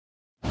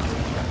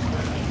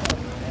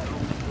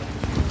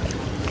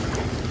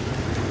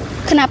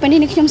ขณะเป็น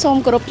ที่นิคมส้ม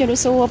กรุบจุล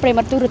สูเปร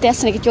มัตตุรเต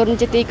สนิกชน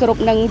จิติกรุบ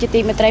หนึ่งจิติ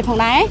เมตรัยพง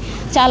ได้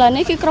จากเหล่า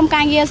นี้คือกรมกา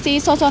รเยียซี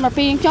โซซอน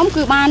ปีจอม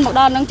คือบ้านบอกด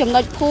อนนังจำน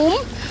วนภูมิ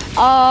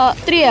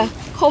เตรีย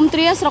คมเต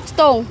รียสกส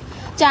ตง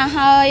จากเฮ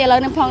ยเหล่า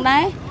นี้พงได้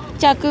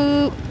จากคือ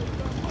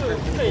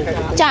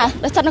จาก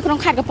ดัชนีกรง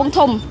ขัดกับปงท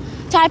ม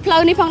ชายเพลิ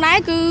งนี้พงได้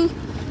คือ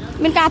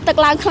เป็นการตึก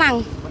ลางคลัง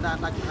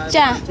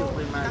จ้า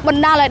บรร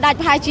ดาเลยได้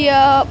พายเชีย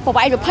ปกไป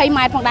แบบเพย์ไ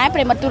ม้พงได้เป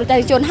รมัตตุรเต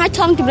สชนให้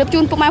ช่องจุดเรียบจู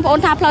นปกไม้พ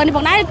งทาเพลิงนี้พ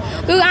งได้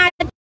คือไอ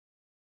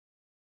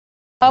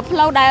เพ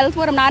ลาได้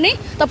พูดดำน้ำนี้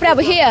ตัวเปรี้ยวไ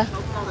ปเฮีย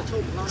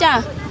จ้า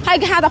ให้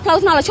หาแต่เพลา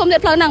หน่อยละชมเด็ด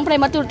เพลานังเปรี้ย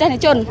วมาตุเตน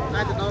จน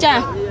จ้า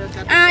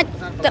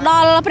จะดอ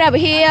ลเปรี้ยวไป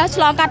เฮียฉ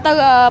ลองการตัว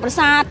ประ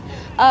สาท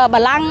บา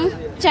ลัง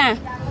จ้า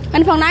อั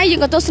นฝั่งไหนยัง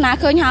ก็ตัวสนา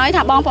เคยหายถ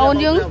าบองพระองค์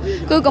ยัง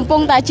คือกำป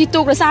งแต่จีตู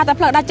ประสาทแต่เ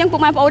พลาได้จังปก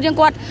ไม้พระองค์ยัง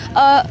กวด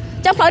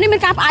จังเพลานี่เป็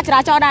นการอาจจะ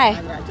จอได้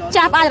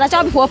จ้าอาจจะจอ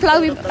ไปหัวเพลา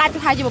ได้ไป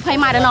พายจีบเพ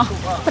ย์มาได้เนาะ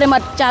เปรี้ยวมา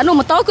จ้าหนุ่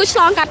มโตคือฉ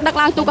ลองการดัก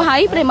ลางตัวก็หาย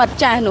เปรี้ยวมา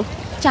จ้าหนุ่ม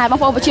จ้าบาง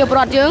พระองค์ไปเชียร์ป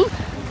ลอดยัง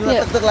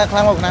ตึกลายค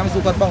รั้งออกน้ำไป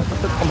สู่กันบ้าง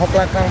ตึกผมหก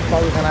ลายครั้งเรา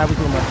อยู่ขนาดไป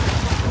สู่มัน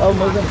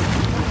มือกัน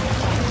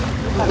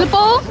ลู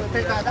ปู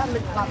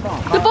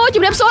จุ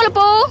ดเรียบโซ่ลู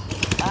ปู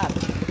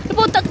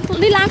ตึก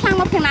ลีลาครั้ง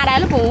มาเพียงนาได้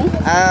ลูปู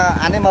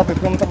อันนี้มาเป็น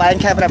พรมตะไบ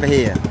แค่ประเบี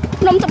ย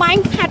นมตะไบ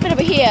แค่ประเ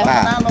บีย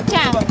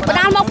จ้าประด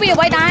านมอกเปีย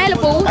ไว้ได้ลู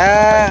ปู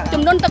จุ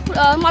ดนนตึก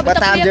มาเป็น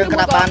ตึกเรียบตามก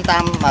ระดานตา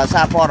มซ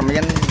าฟอร์มั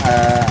น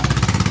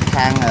ท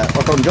างอ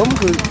ดทนยม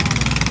คือ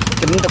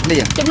จุดนั้นตะเลี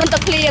ยง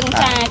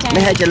จ้าไ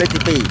ม่ให้เจริญ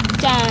ปี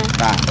จ้า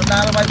ตา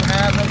เราไปหา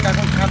เราการ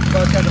คัดเร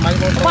าจะสมัย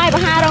โบราณไป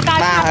หาเราการ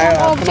คัด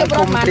โอ้เชื่อป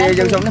ระมาณ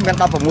ยังชมนี่เป็น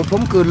ดอกผมมุดพุ่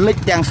มคือเล็ก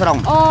แจงสรง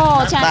โอ้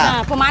ใช่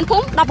ประมาณพุ่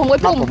มดอกผมมุด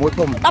พุ่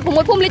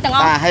มเล็กจังอ๋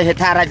อให้เหตุ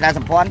ท่าราชการ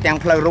สัมพันธ์แจง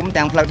เพลรุ่มแจ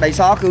งเพลได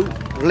ซ้อคือ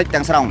เล็กแจ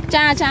งสรง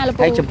จ้าลู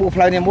ปูให้ชมพูเพ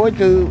ลเนี่ยมุ้ย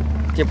คือ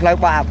จะเพล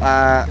ว่า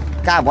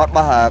ก้าวบอส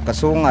บ่กระ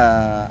ทรวง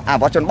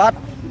บอสชนบอส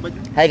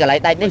ให้กับไหล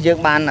ได้นี่ยืม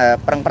บาน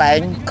ปรังแปลง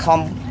คอ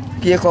ม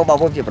เพียโคบอ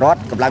ลจีบรถ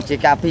กับหลังจี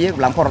กาพีกั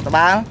บหลังพอร์ต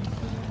บ้า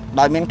โด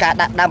ยมีการ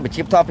ดั้มไป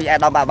ชิปทอพีไอ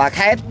ดอมบาแค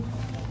ส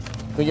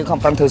คือยังคอม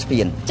พลังเธอสเปี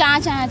ยนจ้า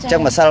จัง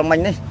มาเซลมัน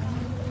นี่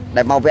แ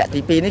ต่มาแวะที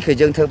ปีนี่คือ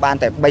ยังเธอบาน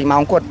แต่ใบเมา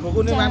ส์กด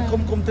คุณนี่มัน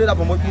คุมที่ดับ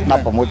ผมม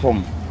วยผม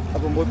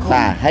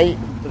ให้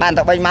บานแ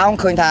ต่ใบเมาส์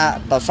เคยท่า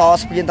ต่อซอ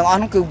สเปียนตรงอ้อน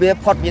คือเบีย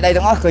ร์พอดมีได้ตร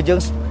งอ้อนคือยัง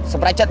ส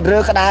บายจัดเรือ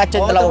กระดาษเจ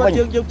นตลอดวัน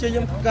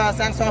ยังการ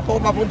สร้างซาโป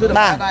มาพุ่งที่ดับ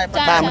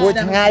ได้มวย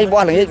ง่ายบ่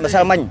หรือมาเซ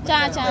ลมันจ้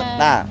า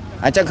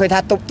จังเคยท่า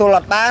ตุบตัวหล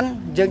อดบ้าน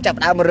ยังจับ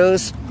ดาวมาเ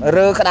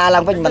รือกระดาษลั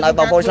งเป็นมันเอาบ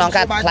อลโบลอง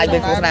กัดคลายเป็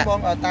นโฆษณา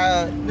แต่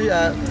นี่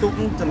ตุก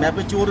สมัยไป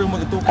จูเรื่องมัน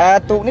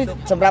ตุกนี่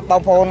สำหรับบอ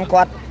ลโบลกว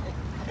าด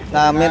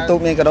เมียนตุก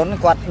เมียนกระโดด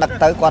กวาดดัก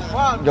เตยกวาด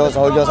โ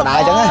ยสดาย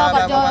จัง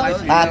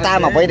ตา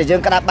มาไว้แต่ยั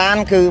งกระดาษบ้าน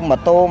คือมา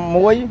โตม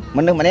วย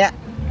มันนึกมาเนี้ย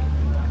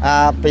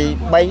ปี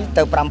ใบเ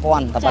ติมปรำพ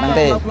รแต่ปนังเ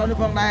ตะเพราะนี่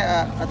พงได้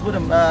ทุก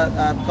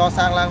ก่อส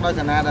ร้างร่างโดย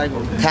ชนะได้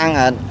ข้าง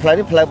เพล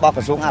ย์เพลย์บอกก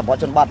ระทรวงบอล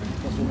ชนบอล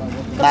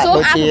กระทรวง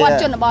บอล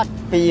ชนบอล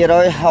ปี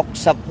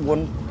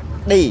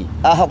160ดี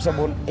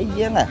60ไอ้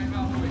ยังไง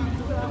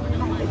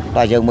ต่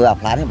อยังมือ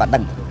พลาดให้บัดดั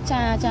งจ้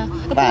า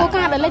ลูกปูก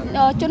ารเดินเล่น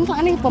จนครั้ง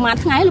นี้ประมาณ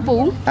ไงลูกปู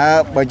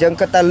bởi dân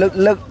cái ta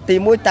lực tí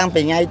mũi tăng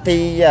bị ngay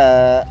tí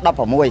đập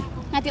vào mũi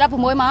ngay tí đập vào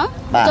mũi mà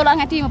tôi đang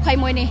ngay tí mà phay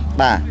mũi nè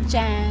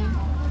จ้า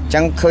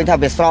จังเคยทำ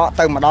เบสซอ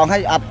ตึงมาดองให้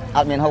อั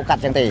ดเมียนโฮกัด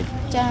จังตี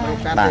จ้า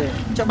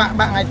จะ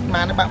บ้าไงม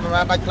าเนี่ยบ้าม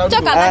าได้เรา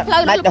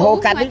ได้แต่โฮ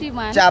กัด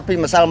จะปี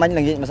มาซาลมันอ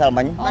ย่างงี้มาซาล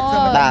มัน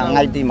บ้าไง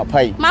ตีมาเพ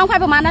ย์มาไฟ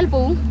ประมาณนั้น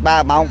ปูบ้า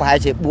มาไฟ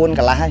จีบบุญ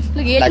กันละให้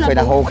ได้เคยไ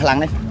ด้โฮครั้ง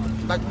นี้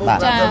ไ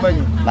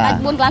ด้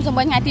บุญกลางสม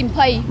บัติไงตีมเพ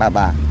ย์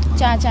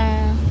จ้า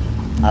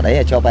ở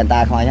đấy cho bàn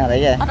ta khỏi nhá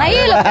đấy vậy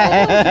đấy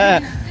là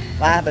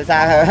ba từ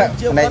xa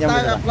này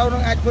lâu nó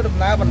ai quyết định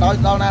nào mình nói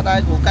đâu na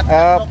đây của cắt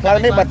lâu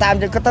នេះបើតាម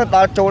យើងគិតទៅដ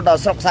ល់ចូលដល់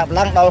ស្រុកសាប់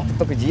ឡើងដល់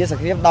ទុកជាស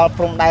ក្រៀមដល់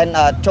ព្រំដែន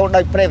ចូល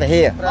ដោយព្រៃវិ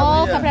ហារអូ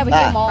កាត់ព្រៃវិ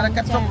ហារហ្មង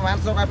កាត់ស្រុកប្រហែល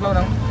ស្រុកឯផ្លូវហ្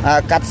នឹង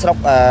កាត់ស្រុក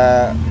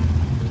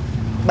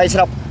3ស្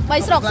រុក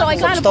ស្រុក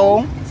ខ្លះស្ទង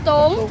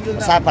ប្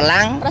រាសាទបា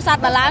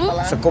ឡាំង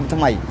សង្គមថ្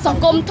មី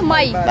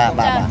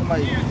បាទ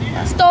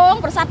ស្ទង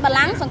ប្រាសាទបា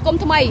ឡាំងសង្គម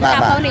ថ្មីតា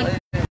មផ្លូវនេះ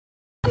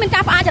មាន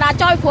ការផ្អាកចរា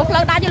ចរណ៍ព្រោះផ្លូ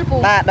វដាច់យល់ពូ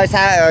បាទដោយ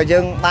សារ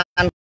យើងបា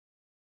ន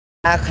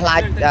ខ្លា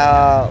ច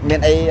មាន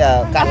អី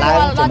កាត់ឡើង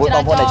ជាមួយប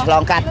ងប្អូនដែលឆ្ល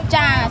ងកាត់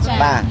ចា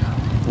បាទ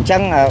អញ្ចឹ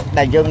ង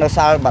ដែលយើងនៅស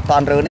ល់បាត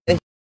នរើនេះ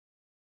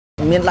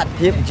មានលទ្ធ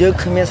ភាពយើង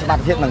គ្មានសមត្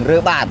ថភាពនឹងរើ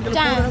បាន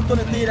ចាទូ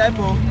នាទីដែរ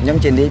ពូខ្ញុំ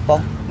ជានីប៉ុ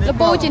ស្ល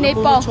ពូជានី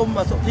ប៉ុស្ឈុំ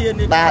សុធា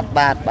នេះបាទ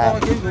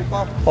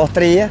ប៉ុស្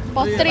ត្រា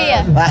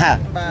បាទ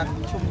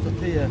ឈុំសុ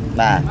ធា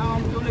បាទ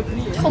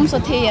ឈុំសុ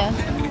ធា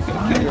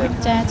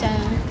ចា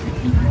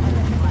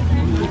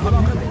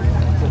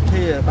សុ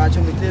ធាបាទ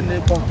ឈុំសុធានេះ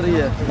ប៉ុស្ត្រា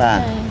បា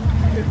ទ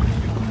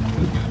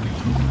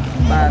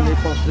បាទនេះ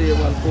ប៉ុស្ត្រា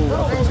បងពូ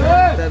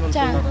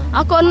ចាអ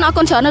រគុណ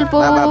ច្រើនណាស់ពូ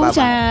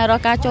ចារក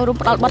ការចូលរួម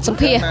ផ្ដល់បទសម្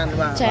ភាស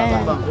ចា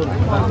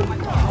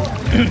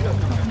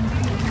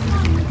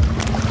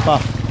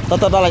បាទ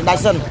តើដល់ដា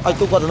ច់សិនឲ្យ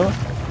ទូគាត់ទៅនោះ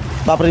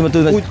បាទប្រិមត្ត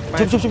ជុំ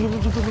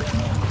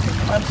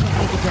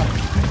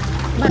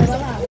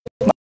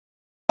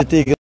ទី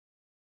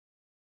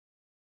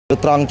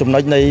ត្រង់ចំណុ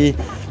ចនៃ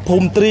ភូ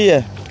មិទ្រា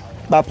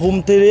បាទភូមិ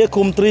ទ្រា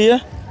ឃុំទ្រា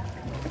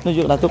នោះយ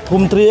កដាក់ទៅភូ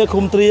មិទ្រា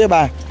ឃុំទ្រា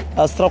បាទ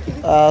ស្រុក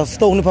ស្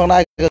ទូងនេះផងដែ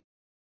រ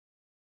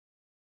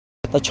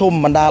តែឈុំ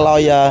បណ្ដាលឲ្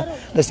យ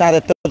ដោយសារតែ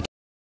ទឹ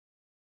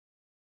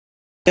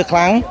កខ្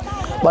លាំង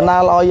បណ្ដា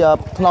លឲ្យ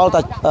ថ្នល់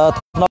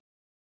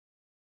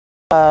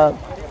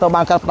ទៅ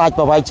បានកាត់ផ្ដាច់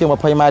ប្រវែងជាង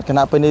20 ម៉ែត្រខ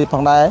ណៈពេលនេះផ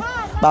ងដែរ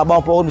បាទបង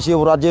ប្អូនប្រជា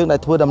ពលរដ្ឋយើងដែល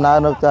ធ្វើដំណើរ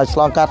នៅឆ្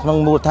លងកាត់ក្នុង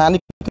មូលដ្ឋាន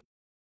នេះ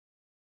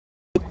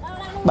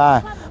បាទ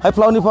ហើយ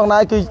ផ្លូវនេះផងដែ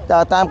រគឺ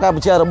តាមការប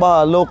ញ្ជាក់របស់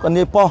លោក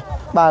នាយប៉ុស្តិ៍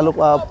បាទលោក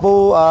ពូ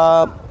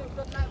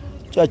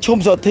ឈុំ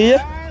សុធា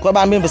គាត់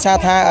បានមានប្រសាស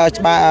ន៍ថា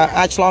ច្បាស់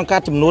អាចឆ្លងកា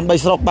ត់ចំនួន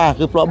3ស្រុកបាទ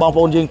គឺបងប្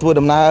អូនយើងធ្វើ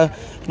ដំណើរ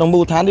ក្នុងមូ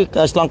លដ្ឋាននេះ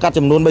ឆ្លងកាត់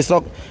ចំនួន3ស្រុ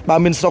កបាទ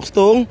មានស្រុកស្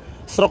ទូង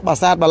ស្រុកបា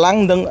សាតបាឡាំង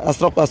និង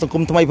ស្រុកសង្គ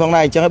មថ្មីផង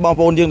ដែរអញ្ចឹងហើយបង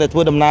ប្អូនយើងដែលធ្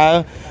វើដំណើរ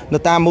នៅ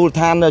តាមមូលដ្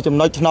ឋានចំ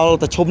ណុចថ្នល់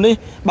តឈុំនេះ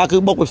បាទគឺ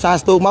បុកពីផ្សារ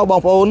ស្ទូងមកបង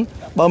ប្អូន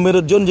បើមានរ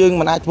ថយន្តយើង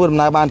មិនអាចធ្វើដំ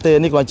ណើរបានទេ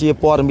នេះគ្រាន់ជា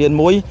ព័ត៌មាន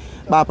មួយ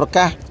បាទប្រ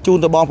កាសជូន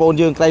ទៅបងប្អូន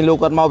យើងក្រែងលោក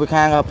គាត់មកពី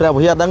ខាងព្រះ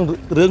វិហារដឹង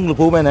រឿងល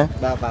ពូមែនទេ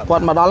គា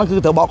ត់មកដល់ហ្នឹងគឺ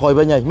ត្រូវបកក្រោយ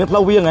វិញហើយមានផ្លូ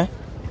វវាងហ៎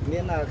មា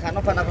នខាង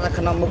នោះប៉ុន្តែ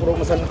ក្នុងមុខរូប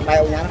ម៉ាស៊ីនដៃ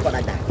អុញណាគាត់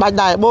ដាច់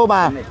ដែរបូ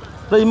បាទ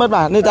ប្រិមិត្ត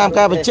បាទនេះតាម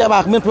ការបញ្ជាក់បា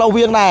ទមានផ្លូវ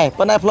វាងដែរ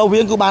ប៉ុន្តែផ្លូវវា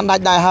ងគឺបានដា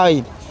ច់ដែរហើយ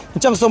អ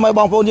ញ្ចឹងសូមឲ្យប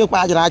ងប្អូនយើង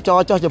បាចរាចរ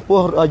ណ៍ចុះចំពោះ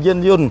យាន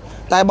យន្ត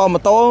តែបង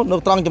ម៉ូតូនៅ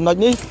ត្រង់ចំណុច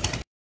នេះ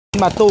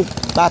បាទ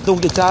ទូក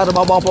ជាច្រើនរប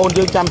ស់បងប្អូន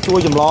យើងចាំជួយ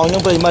ចម្លងហ្នឹ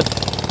ងប្រិមិត្ត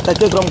តែ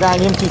គឺក្រុមការ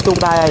ងារជិះទូក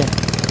ដែរហើយ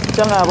អញ្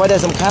ចឹងអ្វីដែល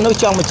សំខាន់នោះ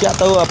ចង់បញ្ជាក់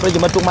ទៅប្រិ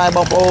មិត្តពុកម៉ែប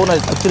ងប្អូនឲ្យ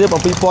ជ្រាប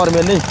អំពីព័ត៌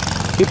មាននេះ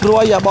ពីព្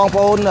រោះបង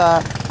ប្អូន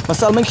ម្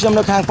សិលមិញខ្ញុំ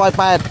នៅខាងប៉ោយ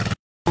ប៉ែត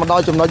មកដ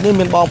ល់ចំណុចនេះ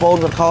មានបងប្អូន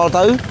គាត់ខល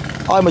ទៅ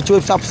ឲ្យមកជួយ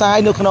ផ្សព្វផ្សាយ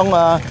នៅក្នុង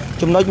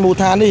ចំណុចមូល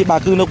ដ្ឋាននេះបា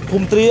ទគឺនៅ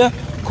ឃុំ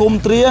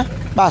ទ្រា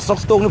បាទស្រុក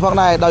ស្ទូងនេះផង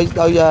ដែរដោ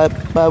យ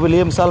វេ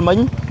លាម្សិលមិញ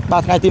បា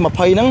ទថ្ងៃទី20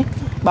ហ្នឹង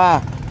បាទ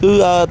គឺ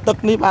ទឹក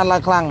នេះបានឡើ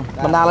ងខ្លាំង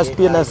បណ្ដាលឲ្យស្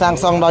ពានដែលសាង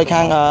សង់ដោយ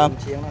ខាង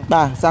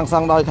បាទសាងស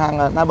ង់ដោយខាង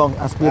ណាបង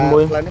អាស្ពានមួ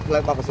យផ្លូវនេះផ្លូ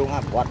វរបស់ក្រសួងអ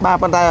ភិវឌ្ឍបាទ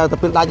ប៉ុន្តែទៅ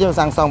ពេលដាច់យើង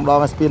សាងសង់ម្ដង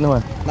អាស្ពាននោះ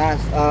បាទ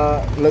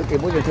លើកទី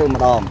1យើងធ្វើ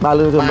ម្ដងបាទ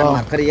លើកទី1ម្ដង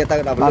គ្រាទៅ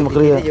ដល់លើក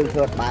ទី2យើងធ្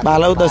វើបាទ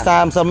ឥឡូវដោយសា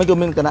រម្សិលមិញក៏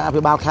មានគណៈអ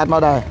ភិបាលខេត្តម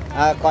កដែរ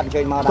គាត់អញ្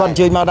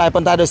ជើញមកដែរ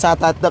ប៉ុន្តែដោយសារ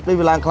តែទឹកនេះ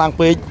វាឡើងខ្លាំង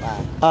ពេក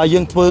យើ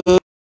ងធ្វើ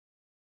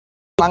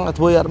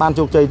អត់បាន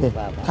ជោគជ័យទេ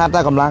ខាតតែ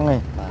កម្លាំងទេ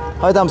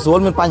ហើយតាមស្រួល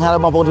មានបញ្ហារ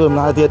បស់បងប្អូនធ្វើដំ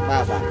ណើរទៀត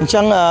អញ្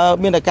ចឹង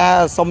មានតែការ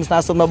សុំស្នើ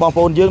សុំដល់បង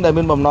ប្អូនយើងដែល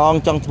មានបំណង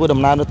ចង់ធ្វើដំ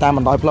ណើរនៅតាមប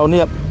ណ្ដោយផ្លូវ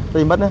នេះប្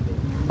រិមិត្តណា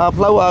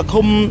ផ្លូវ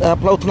ឃុំ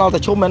ផ្លូវថ្នល់ត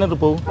ឈុំមែនទេគ្រូ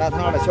ពូ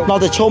ថ្ន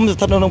ល់តឈុំស្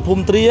ថិតនៅក្នុងភូ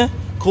មិទ្រា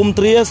ឃុំ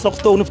ទ្រាស្រុក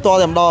ស្ទូងនេះផ្ទាល់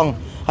តែម្ដង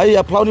ហើយ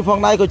ផ្លូវនេះផង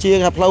ដែរក៏ជា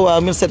ផ្លូវ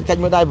មានសេដ្ឋកិច្ច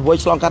មួយដែរប្រវត្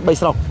តិឆ្លងកាត់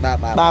3ស្រុក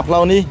បាទផ្លូ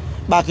វនេះ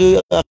បាទគឺ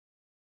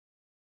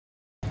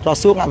ក្រ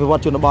សួងអភិវឌ្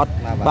ឍជនបទ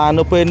បាទ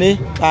នៅពេលនេះ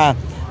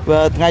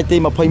បាទថ្ងៃទី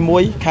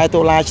21ខែតុ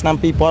លាឆ្នាំ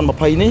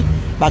2020នេះ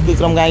បាទគឺ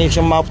ក្រុមការងារខ្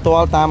ញុំមកផ្ទា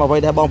ល់តាមអ្វី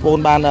ដែលបងប្អូន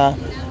បាន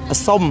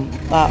សុំ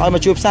បាទឲ្យម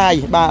កជួយផ្សាយ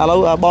បាទឥឡូវ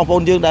បងប្អូ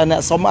នយើងដែលអ្ន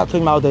កសុំអត់ឃើ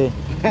ញមកទេ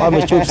ឲ្យម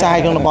កជួយផ្សាយ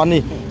ក្នុងតំបន់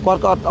នេះគាត់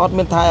ក៏អត់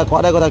មានថាគា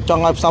ត់ដែរគាត់ថាច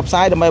ង់ឲ្យផ្សព្វផ្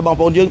សាយដើម្បីបង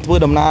ប្អូនយើងធ្វើ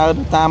ដំណើរ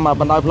តាម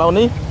បណ្ដោយផ្លូវ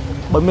នេះ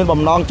បើមាន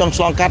បំណងចង់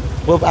ឆ្លងកាត់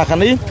ព្រោះអាខាង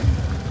នេះ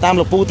តាម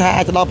លោកពូថា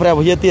អាចទៅដល់ព្រះ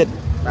វិហារទៀត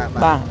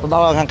បាទទៅដ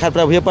ល់ខាងខេត្តព្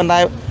រះវិហារប៉ុន្តែ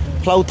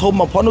ផ្លូវធំ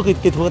បំផុតនោះគឺ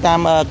គេធ្វើ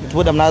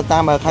ដំណើរតា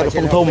មខេត្តកំព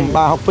ង់ធំ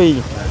បាទ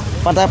62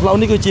ប៉ុន្តែផ្លូវ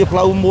នេះគឺជាផ្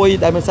លូវមួយ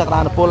ដែលមានសក្តា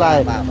នុពលហើយ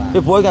ពី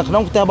ព្រោះខាងក្នុ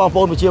ងផ្ទះបងប្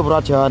អូនប្រជាពលរ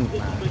ដ្ឋច្រើន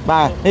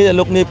បាទនេះ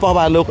លោកនាយប៉ុស្តិ៍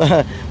បាទលោក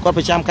គាត់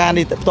ប្រចាំការ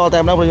នេះផ្ទាល់តែ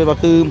ម្ដងព្រោះ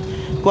គឺ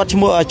គាត់ឈ្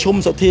មោះឈុំ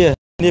សុធា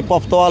នាយប៉ុ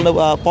ស្តិ៍ផ្ទាល់នៅ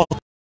ប៉ុស្តិ៍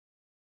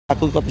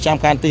គឺគាត់ប្រចាំ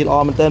ការទីល្អ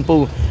មែនទែនពូ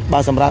បា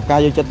ទសម្រាប់ការ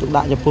យកចិត្តទុក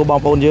ដាក់ចំពោះបង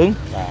ប្អូនយើង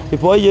ពី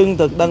ព្រោះយើង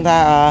ទៅដឹងថា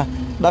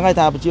ហើយ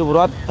ថាប្រជាពលរ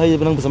ដ្ឋហើយ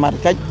នឹងសមា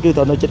ជិកគឺ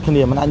ទៅនៅចិត្តគ្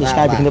នាមិនអាចឆ្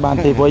ងាយពីគ្នាបាន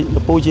ទេព្រោះលោ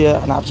កពូជា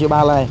អាណាព្យាបា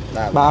លហើយ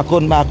បាទអរគុ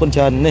ណច្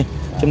រើននេះ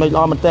ចំណុច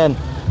ល្អមែនទែន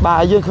បា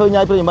ទយើងឃើញ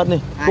ហើយប្រិមិត្តនេះ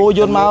គោយ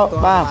ន្តមក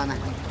បាទ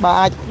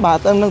អាចបាទ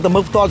នឹងទៅមើ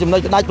លផ្ទាល់ចំណុច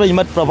ដាច់ប្រិ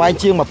មិត្តប្រវែង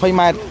ជាង20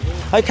 ម៉ែត្រ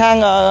ហើយខាង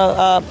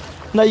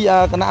នៃ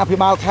គណៈអភិ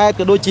បាលខេត្ត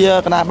ក៏ដូចជា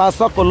គណៈបាល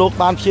ស្រុកក៏លោក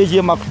បានព្យាយា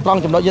មមកត្រង់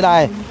ចំណុចនេះដែ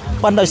រ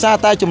ប៉ុន្តែដោយសារ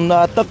តែ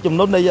ទឹកចំ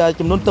នួននៃ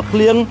ចំនួនទឹកភ្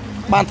លៀង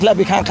បានធ្លាក់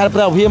ពីខាងខេត្តព្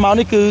រះវិហារមក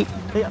នេះគឺ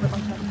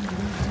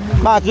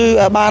បាទគឺ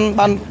បាន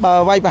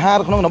វាយប្រហារ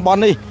ក្នុងតំប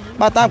ន់នេះ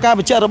បាទតាមការ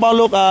បញ្ជាក់របស់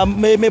លោក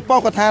មេប៉ុ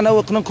ស្តិ៍គាត់ថានៅ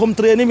ក្នុងឃុំ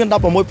ទ្រានេះមាន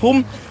16ភូមិ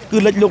គឺ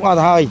លិចលុកអស់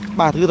ទៅហើយ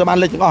បាទគឺបាន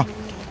លិចទាំងអស់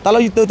តែឥឡូ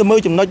វយើងទៅមើល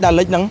ចំណុចដែល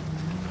លិចហ្នឹង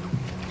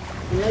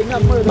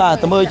បាទ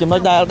ទៅមើលចំណុច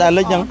ដែល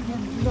លិចហ្នឹង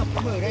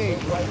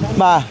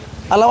បាទ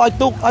ឥឡូវឲ្យ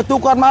ទូក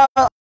គាត់មក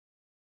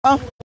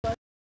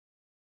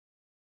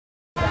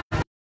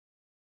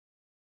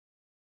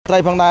ត្រី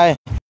ផងដែរ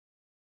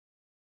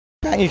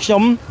ការងារខ្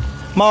ញុំ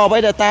មកអ្វី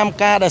ដែលតាម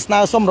ការដែលស្នើ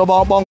សុំរប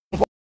ស់បង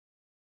ប្អូន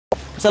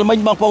សិលមិញ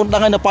បងប្អូនដឹ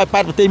ងហើយនៅប៉ោយប៉ែ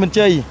តប្រទេសមាន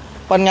ជ័យ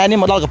ប៉ុន្តែថ្ងៃនេះ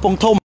មកដល់កំពង់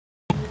ធំ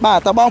បាទ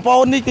តើបងប្អូ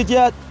ននេះគឺ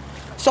ជា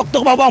សុខទុ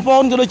ក្ខរបស់បងប្អូ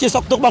នក៏ដូចជា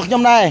សុខទុក្ខរបស់ខ្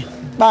ញុំដែរ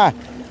បាទ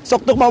សុ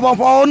ខទុក្ខរបស់បង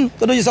ប្អូន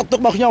ក៏ដូចជាសុខទុ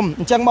ក្ខរបស់ខ្ញុំ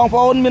អញ្ចឹងបងប្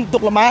អូនមានទុ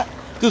ក្ខលំបាក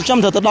គឺខ្ញុំ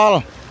ត្រូវទៅដល់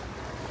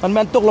មិន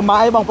មែនទុក្ខលំបាក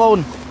អីបងប្អូន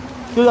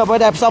គឺអ្វី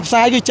ដែលផ្សព្វផ្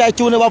សាយគឺចែក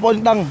ជូនឲ្យបងប្អូន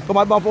ដឹងកុំ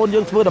ឲ្យបងប្អូនយើ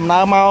ងធ្វើដំណើ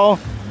រម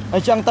កអ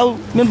ញ្ចឹងទៅ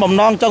មានបំ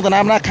ណងចង់ដំណើ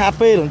រណាខាត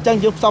ពេលអញ្ចឹង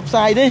យើងផ្សព្វផ្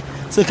សាយនេះ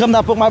សង្ឃឹម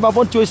ថាពុកម៉ែបងប្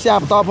អូនជួយ share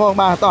បន្តផង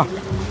បាទតោះ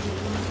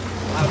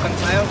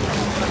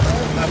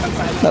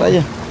ដល់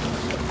អី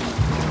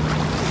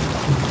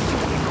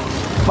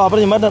បាទប្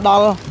រិយមិត្តដ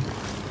ល់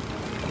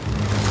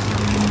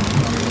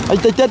ហើយ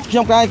តិចខ្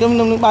ញុំកាយខ្ញុំ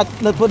នឹងបាច់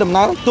នៅធ្វើដំ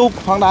ណើរទូក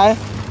ផងដែរ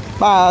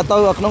បាទទៅ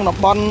ក្នុងតំ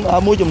បន់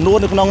មួយចំនួន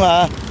នៅក្នុង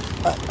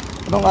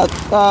ក្នុង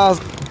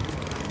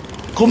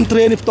ឃុំទ្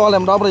រានេះផ្ទាល់តែ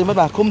ម្ដងប្រិមិត្ត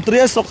បាទឃុំទ្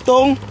រាស្រុកស្ទ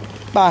ង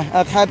បាទ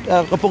ខេត្ត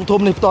កំពង់ធំ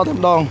នេះផ្ទាល់តែ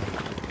ម្ដង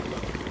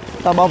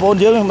តែបងប្អូន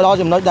យើងមកដល់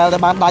ចំណុចដែល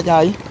បានដាច់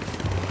ហើយ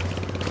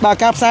បាទ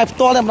ការផ្សាយផ្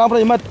ទាល់តែម្ដងប្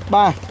រិមិត្ត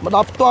បាទមកដ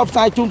ល់ផ្ទាល់ផ្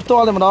សាយជូនផ្ទា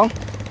ល់តែម្ដង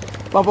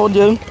បងប្អូន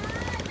យើង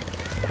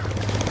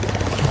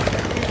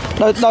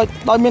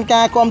ដោយមាន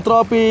ការគ្រប់គ្រ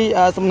ងពី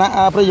សំណាក់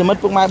ប្រិយមិត្ត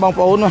ពុកម៉ែបង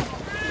ប្អូនណា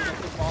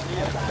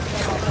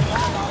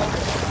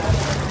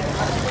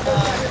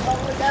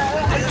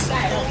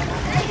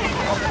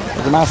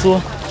សម្រាប់សួរ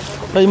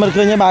ប្រិយមិត្ត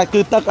ឃើញទេបាទ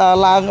គឺទឹក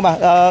ឡើងបាទ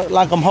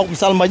ឡើងកំហុកម្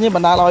សិលមិញប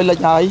ណ្ដាលឲ្យលិច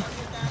ហើយ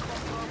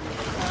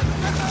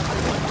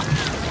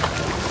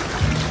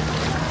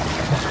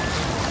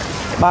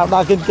បាទដ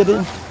ល់គិតនេះ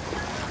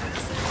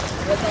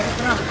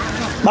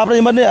បាទប្រិ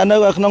យមិត្តនេះនៅ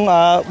ក្នុង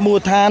មូល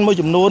ដ្ឋានមួយ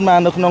ចំនួនមក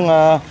នៅក្នុង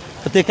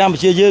ប្រទេសកម្ពុ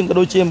ជាយើងក៏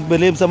ដូចជាវេ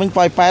លាផ្សេងវិញ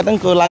ប៉ោយប៉ែតហ្នឹង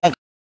ក៏ឡើង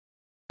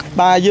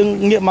បាទយើង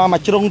ងាកម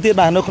កជ្រុងទៀត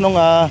បាទនៅក្នុង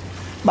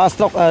បាទ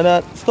ស្រុក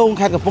ស្ទង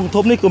ខេត្តកំពង់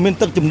ធំនេះក៏មាន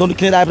ទឹកចំនួនដូច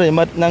គ្នាដែរប្រិយ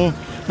មិត្តនឹង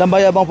ដើម្បី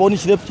ឲ្យបងប្អូននេះ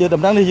ជ្រាបជា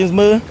ដំណឹងនេះយើង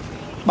មើល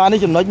បាទនេះ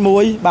ចំណុចមួ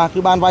យបាទគឺ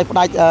បានវាយផ្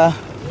ដាច់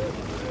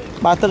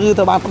បាទទឹកគឺ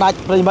ទៅបានផ្ដាច់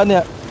ប្រិយមិត្ត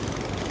នេះ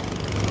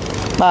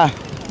បាទ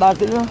ដល់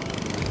ទៀត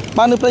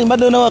បាទនៅប្រិយមិត្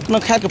តនៅក្នុ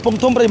ងខេត្តកំពង់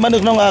ធំប្រិយមិត្តនៅ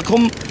ក្នុង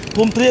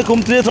ឃុំទ្រា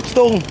ស្រុកស្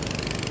ទង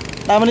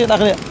តាមនេះដ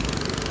ល់គ្នា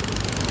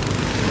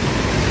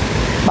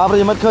បាទប្រិ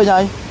យមិត្តឃើញហើ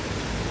យ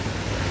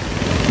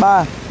បា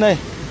ទនេះ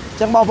អញ្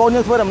ចឹងបងប្អូន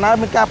យើងធ្វើដំណើរ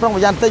មានការប្រុងប្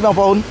រយ័ត្នតិចបង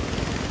ប្អូន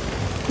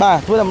បាទ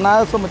ធ្វើដំណើរ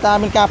សូមតា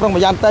មានការប្រុងប្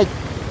រយ័ត្នតិច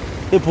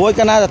ពីព្រោះ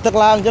កាលណាទឹក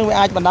ឡើងអញ្ចឹងវា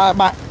អាចបណ្ដាល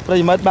បាក់ប្រិ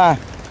យមិត្តបាទ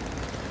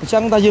អញ្ចឹ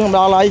ងថាយើងដ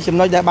ល់ហើយចំ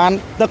ណុចដែលបាន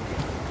ទឹក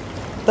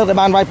ដែល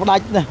បានវាយផ្ដា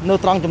ច់នៅ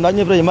ត្រង់ចំណុច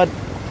នេះប្រិយមិត្ត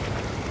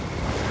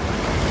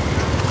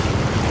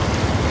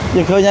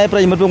យើងឃើញហើយប្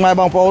រិយមិត្តពុកម៉ែ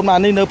បងប្អូនបាទ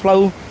នេះនៅផ្លូវ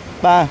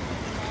បាទ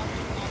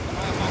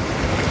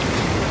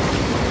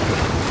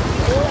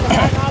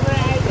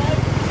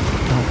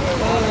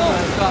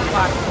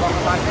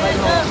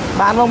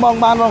បានបង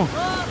បា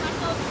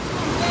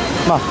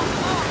ទ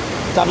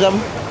ចាប់ចាំ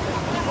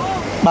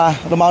បា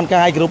ទរមោន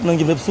កាយគ្រប់នឹង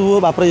ជំរាបសួរ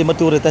បាទប្រិយមិត្ត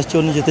ទូរទស្សន៍ជ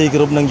នជាទីគោ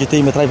រពនឹងជាទី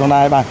មេត្រីផង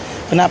ដែរបាទ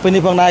គណៈពេល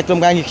នេះផងដែរក្រុម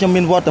ការងារខ្ញុំ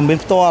មានវត្តមាន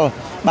ផ្ទាល់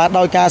បាទ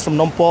ដោយការសំ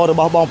ណុំពររ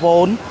បស់បងប្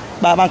អូន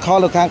បាទបានខល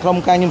ទៅខាងក្រុម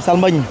ការងារម្សិល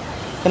មិញ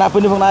គណៈពេ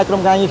លនេះផងដែរក្រុ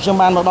មការងារខ្ញុំ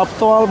បានមកដល់ផ្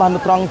ទាល់បាននៅ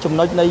ត្រង់ចំ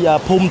ណុចនៃ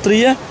ភូមិទ្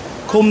រា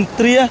ឃុំ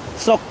ទ្រា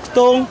ស្រុកស្ទ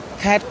ង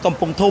ខេត្តកំ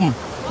ពង់ធំ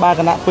បាទ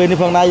គណៈពេលនេះ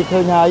ផងដែរឃើ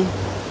ញហើយ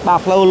បាទ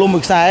ផ្លូវលំមួ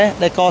យខ្សែ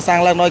ដែលកសាង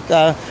ឡើងដោយ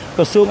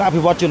ក្រសួងអ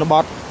ភិវឌ្ឍជនប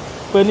ទ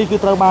ពេលនេះគឺ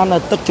ត្រូវបាន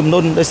ទឹកចំនួ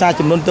នដោយសារ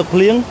ចំនួនទឹកភ្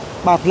លៀង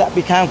បាទធ្លាក់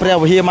ពីខាងព្រះ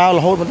វិហារមករ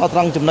ហូតដល់ត្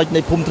រង់ចំណុចនៃ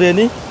ភូមិទ្រា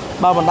នេះ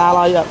បាទបណ្ដាល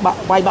ឲ្យ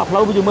វាយបាក់ផ្លូ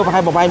វយើងមើលប្រហែ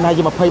លជា20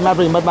ម៉ែត្រ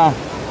ប្រិយមិត្ត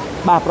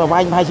បាទប្រវែ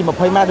ងប្រហែលជា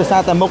20ម៉ែត្រដោយសា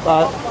រតែមុខ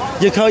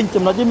យើងឃើញ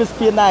ចំណុចនេះមានស្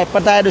ពានដែរប៉ុ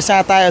ន្តែដោយសា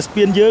រតែស្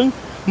ពានយើង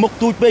មុខ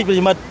ទូចពេកប្រិ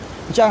យមិត្ត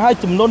អញ្ចឹងហើយ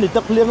ចំនួននៃ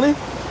ទឹកភ្លៀងនេះ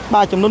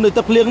បាទចំនួននៃ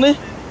ទឹកភ្លៀងនេះ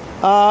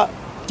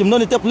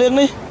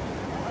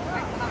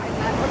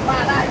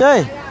ទេ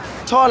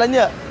ឈរឡើង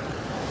នេះ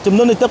ចំ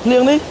នួននៃទឹកភ្លៀ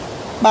ងនេះ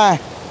បាទ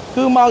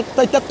គឺមក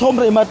ទៅទឹកធំ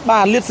ប្រិយមិត្ត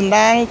បាទលាតសណ្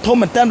ដាងធំ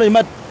មែនទែនប្រិយ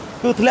មិត្ត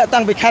គឺធ្លាក់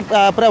តាំងពីខេត្ត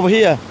ព្រះវិ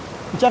ហារ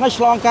អញ្ចឹងឲ្យ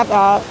ឆ្លងកាត់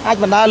អាច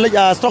បណ្ដាលលិច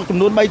ស្រុកចំ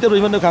នួន3ទៅប្រិ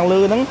យមិត្តនៅខាងលើ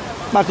ហ្នឹង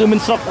បាទគឺមាន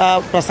ស្រុក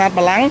ប្រាសាទ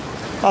បាឡាំង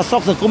ស្រុ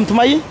កសង្គមថ្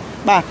មី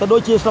បាទក៏ដូ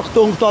ចជាស្រុកខ្ទ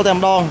ង់ផ្ទាល់តែ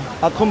ម្ដង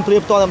ឃុំទ្រា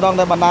ផ្ទាល់តែម្ដង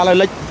ដែលបណ្ដាលឲ្យ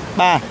លិច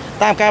បាទ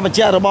តាមការបញ្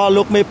ជាក់របស់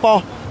លោកមេប៉ោះ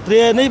ទ្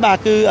រានេះបាទ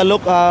គឺលោ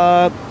ក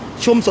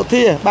ឈុំសុ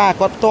ធាបាទ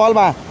គាត់ផ្ទាល់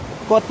បាទ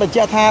គាត់បញ្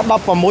ជាក់ថា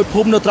16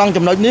ភូមិនៅត្រង់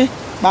ចំណុចនេះ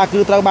បាទគឺ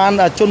ត្រូវបាន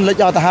ជន់លិច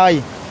អស់ទៅហើយ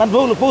បានព្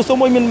រោះលោកពូសុំ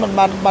មួយមាន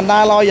បណ្ដា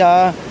លឲ្យ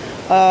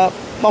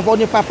បងប្អូន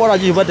យើងប៉ះពាល់ដ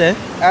ល់ជីវិតទេ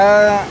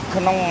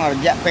ក្នុងរ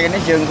យៈពេល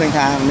នេះយើងឃើញ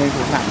ថាមានគ្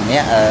រូថ្នាក់ម្នា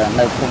ក់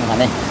នៅភូមិខាង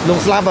នេះលោក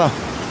ស្លាប់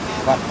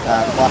គាត់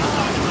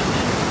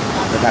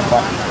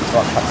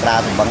ស្រា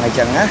សម្បឹងអី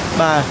ចឹងណា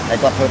បាទតែ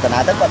គាត់ធ្វើដំណើ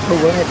រទៅគាត់ដួ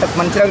លឲ្យទឹក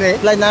មិនជ្រៅទេក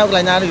ន្លែង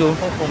ណានេះគ្រូ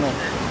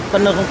ប៉ុ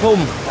ន្តែក្នុងភូ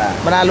មិ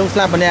បណ្ដាលោកស្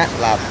លាប់ម្នាក់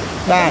ស្លាប់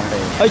បាទ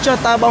ហើយចុះ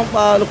តើបង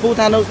លោកគ្រូ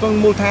ថានៅក្នុង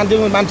មូលដ្ឋានយើ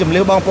ងមិនបានចម្លៀ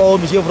សបងប្អូន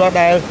ប្រជាពលរដ្ឋ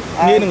ដែល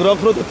មាននឹងរង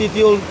គ្រោះទី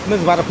ទាវមាន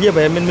សុវត្ថិភាព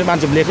មិនបាន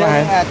ចម្លៀសខ្លះ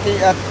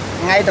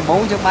ថ្ងៃដំបូ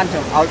ងយើងបានឲ្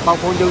យបង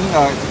ប្អូនយើង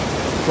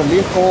ចម្លៀ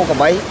សគោក្រ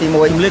បីទី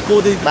1ចម្លៀសគោ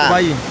ទី3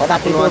គា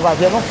ត់ទី1បាទ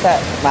យើងនោះ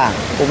បាទ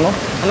គុំនោះ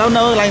ឥឡូវ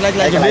នៅឡើង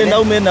ចម្លៀសនៅ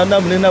មាននៅ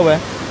មនុស្សនៅ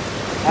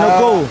នៅ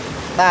គោ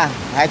បាទ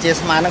ហើយជា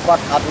ស្មានហ្នឹងគា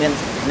ត់អត់មាន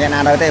ណា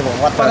នៅទេព្រោះ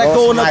គាត់តែ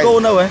គោ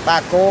នៅបា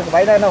ទគោក្រ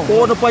បីនៅនោះគោ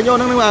នៅពេញ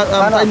ហ្នឹងបាទ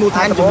តែមូលដ្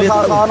ឋានចម្លៀស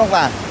នោះ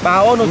បាទ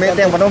អូនោះមាន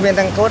ទាំងមនុស្សមាន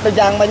ទាំងគោដូច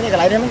យ៉ាងមិញក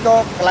ន្លែងនេះហ្នឹងក៏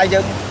កន្លែងយើ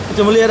ង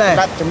ចម្លៀសដែរ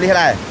បាទចម្លៀស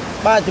មក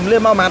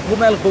ប្រហែលភូ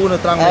មិដែរលោកគ្រូនៅ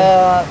ត្រង់នេះ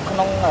ក្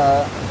នុង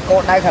គោ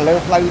ដៅខាងលើ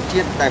ផ្លូវ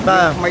ជាតិតែ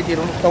ថ្មីទី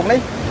នោះតុងនេះ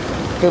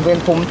គឺមាន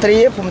ភូមិទ្រា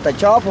ភូមិតា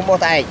ចភូមិបោះ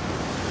តែឯក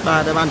បា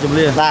ទតែបានចម្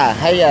លៀសបាទ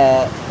ហើយ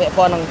ពាក់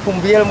ព័ន្ធនឹងភូ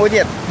មិវាលមួយ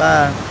ទៀត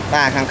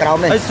បាទខាងក្រោម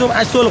នេះហើយ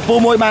អាចសួរលោកពូ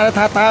មួយបាន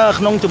ថាតើ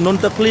ក្នុងចំនួន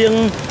ទឹកភ្លៀង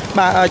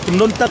បាទចំ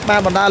នួនទឹកបា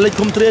នបណ្ដាលិច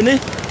ឃុំទ្រានេះ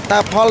តើ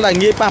ផលដែល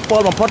ងាយប៉ះពា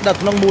ល់បំផុតដល់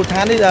ក្នុងមូលដ្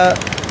ឋាននេះ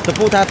លោក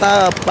ពូថាតើ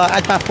អា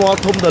ចប៉ះពាល់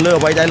ធំទៅលើ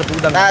អ្វីដែរលោកពូ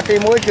ដឹងទី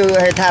1គឺ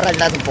ហេដ្ឋារច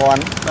នាសម្ព័ន្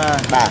ធ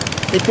បាទ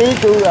ទី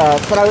2គឺ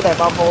ស្រូវតែ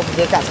បងប្អូន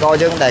ជាកសិករ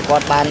យើងដែលគា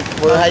ត់បាន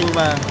ធ្វើឲ្យ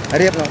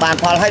រៀបនឹងបាន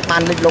ផលឲ្យបា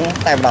នលិចលង់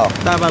តែម្ដង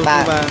បា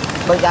ទ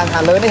ដូចយ៉ាងខា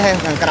ងលើនេះ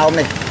ខាងក្រោម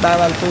នេះ បាទ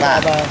បាទពូបាទ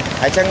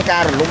ហើយចឹងកា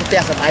ររលំផ្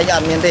ទះសម្បែងអ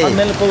ត់មានទេ អត់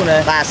មានពូណែ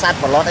បាទសัตว์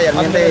ប្រឡត់អីអត់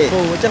មានទេ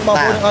ពូអញ្ចឹងបង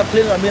ប្អូនអត់ភ្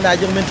លៀងអត់មានថា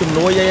យើងមានជំ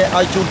នួយអី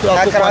ឲ្យជូនដល់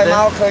គឺក្រោយម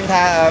កឃើញ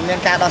ថាមាន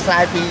ការដោះស្រា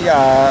យពី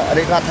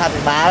រាជរដ្ឋា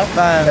ភិបាល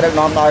ដឹក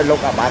នាំដោយលោក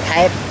អាបា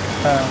ខេត្ត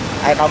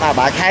ហើយដល់អា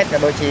បាខេត្តក៏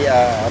ដូចជា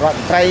រដ្ឋម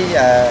ន្ត្រី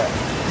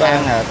ខាង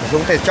ក្រសួ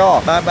ងទេសចរ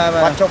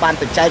គាត់ចូលបាន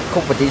ទៅចែក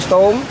គុំពទីស្ទ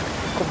ង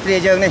គុំទ្រា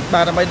យើងនេះ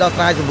បាទដើម្បីដោះ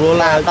ស្រាយសម្រួល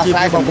ជីវ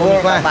ភាពបងប្អូន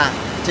ខ្លះបាទ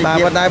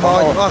បណ្ដាបង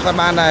អស់គាត់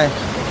បានដែរ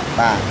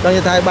បាទដល់និ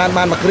យាយថាបា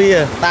នមកគ្រា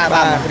បាទ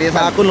មកគ្រា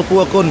បាទអរគុណលោកពូ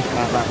អរគុណ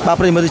បាទ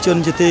ប្រិយមិត្តជន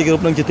ជាទីគោរ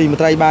ពនិងជាទីមេ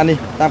ត្រីបាននេះ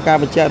តាមការ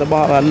បញ្ជាក់រប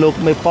ស់លោក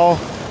មេប៉ោ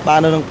បាទ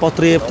នៅក្នុងប៉ុស្តិ៍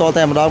ទ្រាផ្ទាល់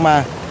តែម្ដងមក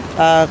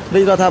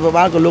រាជរដ្ឋាភិ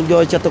បាលក៏លោកយ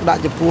កចិត្តទុកដា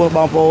ក់ចំពោះប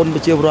ងប្អូនប្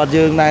រជាពលរដ្ឋ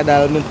យើងដែរដែ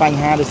លមានបញ្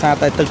ហាដោយសារ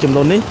តែទឹកចំ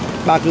នួននេះ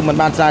បាទគឺមិន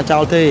បានស្រាវចោ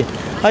លទេ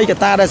ហើយក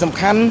ត្តាដែលសំ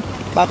ខាន់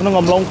បាទក្នុង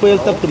អំឡុងពេល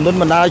ទឹកចំនួន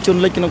បណ្ដាលជន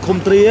លិចក្នុងឃុំ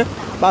ទ្រា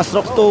បាទស្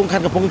រុកស្ទងខេ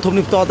ត្តកំពង់ធំ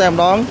នេះផ្ទាល់តែម្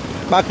ដង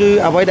បាទគឺ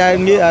អ្វីដែល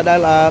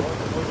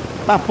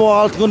ប៉ះពា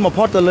ល់ធ្ងន់បំ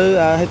ផុតទៅលើ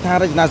ហេដ្ឋា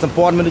រចនាសម្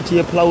ព័ន្ធមានដូចជា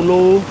ផ្លូវ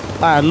លូ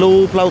បាទលូ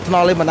ផ្លូវថ្ន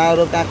ល់ឯបណ្ដាល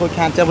រកការខូច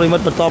ខាតចាំប្រិមិ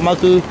ត្តបន្តមក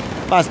គឺ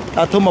បាទ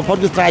ធំបំផុត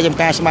គឺស្រែចម្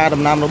ការស្មារ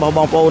ដំណាំរបស់ប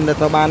ងប្អូនដែល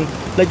ត្រូវបាន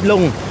លិចល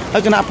ង់ហើ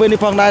យគណៈពេលនេះ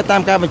ផងដែរតា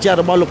មការបញ្ជាក់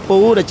របស់លោកពូ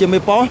ដែលជាមេ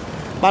ប៉ោះ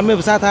បានមាន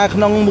ប្រសាសន៍ថាក្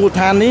នុងមូលដ្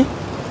ឋាននេះ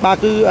បាទ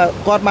គឺ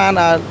គាត់បាន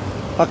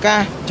ប្រកាស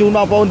ជូនប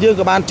ងប្អូនយើង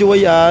ក៏បានជួយ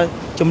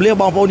ជំនះ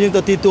បងប្អូនយើង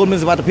ទៅទីទួលមាន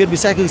សុវត្ថិភាពពិ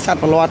សេសគឺសត្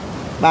វប្រឡាត់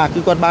បាទគឺ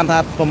គាត់បានថា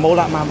ប្រមូល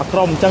ដាក់មកក្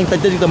រុមអញ្ចឹងតិច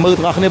ទៅមើល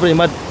ទាំងអស់គ្នាប្រិ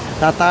មិត្ត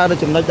ថាតើនៅ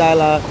ចំណុចដែល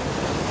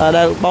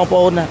បងប្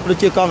អូនប្រ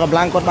ជាកងកម្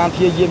លាំងគាត់បានព្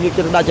យាយាមយក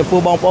ចិត្តទុកដាក់ចំពោះ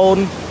បងប្អូន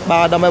បា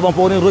ទដើម្បីបង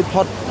ប្អូននេះរួច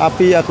ផុត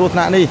ពីគ្រោះថ្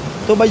នាក់នេះ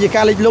ទោះបីជា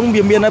ការលិចលង់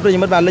វាមានហើយប្រិ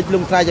មិត្តបាទលិចល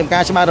ង់ស្រែចម្កា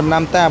រស្មារដំ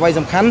ណាំតែអ្វី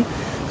សំខាន់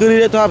គឺ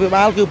រាជរដ្ឋាភិ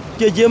បាលគឺ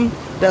ព្យាយាម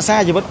រក្សា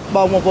ជីវិតប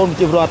ងប្អូនប្រ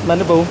ជាពលរដ្ឋមែន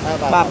ទេបង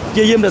បាទព្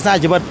យាយាមរក្សា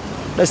ជីវិត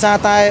ដោយសារ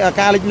តែ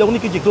ការលិចលង់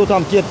នេះគឺជាគ្រោះធ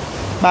ម្មជាតិ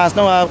បាទក្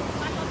នុង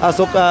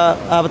ស្រុក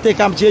ប្រទេស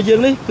កម្ពុជាយើង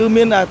នេះគឺ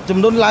មានចំ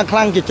នួនឡើងខ្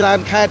លាំងជាច្រើន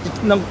ខេត្ត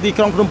ក្នុងទី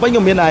ក្រុងភ្នំពេញ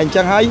ក៏មានដែរអញ្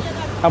ចឹងហើយ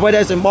អ្វី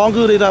ដែលសម្បង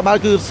គឺរាជរដ្ឋាភិបាល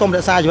គឺសូមរ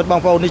ក្សាជីវិតបង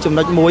ប្អូននេះចំ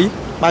ណុចមួយ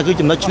បាទគឺ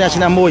ចំណុចឈ្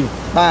នះមួយ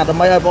បាទដើម្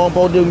បីឲ្យបង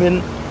ប្អូនយើងមាន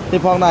នេះ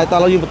ផងដែរតើ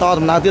យើងបន្ត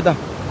ដំណើរទៀតទៅ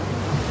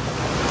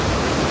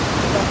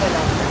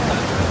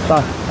បា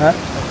ទ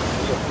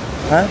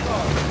ហ៎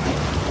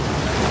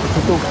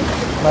ជីទូក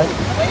បាទ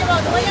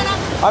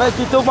អរ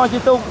ជីទូកបងជី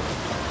ទូក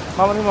ម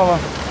កនេះមក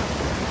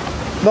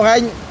បងឯ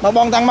ងប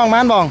ងតាំងមកប៉ុន្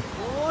មានបង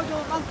អូយ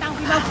បងតាំង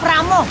ពីមក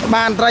5មក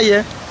បានត្រីហ៎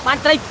បាន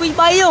ត្រី2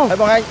 3ហើយ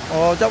បងឯង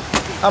អូចុះ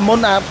មុន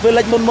ពេល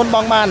លិចមុនប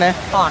ងបានហ៎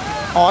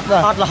អ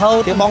ត់រហូត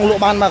ទីបងល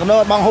ក់បានមកកណោ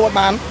បងហូត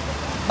បាន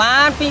2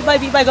 3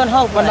គាត់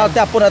ហូតមិនដល់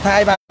តែពុនថៃ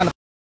បាន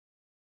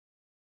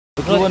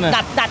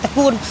ដាក់ត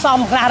កួនផ្សំ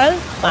ខ្លះទៅ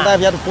តែ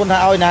ប្រយ័ត្នប្រពន្ធថា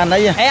ឲ្យណាណី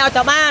ហេឲ្យ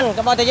ទៅបាន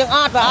ក៏បើតែយើងអ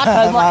ត់បើអត់ត្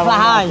រូវមកខ្លះ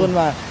ហើយគុណ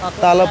បាទ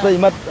តើលើប្រិ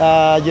មិត្ត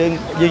យើង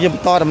ប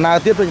ន្តដំណើរ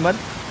ទៀតប្រិមិត្ត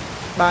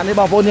បាទនេះ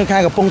បងប្អូនយើងខា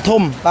ងកំពង់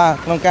ធំបាទ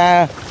ក្នុងការ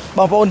ប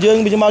ងប្អូនយើង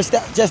វាមក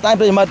ចេះស្ដាយ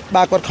ប្រិមិត្ត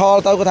បាទគាត់ខល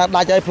ទៅគាត់ថា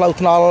ដាច់ឲ្យផ្លូវ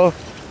ថ្នល់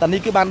តែនេះ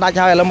គឺបានដាច់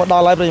ហើយឥឡូវមកដ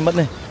ល់ហើយប្រិមិត្ត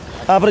នេះ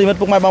ប្រិមិត្ត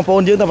ពុកម៉ែបងប្អូ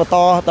នយើងទៅបន្ត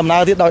ដំណើ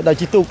រទៀតដោយ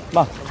ជីទូក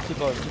បាទជី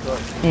ក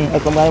អ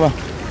ត់កំដៅបាទ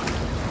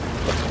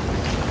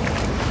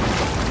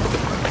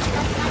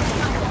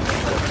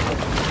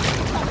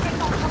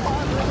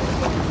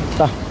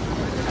តោះ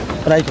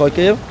ប្រៃក្រោយ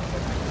គេ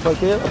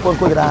ពុន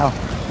គួយកដាល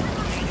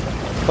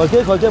ក្រោយគេ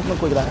ពុន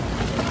គួយកដាល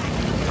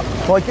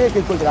ក្រោយគេ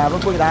គឺគួយកដាលពុ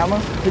នគួយកដាលម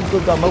កគឺគួ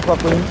យក៏មកគា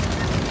ត់វិញ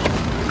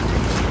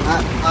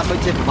អត់ដូច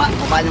ជាប្របាក់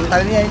ហ្នឹងទៅ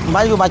នេះ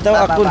បាច់គឺបាច់ទៅ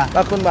អរ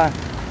គុណបាទ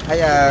ហើ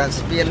យ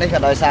ស្ពាននេះក៏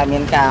ដោយសារមា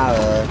នការ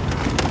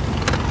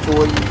ជួ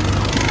យ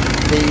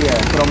ពី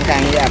ក្រុមកា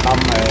រងារអាដាម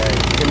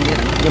ជំនាញ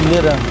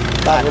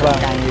បាទ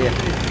ការងារ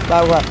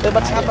បាទទៅ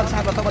បាត់ឆាប់ទៅ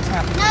បាត់ឆា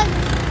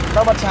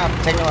ប់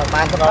ចេញមក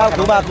បានទៅ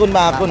បាទគុណ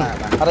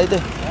អត់អីទេ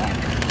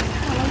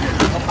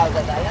ខ្ញុំបើក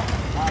តែដៃ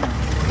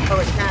ទៅ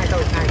ឆ្ងាយ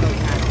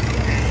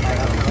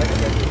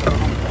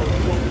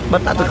បា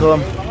ត់ដាក់ទៅក្រុម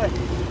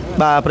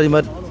បាទប្រិមិ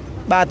ត្ត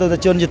បាទទស្សនិក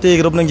ជនជាទី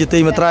គោរពនិងជាទី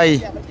មេត្រី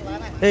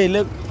ហេ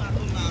លើក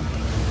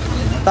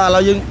តើឥឡូ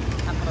វយើង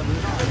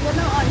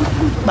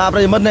បាទប្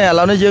រិមិត្តនេះឥ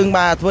ឡូវនេះយើង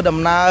បាទធ្វើដំ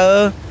ណើរ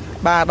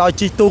បាទដោយ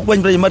ជិះទូកវិញ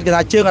ប្រិមិត្តគេ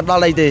ថាជើងអត់ដ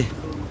ល់អីទេ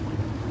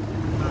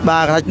បា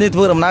ទខាងនេះធ្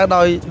វើដំណើរ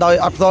ដោយ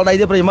អត់ផ្ទាល់ដី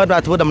ទេប្រិមិត្តបា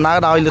ទធ្វើដំណើរ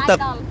ដោយលើទឹក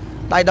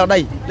ដៃដល់ដី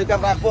លើកា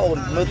មេរ៉ាខ្ពស់អូន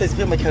មើលទេស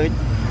ភាពមិនឃើញ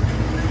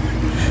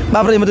បា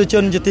ទប្រិមិត្តជ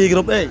នជាទីគោ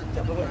រពឥ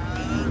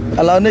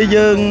ឡូវនេះ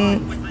យើង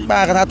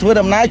បាទគេថាធ្វើ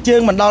ដំណើរជើ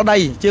ងមិនដល់ដី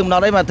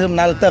បាទធ្វើដំ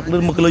ណើរលើទឹកឬ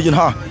មកលើយន្ត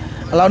ហោះ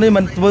ឥឡូវនេះ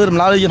មិនធ្វើដំ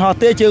ណើរលើយន្តហោះ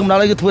ទេជើងមិនដ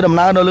ល់ដីគឺធ្វើដំ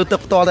ណើរនៅលើទឹក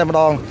ផ្ទាល់តែម្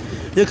ដង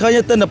យើងឃើញ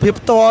ទិដ្ឋភាព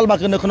ផ្ទាល់បាទ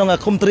គឺនៅក្នុង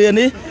ឃុំទ្រា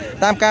នេះ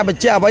តាមការបញ្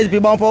ជាក់អ្វីពី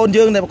បងប្អូន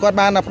យើងដែលគាត់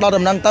បានផ្ដល់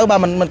ដំណឹងទៅបាទ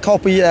មិនខុស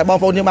ពីបង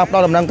ប្អូនយើងបានផ្ដ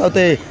ល់ដំណឹងទៅ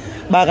ទេ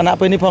បាទគណៈ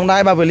ពេលនេះផងដែ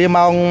របាទវេលា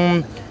ម៉ោង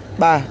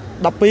បាទ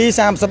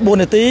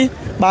 12:34 នាទី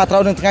បាទត្រូ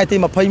វនឹងថ្ងៃទី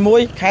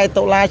21ខែ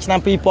តុលាឆ្នាំ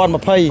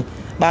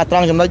2020បាទត្រ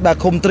ង់ចំណុចបាទ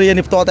ឃុំទ្រា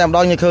នេះផ្ទាល់តែម្ដ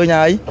ងយើងឃើញ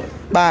ហើយ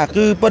បាទ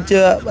គឺពិត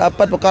ជា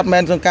ពិតប្រកបមែ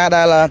នក្នុងការ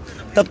ដែល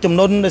ទឹកចំ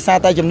នួនដោយសារ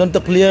តែចំនួនទឹ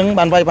កភ្លៀង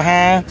បានវាយប្រ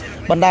ហារ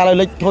បណ្ដាលឲ្យ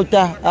លិចខូច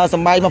ចាស់ស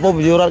ម្បែងមកពុទ្ធ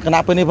វិរដ្ឋគ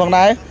ណៈពេលនេះផង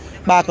ដែរ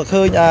បាទក៏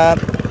ឃើញ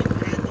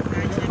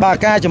បាទ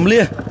ការចម្លៀ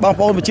សបង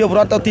ប្អូនប្រជាពល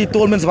រដ្ឋទៅទី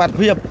ទួលមានសុវត្ថិ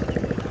ភាព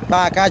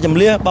បាទការចម្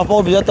លៀសបងប្អូ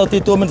នប្រជាពលរដ្ឋទៅទី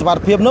ទួលមានសុវត្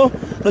ថិភាពនោះ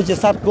ដូចជា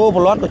សត្វគោប្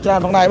រឡាត់ក៏ច្រើន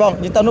ផងដែរបង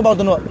និយាយទៅនោះបង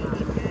ទៅនោះ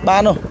បា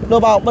ននោះដូច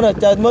បង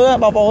មើល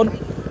បងប្អូន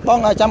បង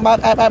ចាំបើក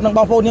អែបនឹងប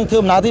ងប្អូនយើងធ្វើ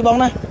ដំណើរទីបង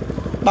ណា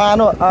បាទ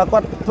នោះគា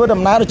ត់ធ្វើ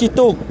ដំណើរទៅជិះ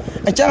ទូក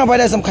អញ្ចឹងអ្វី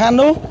ដែលសំខាន់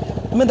នោះ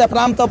មានតែ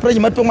5តប្រិយ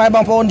មិត្តពុកម៉ែប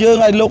ងប្អូនយើង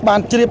ឲ្យលោកបាន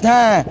ជ្រាបថា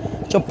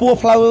ចំពោះ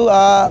ផ្លូវ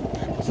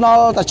ស្ន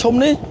ល់តាឈុំ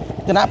នេះ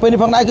គណៈពេលនេះ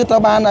ផងដែរគឺត្រូ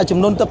វបានចំ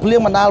នួនទឹកភ្លៀង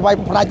បណ្ដាលវាយ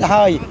ផ្ដាច់ទៅ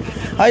ហើយ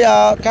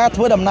ការ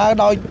ធ្វើដំណើរ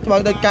ដោ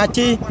យការ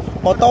ជិះ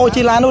ម៉ូតូ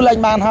ជិះឡាននោះលែង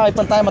បានហើយ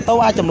ប៉ុន្តែម៉ូតូ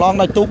អាចចម្លង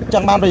ដោយទូកចឹ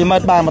ងបានប្រិយមិ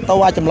ត្តបាទម៉ូតូ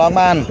អាចចម្លង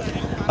បាន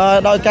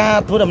ដោយការ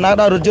ធ្វើដំណើរ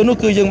ដោយរថយន្តនោះ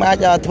គឺយើងមិនអាច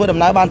ធ្វើដំ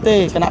ណើរបានទេ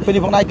គណៈពេល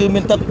នេះផងដែរគឺ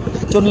មានទឹក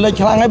ជន់លិច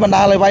ខ្លាំងហើយបណ្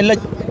ដាលឲ្យវាយលិច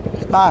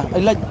បាទ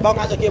ឲ្យលិចបង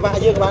អាចឲ្យគេវាយ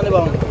យើងបានទេប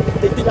ង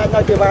តិចអាច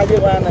ឲ្យគេវាយយើ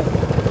ងបានទេ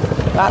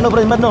បាទនោះប្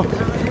រិយមិត្តនោះ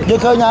យើង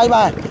ឃើញហើយ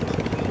បា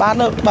ទ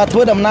នោះបាទធ្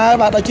វើដំណើរ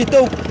បាទដោយជិះ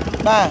ទូក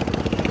បាទ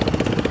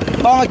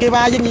បងឲ្យគេ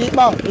វាយយើងនិយាយ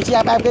បងវាជា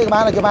បែបគេក៏បា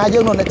នឲ្យគេវាយយើ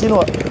ងនោះអ្នកជិះ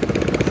នោះ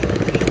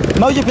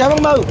មកជិះប្រាប់ប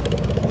ង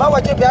មកឲ្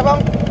យជិះប្រាប់បង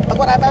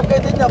គាត់ឲ្យបែបគេ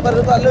តិចទៅគាត់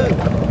លឺគាត់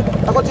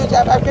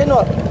ជិះបែបគេ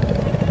នោះ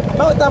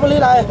មកតាមលី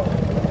ដែរ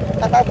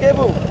តែបែបគេ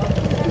ពូ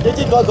និយាយ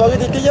ជិះគាត់គេ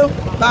តិចទៅ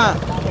បាទ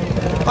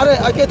អត់ទេ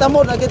ឲ្យគេតាម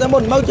មុន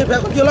មកជិះប្រា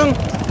ប់គាត់យល់ហ្នឹង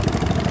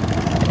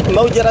ម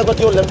កជិះឲ្យគាត់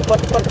យល់គា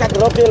ត់កាត់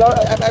រ៉ូគេឡើយ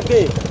ឲ្យបែបគេ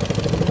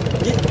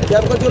ជិះប្រា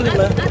ប់គាត់យល់នេះ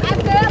មើ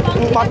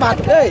លបាត់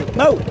ទេ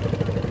មក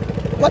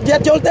គាត់យ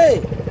ល់យល់ទេ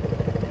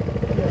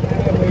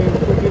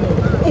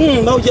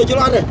មកជិះយ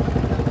ល់អត់ទេ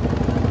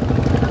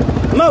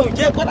មក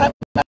ជិះគាត់អែ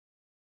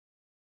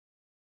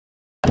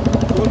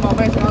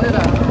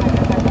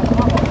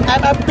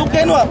បទូ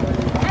គេនោះ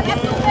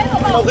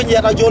មកគេនិយា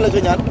យដល់យល់เลย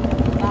ឃើញអត់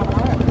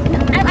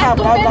អែប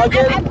ដល់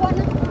គេ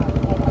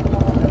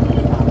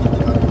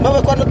មក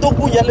គាត់ទៅទូ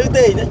គូនិយាយលឺ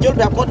ទេយល់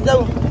ប្រាប់គាត់ទៅ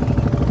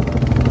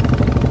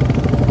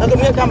ដល់គេ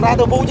មានកាមេរ៉ា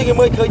ទៅពូជគេ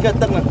មើលឃើញគេ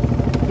ទឹកហ្នឹង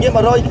ងាក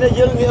100គ្នា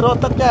យើងងាករត់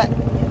ទឹកចា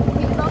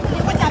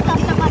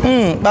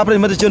បាទប្រិ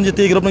មិត្តជនជា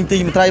ទីគោរពនឹងទី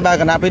មន្ត្រីបាទ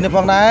គណៈពេលនេះផ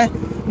ងដែរ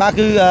បាទ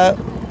គឺ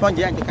បងនិ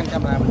យាយទៅកាន់កា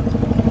មេរ៉ា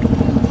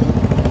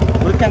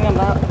មើលកាន់កាមេ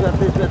រ៉ាគឺអត់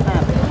ទេស្វាថា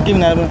គី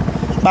ថ្ងៃ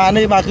បាទ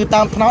នេះបាទគឺ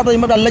តាមថ្នោតដូច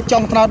មកដល់លិចចុ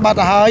ងថ្នោតបាត់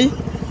ទៅហើយ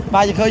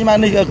បាទយើងឃើញបាទ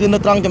នេះគឺនៅ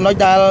ត្រង់ចំណុច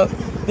ដែល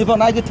នេះផង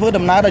ដែរគឺធ្វើ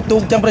ដំណើរដោយទូ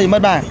កចឹងប្រិមិ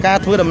ត្តបាទការ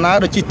ធ្វើដំណើរ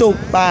ដោយជិះទូក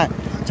បាទ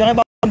ចឹងហើយ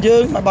បងយើ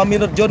ងបើមាន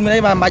រថយន្តមាន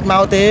អីបាទមិនបាច់ម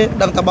កទេ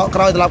ដឹងតែបកក្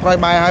រោយត្រឡប់ក្រោយ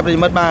បាយហើយប្រិ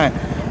មិត្តបាទ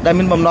ដែល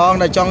មានបំណង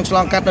ដែលចង់ឆ្ល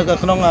ងកាត់នៅ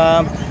ក្នុង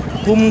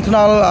ភូមិថ្ន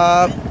ល់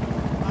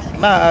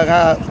បាទ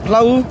ផ្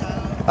លូវ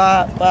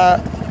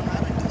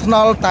ថ្ន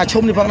ល់តា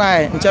ឈុំនេះផងដែរ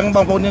អញ្ចឹងប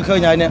ងប្អូនយើងឃើញ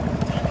ហើយនេះ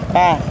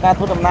បាទការ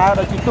ធ្វើដំណើរ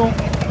ដោយជិះទូក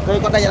គេ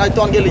គាត់តែឲ្យត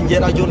ន់គេលេងនិយាយ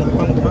ឲ្យយល់ប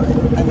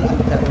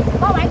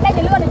ងអញតែ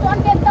លឿនឲ្យតន់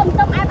គេទៅ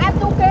អែប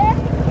ទូកគេ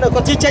នៅ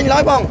គាត់ជិះចេញឡើ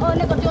យបង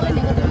នេះគាត់យល់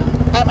នេះគា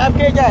ត់អែប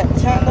គេចេះ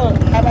ឆាទៅ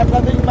អែបផ្លូ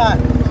វនេះបាទ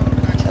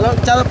ឥឡូវ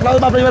ចាំផ្លូវ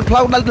បាទប្រិមិត្តផ្លូ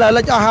វ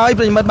លិចអស់ហើយ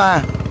ប្រិមិត្តបាទ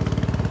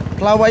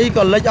ផ្លូវអី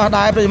ក៏លិចអស់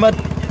ដែរប្រិមិត្ត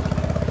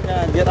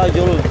និយាយឲ្យយ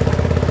ល់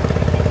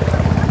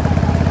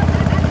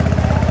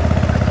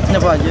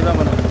នេះបងនិយាយ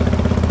មក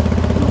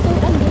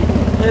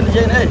នេះនិ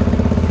យាយនេះ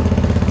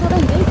ចូល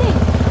និយាយទេ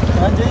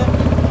និយាយ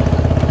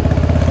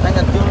អញ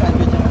អត់យល់អញ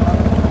វាចាំ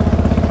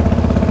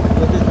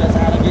ទៅទៅ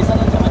សារគេសិន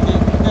ចាំគេ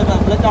នេះបា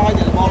ទលិចអស់ហើ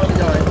យមកលិច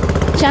ហើយ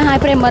ចាឲ្យ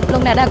ប្រិមិត្តលោ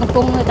កអ្នកដែលកំ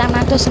ពុងតាម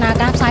ដានទស្សនា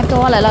ការផ្សាយផ្ទា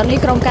ល់ឥឡូវនេះ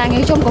ក្រុមការងា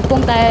រខ្ញុំកំពុង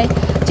តែ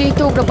ជី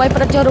ទូកដើម្បី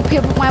ប្រតិយករូបភាព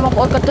ពុកម៉ែបងប្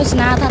អូនគាត់ទស្ស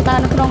នាថាតើ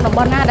នៅក្នុងតំប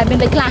ន់ណាដែលមាន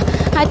លេខខ្លះ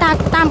ហើយ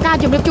តាមការ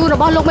ជម្រាបជូនរ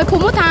បស់លោកមេភូ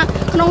មិថា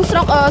ក្នុងស្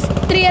រុក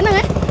ទ្រាហ្នឹង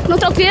ក្នុង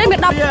ស្រុកទ្រាមាន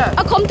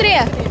10ឃុំទ្រា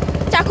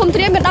ចាឃុំទ្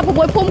រាមាន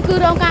16ភូមិគឺ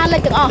រងការលេ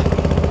ខទាំងអស់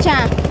ចា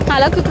ហើយ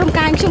ឥឡូវគឺក្រុម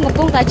ការខ្ញុំកំ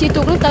ពុងតែជី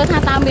ទូកនោះទៅថា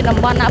តើមានតំ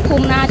បន់ណាភូ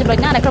មិណាចំណុច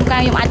ណាដែលក្រុមការ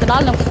ខ្ញុំអាចទៅដ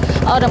ល់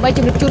ដើម្បីជ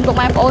ម្រាបជូនពុក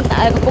ម៉ែបងប្អូន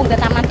កំពុងតែ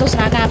តាមដានទស្ស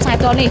នាការផ្សាយ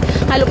ផ្ទាល់នេះ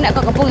ហើយលោកអ្នក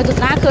ក៏កំពុងតែទស្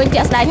សនាឃើញ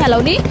ជាក់ស្ដែងហើយឥឡូ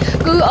វនេះ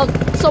គឺ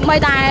សូម្បី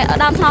តែ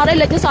ដើមថ្នោតនេះ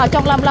លេខនេះសល់ច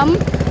ង់លំ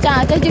ចា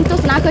ចេះយើងទ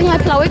ស្សនាឃើញហើយ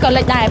ផ្លូវក៏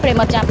លេចដែរប្រិ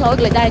មត្តចាផ្លូវ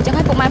ក៏លេចដែរអញ្ចឹង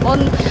ហើយពុកម៉ែបងប្អូន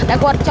ដែល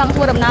គាត់ចង់ធ្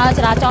វើដំណើរច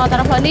រាចរណ៍តា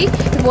មផ្លូវនេះ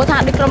ពីព្រោះថា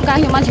ដូចក្រុមការ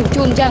ខ្ញុំបានជម្រាប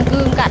ជូនអញ្ចឹងគឺ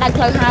ការដាច់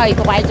ផ្លូវហើយ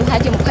ប្រហែលទៅ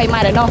ជា20ម៉ែ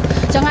ត្រឯណោះ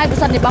អញ្ចឹងហើយបើ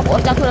សិនជាបងប្អូ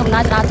នចង់ធ្វើដំណើ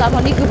រចរាចរណ៍ផ្លូ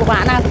វនេះគឺពិបា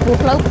កណាស់ព្រោះ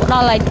ផ្លូវដ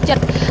ល់ហើយចិត្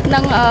តនឹ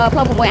ងផ្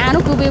លូវ 6A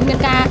នោះគឺវាមាន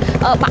ការ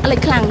បាក់លេច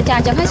ខ្លាំងចា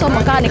អញ្ចឹងហើយសូមប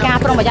ង្កើននៃការ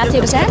ប្រុងប្រយ័ត្នជា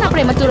ពិសេសណាប្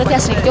រិមត្តទូរទ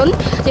ស្សនិកជន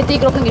ជាទី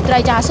គោរពនិងមេត្រី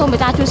ចាសូមមេ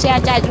ត្តាជួយ share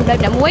ចែករំលែក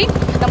អ្នកមួយ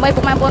ដើម្បី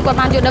ពុកម៉ែបងប្អូនគាត់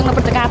បានយល់ដឹងនៅព្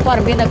រឹត្តិការណ៍ព័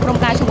ត៌មាននៅក្រុម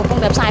ការខ្ញុំកំពុង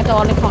តែផ្សាយផ្ទា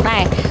ល់នេះផងដែ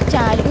រ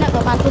ចាលោកអ្នក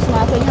ក៏បានទស្សនា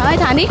ឃើញហើយ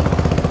ថានេះ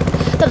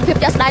ទស្សនវិ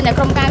ជ្ជាស្ដែងនៅ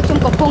ក្រុមការខ្ញុំ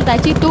កំពុងតែ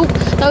ជីទូក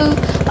ទៅ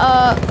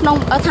ក្នុង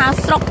ថា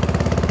ស្រុក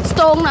ស្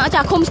ទង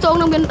ចាឃុំស្ទង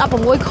នឹងមាន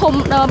16ឃុំ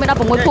មាន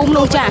16ភូមិ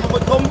នោះចា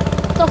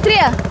ស្រុកទ្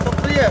រា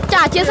ចា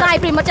អធិស្ឋាន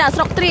ប្រិមិត្តចា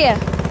ស្រុកទ្រា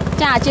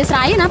ចាអធិស្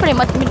ឋានណាប្រិ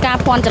មិត្តមានការ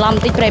ភ័ន្តច្រឡំប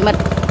ន្តិចប្រិមិត្ត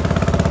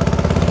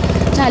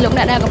ចាលោក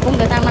អ្នកដែលកំពុង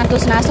តែតាមដានទ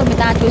ស្សនាសូមមេ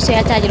ត្តាជួយ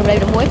share ចែករំលែក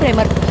ជាមួយប្រិ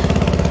មិត្ត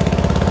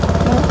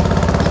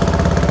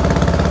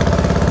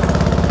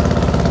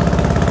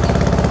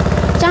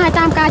ចាឲ្យ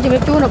តាមការជម្រា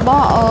បជូនរប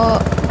ស់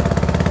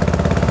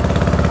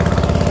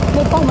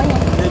នេះប៉ុស្តិ៍មិញ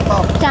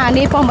ចា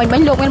នេះប៉ុស្តិ៍មិ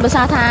ញលោកមានប្រ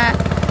សាសន៍ថា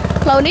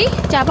ផ្លូវនេះ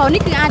ចាផ្លូវ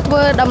នេះគឺអាចធ្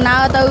វើដំណើ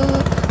រទៅ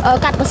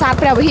កាត់ប្រាសាទ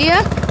ព្រះវិហារ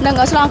និង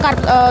ឆ្លងកាត់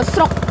ស្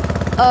រុក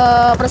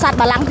ប្រាសាទ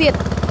បាឡាំងទៀត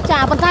ចា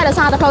ប៉ុន្តែដោយ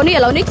សារតែផ្លូវនេះឥ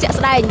ឡូវនេះជាក់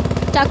ស្ដែង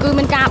ចាគឺ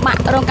មានការបា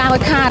ក់រងការខូ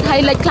ចខាតហើយ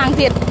លេចខ្លាំង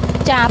ទៀត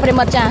ចាប្រិ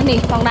មិត្តចានេះ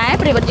ផងដែរ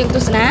ប្រិមិត្តយើងទ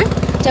ស្សនា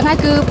ចឹងហើយ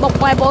គឺបុក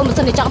បងប្អូនមិន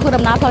សិនជាចង់ធ្វើ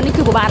ដំណើរផ្លូវនេះ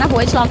គឺពិបាកណាស់ព្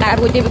រោះឆ្លងកាត់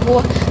រួចទេពីព្រោះ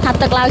ថា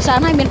ទឹកឡើងច្រើន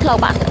ហើយមានផ្លូវ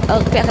បាក់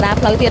ពាក់កណ្ដាល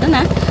ផ្លូវទៀត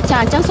ណាច ចា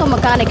អញ្ចឹងសូមប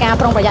ង្កើននៃការ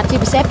ប្រុងប្រយ័ត្នជា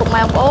ពិសេសពុក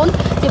ម៉ែបងប្អូន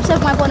ជាពិសេស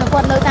ពុកម៉ែបងប្អូនគា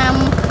ត់នៅតាម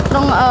ក្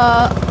នុង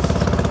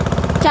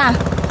ចា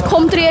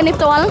ឃុំទ្រានេះ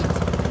ផ្ទាល់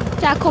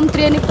ចាឃុំទ្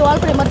រានេះផ្ទាល់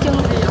ប្រិមិត្តយើង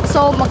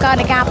សូមបង្កើន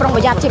នៃការប្រុងប្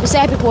រយ័ត្នជាពិ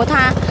សេសពីព្រោះ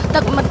ថាទឹ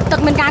ក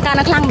មានការកើន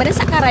ឡើងខ្លាំងមែនទេ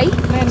សក្ការី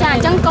ចាអ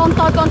ញ្ចឹងកូន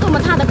តូចកូនធំមិ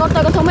នថាតែកូនតូ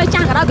ចកូនធំឯងចា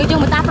ស់ក៏ដោយគឺយើ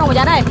ងមិនតាប្រុងប្រ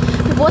យ័ត្នដែរ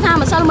ពីព្រោះថា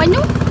ម្សិលមិញ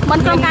នោះមិន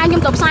ក្រុមការខ្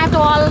ញុំទៅផ្សាយផ្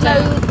ទាល់នៅ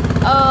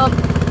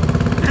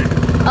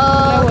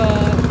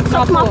ស្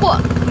រុកមកពួក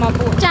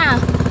ចា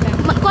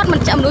គាត់មិន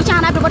មនុស្សចា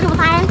ស់ដែរប្រវត្តិ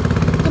តែ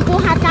ចំពោះ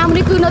ហេតុការណ៍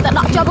នេះគឺនៅតែ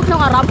ដកជាប់ក្នុង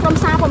អារម្មណ៍ក្រុម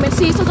សារព័ត៌មាន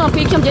C007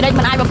 ខ្ញុំចំណេញ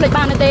មិនអាចបំភ្លេច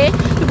បានទេ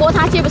ពីព្រោះ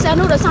ថាជាពិសេស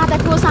នោះដោយសារតែ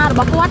គ្រួសាររ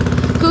បស់គាត់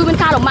គឺមាន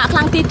ការលំបាកខ្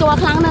លាំងទីទាល់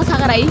ខ្លាំងណាស់សា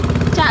ការី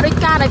ចាដូច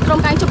ការដែលក្រុម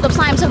ការជប់ទៅផ្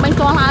សាយមិនសឹកមិញ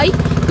ទាល់ហើយ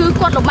គឺ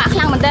គាត់លំបាកខ្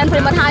លាំងមែនទែនប្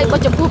រិមិត្តហើយបើ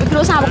ចំពោះពីគ្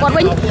រួសាររបស់គាត់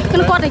វិញ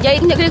គាត់និយាយ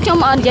ខ្ញុំ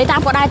និយាយតា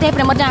មគាត់ដែរទេ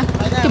ប្រិមិត្តចា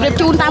ជម្រាប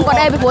ជូនតាមគាត់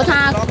ដែរពីព្រោះថា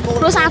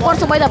គ្រួសារគាត់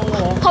សូម្បីតែ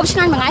ហូបឆ្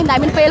ងាញ់មួយថ្ងៃមិនដែល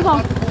មានពេលផង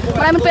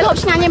មិនដែលមានពេលហូប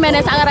ឆ្ងាញ់ទេមែន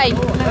ទេសាការីអ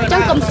ញ្ចឹ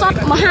ងកំសត់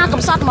មហា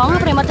កំសត់ហ្មង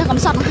ប្រិមិត្តកំ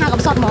សត់មហា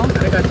កំសត់ហ្មង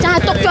ចា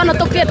ទុកជន់ទៅ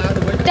ទុកទៀត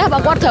ផ្ទះបើ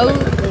គាត់ត្រូវ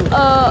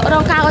រ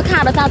ងការឲ្យខា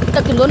តដោយសារ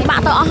ទឹកចំនួនបា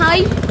ក់ទៅអស់ហើយ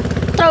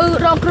ត្រូវ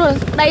រងគ្រោះ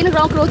ដីនឹង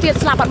រងគ្រោះទៀត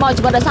ស្លាប់បាត់បង់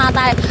ជីវិតដោយសារ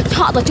តែឆ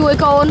ក់ទៅជួយ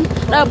កូន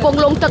ដែលកំពុង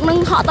លងទឹកនឹង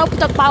ហក់ទៅ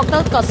ទឹកបោកទៅ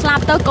ក៏ស្លា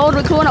ប់ទៅកូន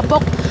រួចខ្លួនឪពុ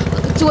ក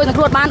ជួយនឹង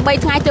គ្រួបាន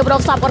3ថ្ងៃទើបរ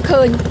កសពគាត់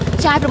ឃើញ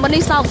ចាយប្រមិត្ត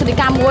នេះសោកសនិ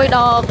កម្មមួយ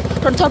ដ៏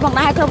រន្ធត់ផង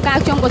ដែរក្រុមការ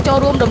ខ្ញុំក៏ចូល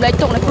រួមរំលែក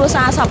ទុកនៅគ្រួ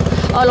សារសព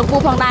លោកពូ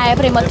ផងដែរ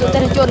ប្រិមត្តយុតិ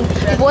ធជន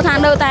ព្រោះថា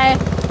នៅតែ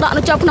ដក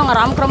នៅជាប់ក្នុងអា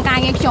រម្មណ៍ក្រុមការ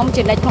ងារខ្ញុំ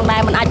ចំណេញផងដែ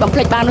រមិនអាចបំភ្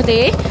លេចបាននោះ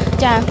ទេ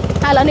ចា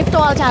ហើយឥឡូវនេះផ្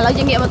ទាល់ចាឥឡូវ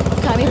យើងងាកមក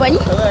ខាងនេះវិញ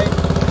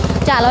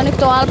ចាឥឡូវនេះ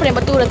ផ្ទាល់ប្រិម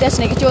ត្តទូរទស្ស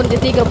និកជន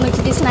ទីគ្រប់នឹង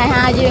ទីស្នេ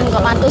ហាយើងក៏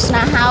បានទស្ស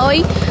នាហើយ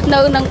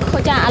នៅនឹង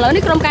ចាឥឡូវ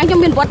នេះក្រុមការខ្ញុំ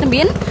មានវត្ត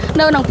មាន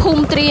នៅក្នុងភូ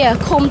មិទ្រា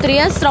ឃុំទ្រា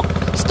ស្រុក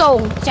ស្ទង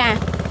ចាអ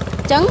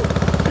ញ្ចឹង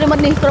ប្រិមត្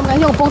តនេះក្រុមការ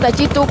ខ្ញុំកំពុងតែ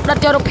ជីទូកដិត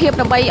យករូបភាព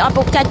ដើម្បីឲ្យ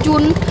ពុកចាច់ជូ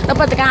នដល់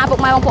ព្រឹត្តិការណ៍ពុក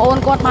ម៉ែបងប្អូន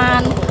គាត់បា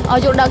ន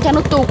យល់ដឹងចា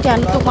នោះទូកចា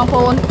ទូកបងប្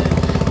អូន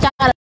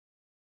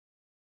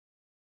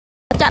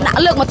ចាដាក់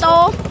លើកម៉ូតូ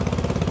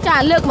ចា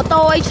លើកម៉ូ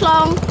តូអីឆ្ល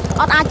ង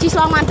អត់អាចជិះឆ្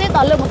លងបានទេដ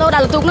ល់លើកម៉ូតូដា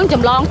ក់ទូកនឹងច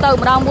ម្លងទៅ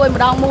ម្ដង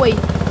មួយ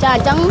ចាអ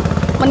ញ្ចឹង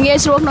មិនងាយ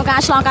ស្រួលក្នុងការ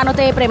ឆ្លងកាត់នោះ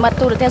ទេប្រិមត្ត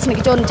ទូរទស្សនិក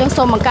ជនអញ្ចឹង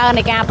សូមបង្កើន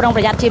នៃការប្រុងប្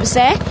រយ័ត្នជាពិ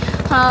សេស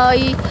ហើយ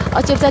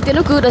ជាពិសេសទៀត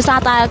នោះគឺដោយសារ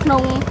តែក្នុ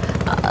ង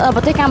ប្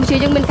រទេសកម្ពុជា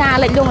យើងមានការ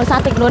លិចលង់ដោយសារ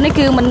ទឹកជំនន់នេះ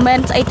គឺមិនមែន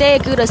ស្អីទេ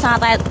គឺដោយសារ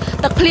តែ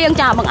ទឹកភ្លៀង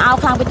ចាបង្អោ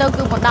ខ្លាំងទៅ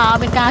គឺបណ្ដាល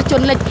មានការជ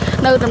ន់លិច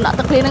នៅដំណាក់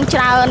ទឹកភ្លៀងនឹងច្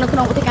រើននៅក្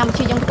នុងប្រទេសកម្ពុ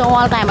ជាយើងផ្ទា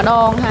ល់តែម្ដ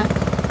ងហា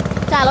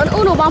ចាឥឡូវ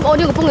នោះបងប្អូន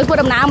យើងកំពុងធ្វើ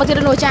ដំណើរមកទៀត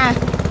នោះចា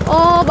អូ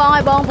បងឲ្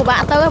យបងពិបា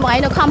កទៅបងឯង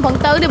នៅខំប្រឹង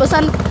ទៅនេះបើសិ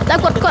នតែ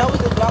គាត់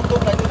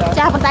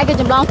ចាប៉ុន្តែគេ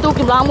ចម្លងទូក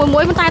ចម្លង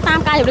មួយប៉ុន្តែតាម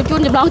ការជម្រាបជូ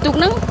នចម្លងទូក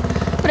ហ្នឹង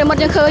ប្រិមត្ត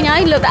យើងឃើញហើ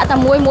យលើកដាក់តែ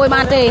មួយ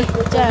បានទេ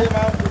ចា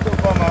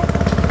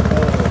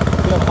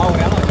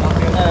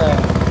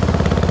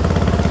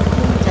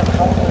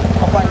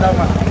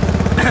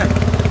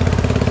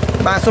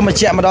បាទសូមបញ្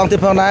ជាក់ម្ដងទៀត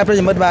ផងដែរប្រិ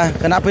យមិត្តបាទ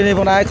គណៈពេលនេះ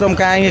ផងដែរក្រុម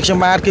ការងារខ្ញុំ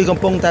បាទគឺកំ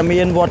ពុងតែ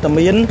មានវត្ត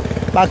មាន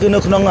បាទគឺនៅ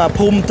ក្នុង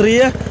ភូមិទ្រា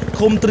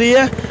ឃុំទ្រា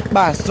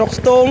បាទស្រុក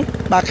ស្ទង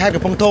បាទខេត្ត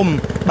កំពង់ធំ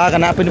បាទគ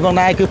ណៈពេលនេះផង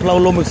ដែរគឺផ្លូវ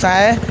លំមួយខ្សែ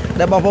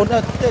ដែលបងប្អូន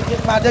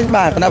បាទចឹង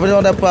បាទគណៈពេល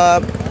នេះដែល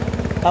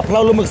ផ្លូ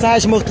វលំមួយខ្សែ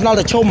ឈ្មោះថ្នល់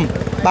តាឈុំ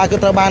បាទគឺ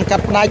ត្រូវបានកា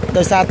ត់ផ្ដាច់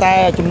ដោយសារតែ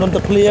ចំនួនទឹ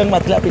កភ្លៀងបា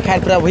ទធ្លាក់ពីខេត្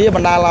តព្រះវិហារប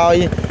ណ្ដាលឲ្យ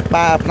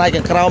បាទផ្នែក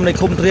ខាងក្រោមនៃ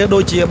ឃុំទ្រាដូ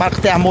ចជាបាត់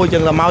ផ្ទះមួយចឹ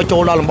ងទៅមកចូ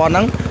លដល់តំបន់ហ្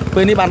នឹង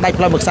ពេលនេះបានដាច់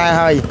ផ្លូវមួយខ្សែ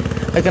ហើយ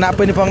គណៈ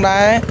ពេលនេះផងដែ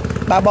រ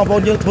បាទបងប្អូ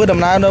នយើងធ្វើដំ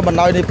ណើរនៅបណ្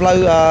ដោយនៃផ្លូវ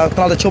ថ្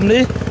នល់តាឈុំ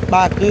នេះ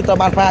បាទគឺត្រូវ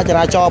បានផ្អាកច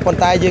រាចរណ៍ប៉ុន្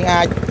តែយើង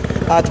អាច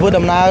ធ្វើ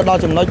ដំណើរដល់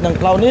ចំណុចនឹង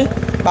ផ្លូវនេះ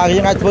បាទយើ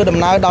ងអាចធ្វើដំ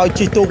ណើរដោយ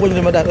ជិះទូកវិញ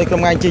មិនដែរដោយក្រុ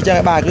មងាយជិះចឹង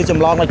បាទគឺច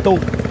ម្លងដោយទូក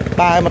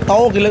បាទម៉ូតូ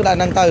គេលើកដាក់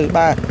ហ្នឹងទៅ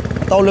បាទ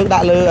ម៉ូតូលើកដា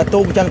ក់លើ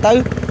ទូកចឹងទៅ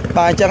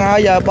បាទអញ្ចឹងហើ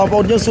យបងប្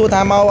អូនយើងសួរ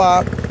ថាមក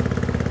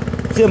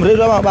សៀមរា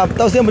បបាទ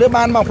ទៅសៀមរាប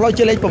បានមកផ្លូវ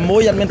ជាលេខ6អ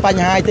ត់មានប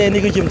ញ្ហាទេ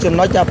នេះគឺជាចំ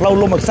ណុចផ្លូវ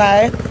លំមួយខ្សែ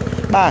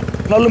បាទ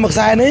ផ្លូវលំមួយខ្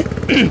សែនេះ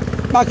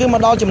បាទគឺម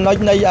កដល់ចំណុច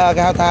នៃ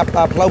គេហៅថា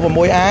ផ្លូវ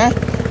 6A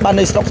បាទ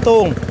នៃស្រុកស្ទ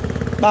ង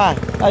បាទ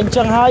អញ្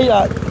ចឹងហើយ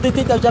តិច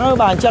ទៅអញ្ចឹង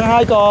បាទអញ្ចឹងហើ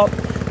យក៏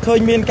ឃើញ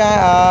មានការ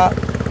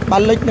បា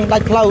នលិចនឹងដា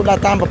ច់ផ្លូវដ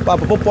ល់តាមប្រ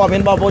ភពព័ត៌មា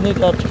នបងប្អូននេះ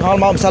ឆ្ងល់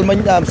មកម្សិលមិញ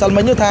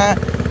នោះថា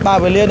បាទ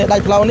វេលានៃដា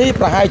ច់ផ្លូវនេះ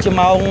ប្រហែលជា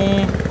ម៉ោង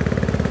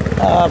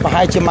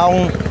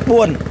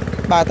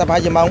4បាទតែប្រហែ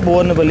លជាម៉ោង4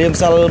វេលាម្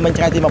សិលមិញ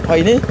ថ្ងៃទី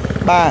20នេះ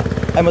បាទ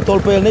ហើយមកទ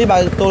ល់ពេលនេះបាទ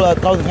ទល់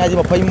ត្រូវថ្ងៃទី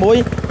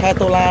21ខែ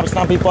តុលាឆ្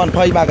នាំ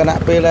2020បាទគណៈ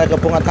ពេលកំ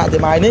ពុងអត្ថាធិ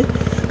ប្បាយនេះ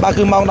បាទ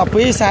គឺម៉ោង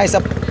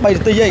 12:43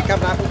 នាទីឯងកា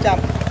មេរ៉ាខ្ញុំចាំ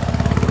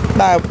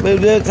បាទពេល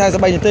វា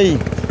43 នាទី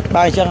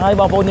បាទអញ្ចឹងហើយ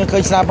បងប្អូនយើងឃើ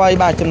ញស្រាប់ហើយ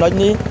បាទចំណុច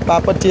នេះបា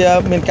ទពិតជា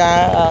មានការ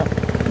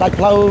ដាច់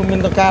ផ្លូវមាន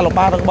ការលំ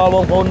បាករបស់ប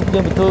ងប្អូនយើ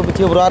ងទៅធ្វើប្រ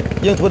ជាពលរដ្ឋ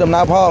យើងធ្វើដំ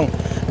ណើរផង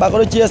បាទក៏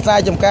ដូចជាស្រែ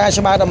ចម្ការ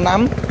ច្បារដំណាំ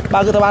បា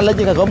ទគឺត្រូវបានលិច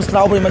ជាក្រុមស្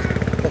រូវវិញ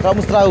ក្រុម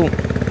ស្រូវ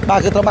បាទ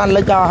គឺត្រូវបាន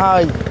លិចដល់ហើ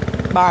យ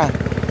បាទ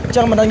អញ្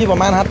ចឹងមិនដឹងជាប្រ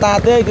ហែលហត្តា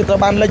ទេគឺត្រូវ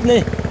បានលិចនេះ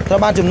ត្រូវ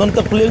បានចំនួន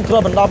ទឹកភ្លៀងគ្រ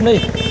បដណ្ដប់នេះ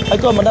ហើយ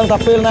ក៏មិនដឹងថា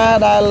ពេលណា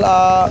ដែល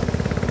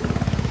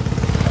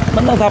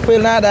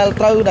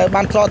ត្រូវដែល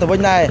បានស្រកទៅវិញ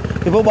ដែរ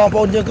ពីព្រោះបងប្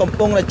អូនយើងកំ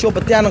ពុងតែជួប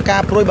ប្រទះនឹងកា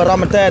រព្រួយបារម្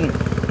ភមែនទែន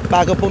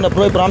បាទកំពុងតែព្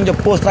រួយបារម្ភចំ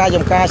ពោះស្រែច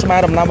ម្ការច្បារ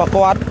ដំណាំរបស់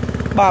គាត់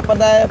បាទប៉ុ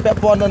ន្តែពាក់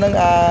ព័ន្ធទៅនឹង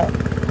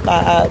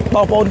ប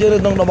ងប្អូនយើងនៅ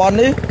ក្នុងតំបន់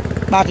នេះ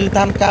បាទគឺ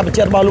តាមការបញ្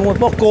ជាក់របស់លោកមួយ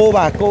ពុកគោ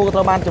បាទគោក៏ត្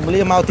រូវបានចម្លៀ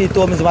សមកទី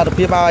ទួលមានសុវត្ថិ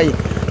ភាពហើយ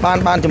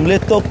បានចម្លៀ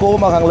សទោគោ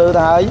មកខាងលើ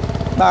ទៅហើយ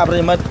បាទប្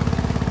រិមិត្ត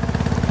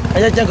អ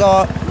ញ្ចឹងក៏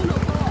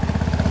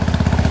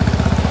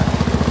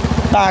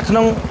បាទក្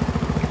នុ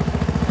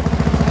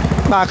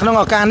ង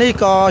ឱកាសនេះ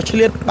ក៏ឆ្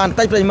លៀតបាន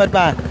តិចប្រិមិត្ត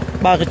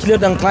បាទក៏ឆ្លៀត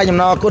នឹងថ្លែងអំ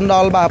ណរគុណដ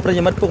ល់បាទប្រិ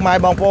មិត្តពុកម៉ែ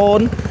បងប្អូន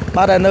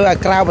បាទដែលនៅឯ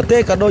ក្រៅប្រទេស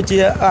ក៏ដូចជា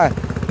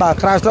បាទ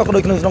ក្រៅស្រុកក៏ដូ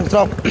ចក្នុងស្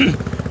រុក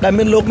ដែល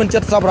មានលោកមានចិ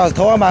ត្តសប្បុរស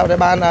ធម៌បាទដែល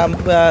បាន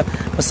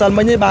ម្សិល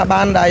មិញនេះបាទ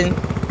បានដែល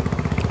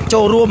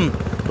ចូលរួម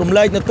រំ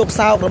លែកនៅទុក្ខ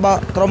សោករបស់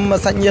ក្រុម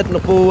សាច់ញាតិលោ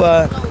កពូ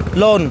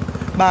លូន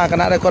បាទគ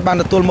ណៈដែលគាត់បាន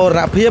ទទួលមរ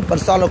ណភាពប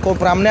ន្សល់លោកកូន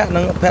5នាក់និ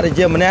ងភរិ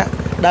យាម្នាក់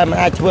ដែលមិន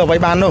អាចធ្វើអ្វី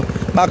បាននោះ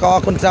បាទក៏អរ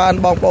គុណច្រើន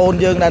បងប្អូន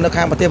យើងដែលនៅ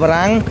ខាងប្រទេសបា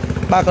រាំង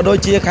បាទក៏ដូច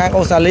ជាខាង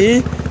អូស្ត្រាលី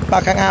បា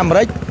ទខាងអាមេ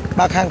រិក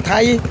បាទខាងថៃ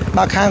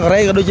បាទខាងកូរ៉េ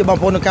ក៏ដូចជាបង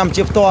ប្អូននៅកម្ពុ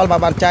ជាផ្ទាល់បាទ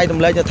បានចែករំ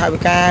លែកនៅថវិ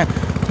កា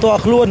ផ្ទាល់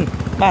ខ្លួន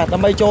បាទដើ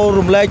ម្បីចូល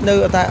រំលែកនៅ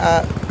ថា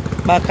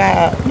បាទការ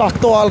ដោះ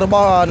ផ្ទាល់រប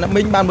ស់អ្នក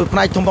មីងបានមួយផ្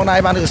នែកធំផងដែរ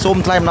បានសូម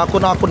ថ្លែងអំណរគុ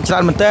ណច្រើ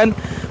នមែនទែន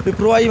ពី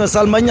ព្រោះអីម្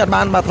សិលមិញអត់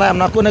បានបាទថ្លែងអំ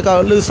ណរគុណក៏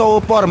ឮសូរ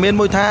ព័ត៌មាន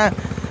មួយថា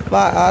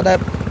បាទដែល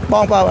ប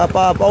ង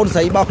ប្អូនស្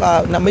រីរបស់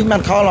អ្នកមីងបា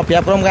នខលមកប្រា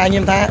ប់ក្រុមការ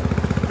ងារថា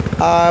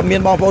មាន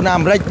បងប្អូនអា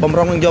មេរិកបំ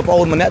រុងនឹងយកប្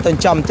អូនម្នាក់ទៅ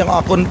ចំអញ្ចឹងអ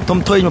រគុណធំ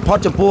ធេងបំផុត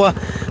ចំពោះ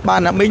បាទ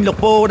អ្នកមីងលោក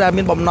ពូដែល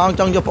មានបំណង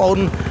ចង់យកប្អូន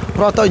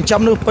ប្រទៅចិញ្ចឹ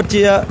មនោះពិត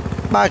ជា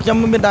បាទខ្ញុំ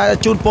មានតែ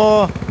ជូនពរ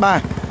បាទ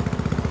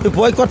ពីព្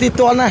រោះគាត់ទី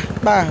ទាល់ណាស់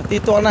បាទទី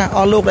ទាល់ណាស់អ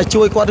ស់លោកដែល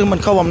ជួយគាត់ឬមិន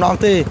ខុសបំណង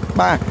ទេ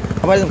បាទ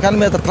អ្វីសំខាន់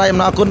មានតែថ្លែងអំ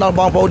ណរគុណដល់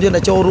បងប្អូនយើង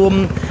ដែលចូលរួម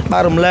បា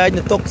ទរំលែក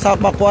នៅទុកសោករ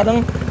បស់គាត់ហ្នឹង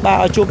បាទ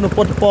ឲ្យជួបនៅ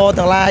ពុទ្ធពរ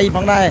ទាំងឡាយផ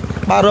ងដែរ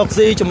បាទរក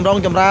ស៊ីចម្រុង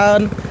ចម្រើន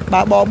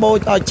បាទបបោច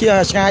ឲ្យជា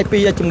ឆ្ងាយពី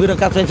ជំងឺនឹង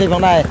កាត់ផ្សេងផ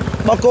ងដែរ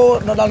បងគោ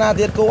នៅដល់ណា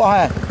ទៀតគោអស់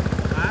ហើយ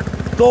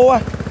គោ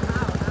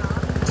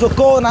សុ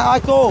គោណាឲ្យ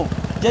គោ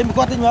និយាយមក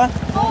គាត់តិចមើល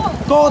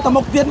គោត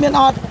មុខទៀតមាន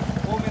អត់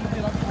គោមានទៀ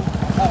តអត់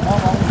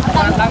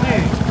បានដឹងទេ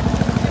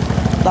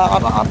ដល់អ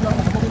ត់ដ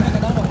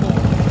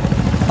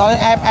ល់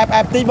អែ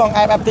បតិចបង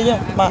អែបតិច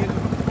បាទ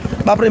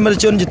ប្រិមត្ត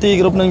ជនជាទី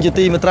គ្រប់នឹងជា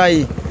ទីមេត្រី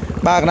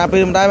បាទគណៈពេ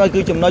លមិនដែរគឺ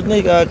ចំណុចនេះ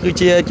គឺ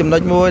ជាចំណុ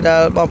ចមួយដែ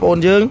លបងប្អូន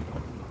យើង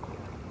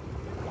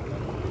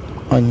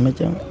អញមិន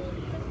ចឹង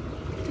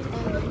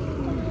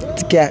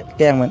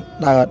កែងមិន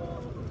ដើរអត់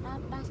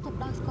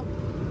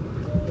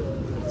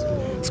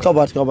ស្កប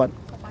អត់ហ៎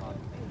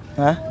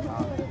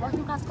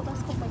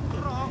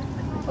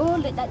អូ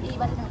លេខដាច់អ៊ី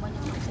បាត់របស់ខ្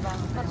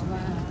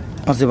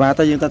ញុំសេវា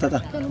ទៅយើង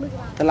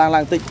ទៅឡើ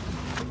ងតិច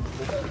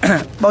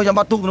បងចាំ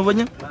បាត់ទូកនោះវិញ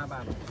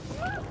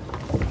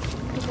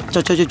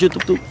ចុះ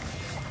ទូក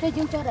ទៅ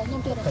យើងចុះដែរខ្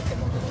ញុំ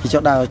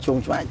ចុះដើរជុំ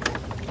ស្វាយ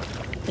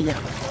អាយ៉ា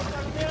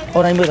អូ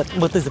នឯង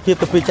មើលទិសភាព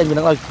ទៅពេលចេញពី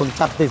នឹងឲ្យពង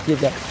ចាប់ទិសភាព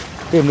ចា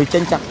ពេលមិនចេ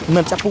ញចាប់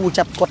មិនចាប់ពូ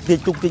ចាប់គាត់ទាញ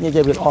ទូកទាញអី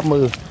វាអស់មើ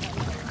ល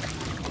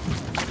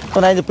អូ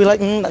នឯងទៅពេលដាក់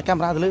កា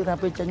មេរ៉ាទៅលើថា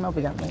ពេលចេញមកប្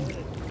រយ័ត្នហ្នឹង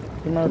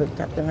ខ្ញុំនៅទៅ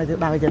កាត់ចឹងហើយទៅ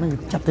ដើរចឹងហ្នឹង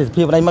ចាប់ទិស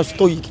ភាពឯងមកស្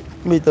ទុយ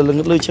មានទៅ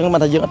លើជើងមក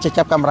ថាយើងអត់ចេះ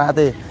ចាប់កាមេរ៉ា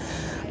ទេ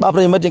បាទប្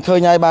រិមិត្តយើងឃើញ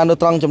ហើយបាទនៅ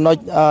ត្រង់ចំណុច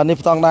នេះ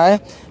ផ្ទងដែរ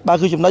បាទ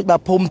គឺចំណុចបាទ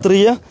ភូមិទ្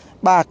រា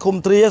បាទឃុំ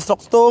ទ្រាស្រុក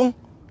ស្ទង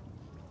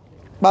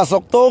បាទស្រុ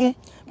កទង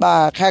បាទ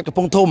ខេត្តកំព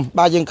ង់ធំ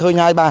បាទយើងឃើញ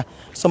ហើយបាទ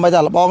សូម្បីតែ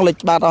លបងលេខ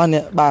បាទអស់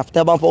នេះបាទផ្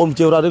ទះបងប្អូនប្រ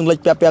ជាពលរដ្ឋយើងលេខ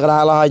ពាក់កណ្ដា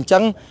លហើយអញ្ចឹ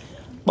ង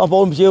បងប្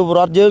អូនប្រជាពល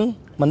រដ្ឋយើង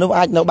មនុស្ស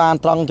អាចនៅបាន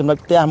ត្រង់ចំណុច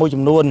ផ្ទះមួយ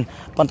ចំនួន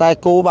ប៉ុន្តែ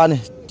គោបាទនេះ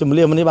ចម្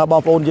លៀសនេះបាទប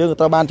ងប្អូនយើងក៏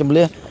ត្រូវបានចម្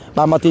លៀស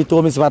បាទមកទីទួល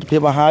មានសុវត្ថិភាព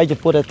មកហើយចំ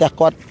ពោះតែផ្ទះ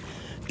គាត់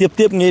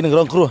ទៀបងាយនឹងរ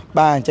ងគ្រោះ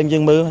បាទអញ្ចឹងយើ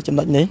ងមើលចំ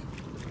ណុចនេះ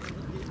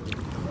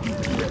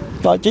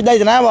តើជិះដី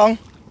ទៅណាបង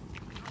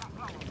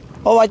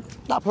អូអាច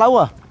ដាក់ផ្លូវ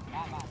ហ៎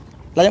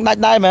ឡើងដា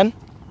ច់ដែរមែន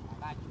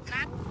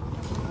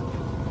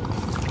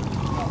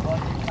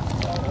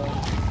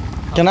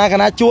ក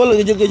ណាជួល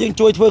យើង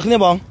ជួយធ្វើគ្នា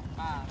បង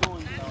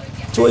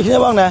ជួយគ្នា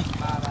បងណា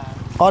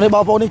អរនេះប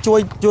ងប្អូននេះជួយ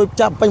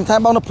ចាប់ពេញថែ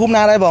បងនៅភូមិ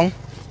ណាដែរបង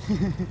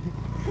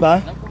បាទ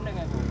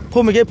ភូ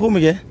មិគេភូ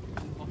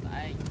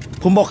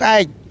មិបោះក្អែ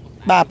ក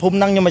បាទភូមិ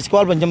ហ្នឹងខ្ញុំមិនស្គា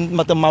ល់បើខ្ញុំម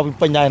កទៅមក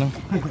ពេញដែរហ្នឹង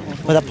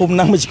បើថាភូមិហ្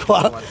នឹងមិនស្គា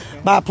ល់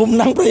បាទភូមិហ្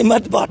នឹងប្រិមិ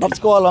ត្តបាទអត់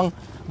ស្គាល់ហ្មង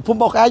ភូមិ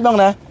បោះក្អែកបង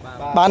ណា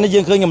បាទនេះយើ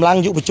ងឃើញកម្លាំង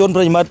យុវជន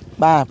ប្រិមិត្ត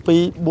បាទ2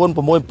 4 6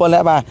 7នា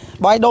ក់បាទ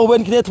បាយដូរវិញ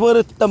គ្នាធ្វើ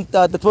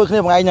ទៅធ្វើគ្នា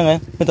មួយថ្ងៃហ្នឹងហ៎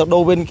មានតែដូ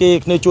រវិញគេ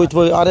គ្នាជួយធ្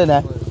វើអត់ទេណា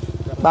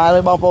បាទហើ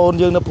យបងប្អូន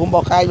យើងនៅភូមិ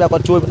បោះក្អែកបាទគា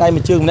ត់ជួយផ្ដៃមួ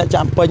យជើងម្នាក់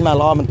ចាំពេញមក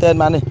ល្អមែនទែន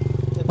បាទនេះ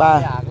បាទ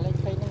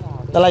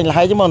តឡែងល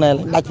ហែចឹងបងណា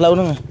ដាច់ផ្លូវហ្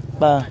នឹង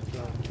បា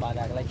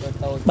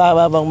ទ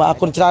បងអរ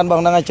គុណច្រើនបង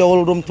ហ្នឹងឲ្យចូល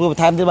រួមធ្វើប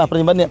ន្ថែមទៀតបាទប្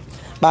រិមិត្តនេះ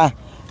បាទ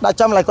ដាក់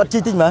ចំឡែគាត់ជី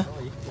តិចមើល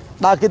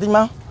ដើរគេតិចម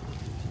ក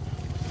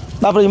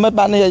បាទប្រិមិត្ត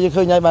បាទនេះយើង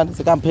ឃើញហើយបាទ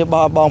សកម្មភាពរប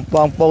ស់បង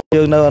ប្អូន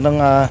យើងនៅក្នុង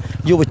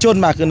យុវជន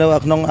បាទគឺនៅ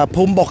ក្នុង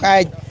ភូមិបោះក្អែ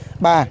ក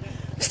បាទ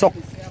ស្រុក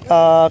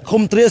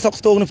ឃុំទ្រាស្រុក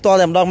ស្ទងនេះផ្ទាល់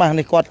តែម្ដងបាទ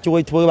នេះគាត់ជួយ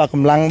ធ្វើបាទក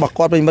ម្លាំងរបស់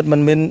គាត់ប្រិមិត្តមិ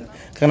នមាន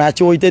ខាងណា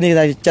ជួយទេនេះ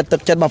តែចិត្តទឹ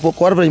កចិត្តរបស់ពួក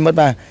គាត់ប្រិមិត្ត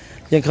បាទ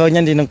យើងឃើញ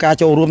នេះក្នុងការ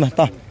ចូលរួមណា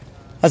តោះ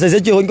អត់ស្អី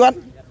ជួយគាត់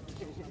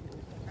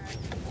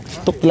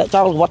ទុកលាក់ចោ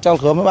លវត្តចោល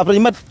ក្រុមបាទប្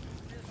រិមិត្ត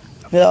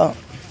នេះ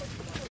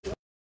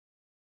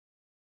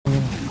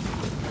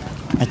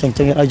អញ្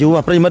ចឹងឲ្យយូរ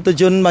ប្រិមិត្តទៅ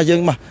ជនបាទយើង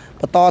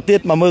បន្តទៀត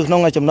មកមើលក្នុង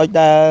ចំណុច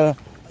ដែល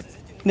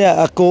នេះ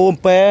គោអំ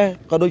ពែ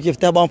ក៏ដូចជា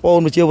ផ្ទះបងប្អូន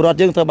ប្រជាពលរដ្ឋ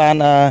យើងត្រូវបាន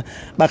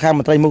បាទខាងម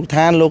ន្ត្រីមុខដ្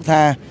ឋានលោក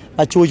ថា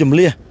បាទជួយជំ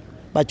លះ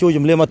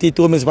មកទី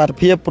ទួលមានសុវត្ថិ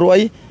ភាពព្រួយ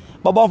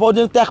បងប្អូន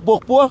យើងផ្ទះខ្ពស់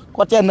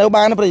គាត់ចេះនៅ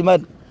បានប្រិមិត្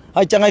ត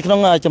ហើយចឹងហើយក្នុង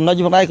ចំណុច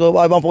ផងដែរក៏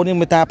ឲ្យបងប្អូននេះ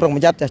មេត្តាប្រុងប្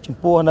រយ័ត្នចំ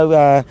ពោះនៅ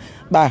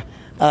បាទ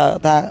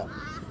ថា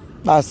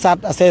បាទសัต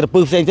ว์អសេរពឹ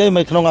សផ្សេងៗ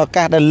នៅក្នុងឱ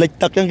កាសដែលលិច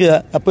ទឹកចឹងគឺ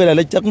ពេលដែល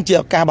លិចទឹកជា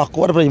ឱកាសរបស់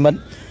គាត់ប្រិមិត្ត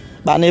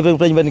បាទនេះប្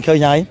រិមិត្តឃើញ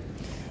ហើយ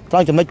ត្រ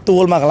ង់ចំណុចទួ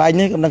លមកកន្លែង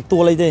នេះកំណឹងទួ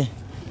លអីទេ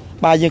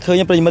បាទយើងឃើ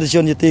ញប្រិមិត្តជ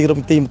នជាទីក្រុម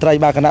ទីមន្ត្រី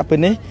បាទគណៈពេល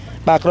នេះ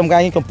បាទក្រុមកា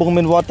រងារកំពុង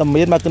មានវត្ត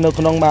មានបាទនៅ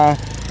ក្នុងបាទ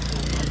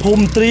ភូ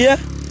មិទ្រា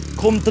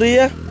ឃុំទ្រា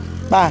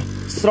បាទ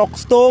ស្រុក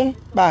ស្ទង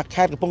បាទ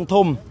ខេត្តកំពង់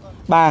ធំ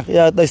បាទ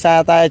ដោយសារ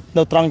តែ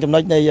នៅត្រង់ចំណុ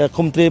ចនៃ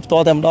ឃុំទ្រាផ្ទា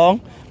ល់តែម្ដង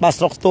បាទ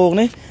ស្រុកស្ទង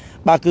នេះ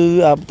បាទគឺ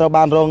ត្រូវ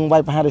បានរងវា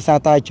យប្រហារដោយសារ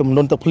តែចំ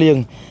នួនទឹកភ្លៀង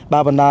បា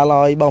ទបណ្ដាល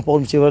ឲ្យបងប្អូន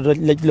ប្រជាពលរដ្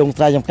ឋលិចលង់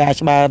ស្រែចម្ការ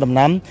ច្បារដំ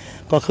ណាំ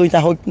ក៏ឃើញថា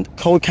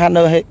ខូចខាត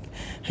នៅហេ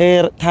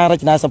ដ្ឋារ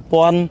ចនាសម្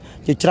ព័ន្ធ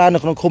ជាច្រើននៅ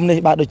ក្នុងឃុំនេះ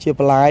បាទដូចជាប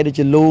ន្លាយដូច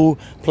ជាលូ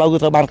ផ្លូវគឺ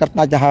ត្រូវបានកាត់ផ្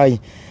ដាច់ទៅហើយ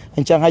អ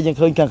ញ្ចឹងហើយយើង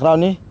ឃើញខាងក្រៅ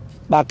នេះ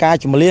បាទការ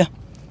ជំនះ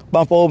ប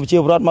ងប្អូនប្រជា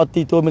ពលរដ្ឋមក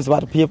ទីទួលមានសុវ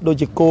ត្ថិភាពដូច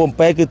ជាគោអំ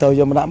ពែគឺត្រូវ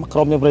យកមកដាក់មកក្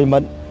រុមយើងប្រិមិ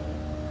ត្ត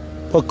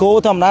ព្រោះគោ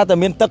ធម្មតាតែ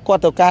មានទឹកគា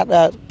ត់ទៅការ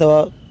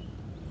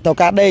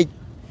ដេក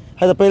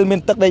ហើយទៅពេលមាន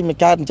ទឹកដេកមិន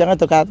កើតអញ្ចឹង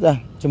ទៅការ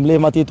ជំនះ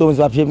មកទីទួលមាន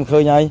សុវត្ថិភាពឃើ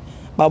ញហើយ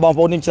បើបង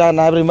ប្អូននេះច្រើន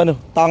ដែរប្រិមិត្តនោះ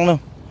តង់នោះ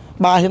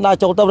បាទហ៊ានដល់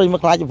ចូលទៅប្រិមិ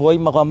ត្តខ្លាចព្រួយ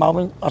មក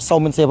វិញអត់សូវ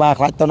មានសេវា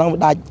ខ្លាចទៅហ្នឹងវា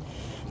ដាច់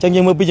អញ្ចឹង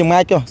យើងមើលពីចម្ងា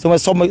យចុះសូម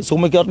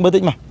ឲ្យគាត់មើលតិ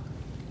ចមក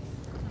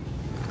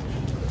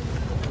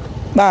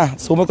បាទ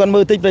សូមឲ្យគាត់មើ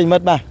លតិចប្រិមិ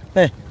ត្តបាទ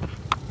នេះ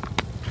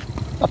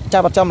អត់ចា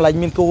ប់អត់ចំឡែង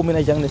មានគូមាន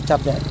អីចឹងនេះចា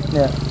ប់នេះ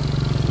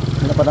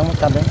ប៉ុណ្ណឹង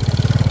កាន់ទេ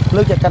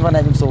លើកចាក់កាន់ប៉ុណ្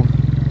ណេះខ្ញុំស៊ូម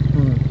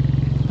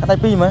កាន់តែ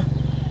ពីរមើល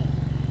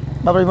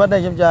បាទប្រិមិត្តនេះ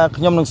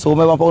ខ្ញុំនឹងស៊ូ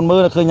មឲ្យបងប្អូនមើ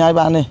លឃើញហើយ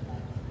បាទនេះ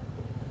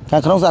ខា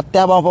ងក្នុងស្អាតផ្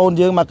ទះបងប្អូន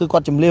យើងមកគឺគា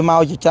ត់ជំនះម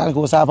កជាច្រើនគ្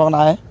រួសារផង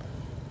ដែរ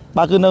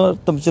បាទគឺនៅ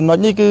ចំណុច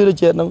នេះគឺដូច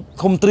ជានៅ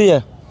ឃុំទ្រា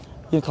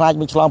យើងខ្លាច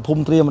មិនឆ្លងភូ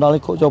មិទ្រាម្ដង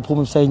នេះចូលភូ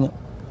មិផ្សេង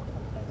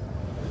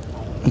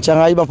អញ្ចឹង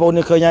ហើយបងប្អូន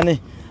នេះឃើញហើយនេះ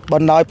ប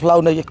ណ្ដោយផ្លូវ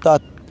នៅ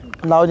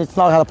បណ្ដោយនេះថ្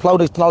នល់ថាផ្លូវ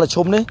នេះថ្នល់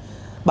ឈុំនេះ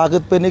បាទគឺ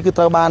ពេលនេះគឺ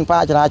ត្រូវបានផ្អា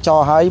កចរាចរ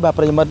ណ៍ហើយបាទ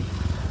ប្រិមិត្ត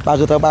បាទ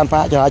គឺត្រូវបានផ្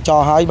អាកចរាចរ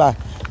ណ៍ហើយបាទ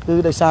គឺ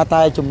ដោយសារ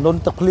តែចំនួន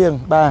ទឹកភ្លៀង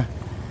បាទ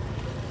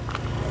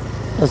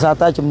ដោយសារ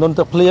តែចំនួន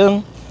ទឹកភ្លៀង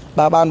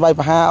បាទបានវាយ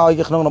ប្រហារឲ្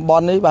យក្នុងតំប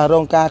ន់នេះបាទរ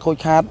ងការខូច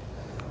ខាត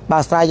បា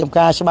ទស្រែចម្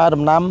ការច្បារ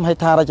ដំណាំហេ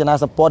ដ្ឋារចនា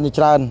សម្ព័ន្ធជា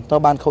ច្រើនត្រូ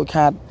វបានខូច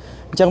ខាត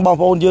អញ្ចឹងបង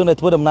ប្អូនយើងដែល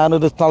ធ្វើដំណើរនៅ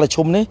ថ្នល់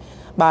ឈុំនេះ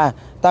បាទ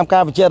តាមកា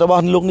របញ្ជាក់រប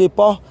ស់លោកនាយ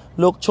ប៉ុស្តិ៍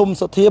លោកឈុំ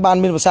សុធាបាន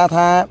មានប្រសាសន៍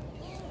ថា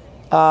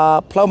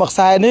ផ្លូវមួយខ្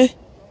សែនេះ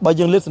បើ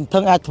យើងលាតសន្ធឹ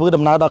ងអាចធ្វើ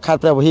ដំណើរដល់ខេត្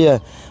តព្រះវិហារ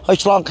ហើយ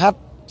ឆ្លងកាត់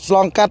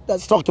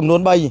ស្រុកចំនួន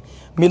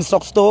3មានស្រុ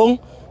កស្ទង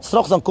ស្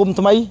រុកសង្គម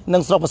ថ្មីនិ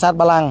ងស្រុកប្រាសាទ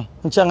បាឡាំង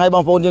អញ្ចឹងហើយប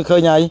ងប្អូនយើងឃើ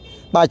ញហើយ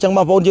បាទអញ្ចឹងប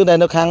ងប្អូនយើងដែល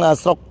នៅខាង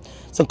ស្រុក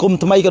សង្គម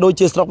ថ្មីក៏ដូច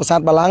ជាស្រុកប្រាសា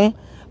ទបាឡាំង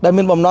ដែល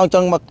មានបំណងច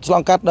ង់មកឆ្ល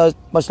ងកាត់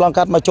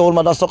មកចូលម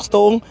កដល់ស្រុកស្ទ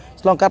ង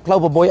ឆ្លងកាត់ផ្លូវ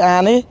 6A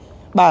នេះ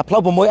បាទផ្លូ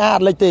វ 6A អ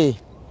ត់លេចទេ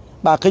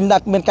បាទឃើញដា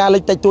ក់មានការលេ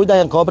ចតិចតួចដែរ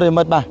អង្គប្រិ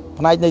មិត្តបាទ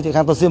ផ្នែកនៃ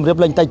ខាងទៅសៀមរាប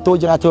លេចតិចតួច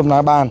យើងអាចធ្វើដំណើ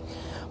របាន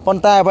ប៉ុ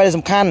ន្តែអ្វីដែល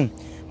សំខាន់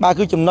បាទ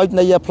គឺចំណុច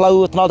នៃផ្លូវ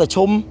ថ្នល់តា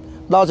ឈុំ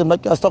ដល់ចំណុច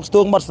ស្រុកស្ទ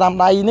ងមាត់ស្នាម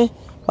ដៃនេះ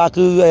បាទ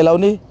គឺឥឡូវ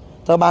នេះ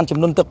ត្រូវបានចំ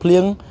នួនទឹកភ្លៀ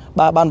ង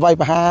បាទបានវាយ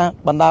ប្រហារ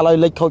បណ្ដាលឲ្យ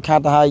លេចខូចខាត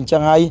ទៅហើយអញ្ចឹ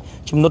ងហើយ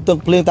ចំនួនទឹក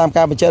ភ្លៀងតាម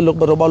ការបញ្ជាក់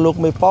របស់លោក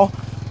មេប៉ុស្តិ៍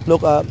លោ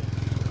ក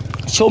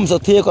ឈុំសុ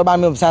ធាក៏បាន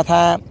មានប្រសាសន៍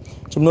ថា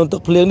ចំនួនទឹ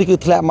កភ្លៀងនេះគឺ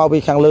ធ្លាក់មកពី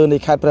ខាងលើនៃ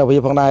ខេត្តព្រះវិហា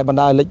រផងដែរបណ្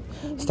ដាលលេច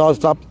ស្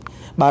ទប់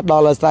បាទដ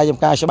ល់ស្រែច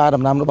ម្ការច្បារ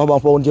ដំណាំរបស់បង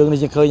ប្អូនយើងនេះ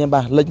យើងឃើញ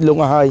បាទលេចលង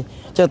អស់ហើយ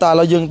អញ្ចឹងតើឥ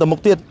ឡូវយើងទៅមុខ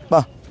ទៀត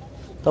បាទ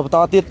ទៅបន្ត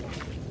ទៀត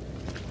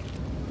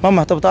ម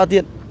កទៅបន្តទៀ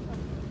ត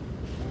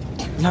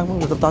ឡើងម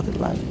កទៅបន្តទៀត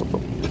ឡើងរត់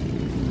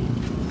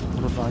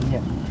ដល់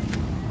នេះ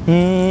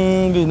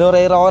វានៅ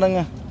រេរហ្នឹង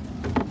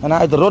អាណា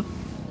ឲ្យទៅរត់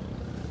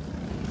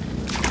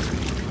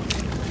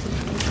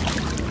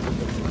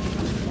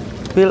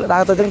ពេលដើ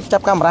រទៅចឹងចា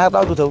ប់កាមេរ៉ាដ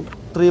ល់គឺត្រូវ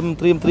ត្រៀម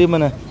ហ្នឹ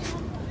ងណា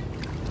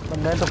មិន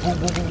មែនទៅភូមិ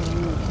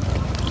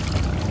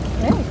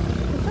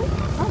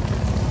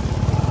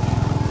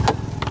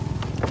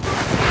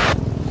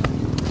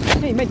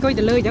នេះមិនគួយ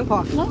ទៅលើអញ្ចឹងផ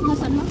ងមក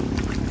សិនមក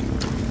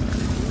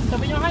ទៅ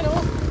វិញឲ្យនោះ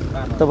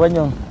ទៅវិញហ្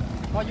នឹង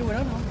មកយូរហ្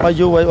នឹងមក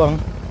យូរហើយបង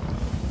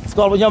ស្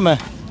គាល់ខ្ញុំហ៎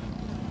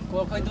គួ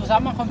រឃើញទូរស័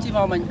ព្ទមកខ្ញុំជិះម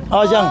កមិញអ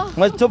ញ្ចឹង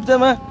មកជប់ទេ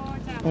មើល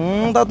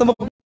ទៅមុខ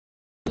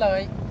ឡើ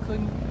យឃើ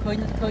ញ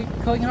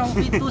ក្នុង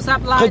ពីទូរស័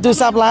ព្ទឡាយឃើញទូរ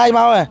ស័ព្ទឡាយម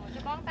កហ៎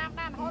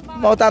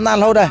បងតាមដាន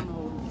រហូតដែរ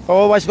អូ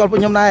វាស្គាល់ពួក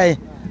ខ្ញុំដែរ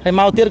ហើយ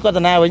មកទៀតគាត់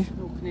ទៅណាវិញ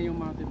គ្នាខ្ញុំ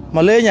មកទៀតម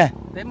កលេងហ៎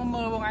តែមក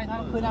មើលបងឯងថា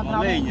ឃើញថា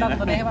ដល់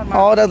ទៅនេះបានមក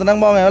អូដល់ទៅហ្នឹង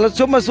បងឥឡូវ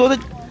ជុំមកសួរតិច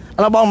ឥ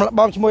ឡូវ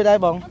បងឈ្មោះដែរ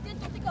បង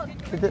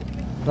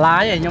ឡា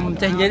យខ្ញុំ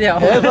ចេះនិយាយទេ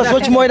គាត់សួ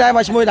រឈ្មោះដែរម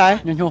កឈ្មោះដែរ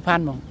ខ្ញុំឈ្មោះផា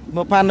ន់បងម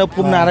កផាន់នៅ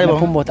ភូមិណាដែរបង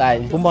ភូមិបោះត្អែក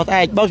ភូមិបោះត្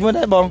អែកបងឈ្មោះ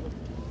ដែរបង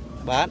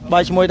បាទបើ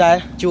ឈ្មោះដែរ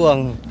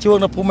ជួង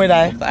នៅភូមិមិន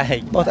ដែរ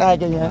បោះត្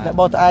អែក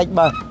បោះត្អែក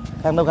បាទ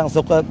ខាងនៅខាងស្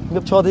រុកងឹ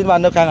បឈរទីបាន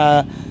នៅខាង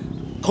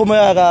ឃុំ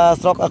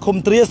ស្រុកឃុំ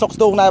ទ្រាស្រុក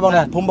ស្ទងដែរបង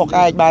ណាភូមិបោះត្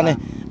អែកបាននេះ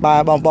បា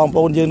ទបងប្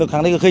អូនយើងនៅខា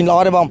ងនេះក៏ឃើញល្អ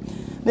ដែរបង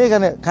នេះ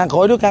ខាងក្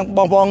រោយនោះខាងប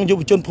ងប្អូនយុវ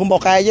ជនភូមិបោះ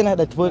ត្អែកណា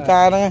ដែលធ្វើ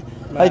ការហ្នឹង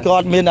ហើយគា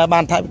ត់មានបា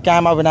នថវិកា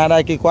មកពីណាដែ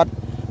រគឺគាត់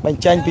ប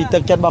ញ្ចេញពីទឹ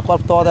កចិត្តរបស់គា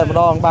ត់ផ្ទាល់តែម្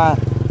ដងបាទ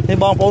នេះ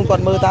បងប្អូនគា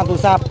ត់មើលតាមទូរ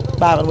ស័ព្ទ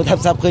បាទគាត់មើលតាម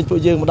ទូរស័ព្ទឃើញពួក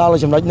យើងមកដល់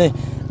ចំណុចនេះ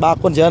បាទ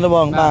គុណច្រើនណាប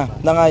ងបាទ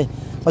ហ្នឹងហើយ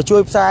មកជួ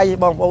យផ្សាយ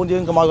បងប្អូនយើ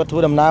ងកុំឲ្យគាត់ធ្វើ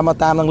ដំណើរមក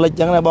តាមនឹងលិចអ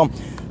ញ្ចឹងណាបង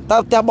តើ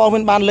ផ្ទះបងមា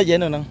នបានលិចអី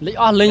ហ្នឹងលិច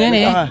អស់លិញហើយ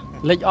នេះ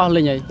លិចអស់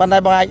លិញហើយប៉ុន្តែ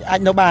បងអាច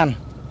នៅបាន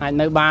អាច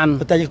នៅបាន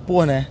តែយើងពោះ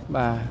ណែ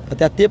បាទ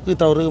តែទៀតគឺ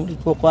ត្រូវរឿង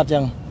ពួកគាត់ចឹ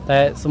ង តែ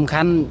សំ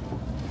ខាន់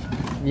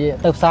វា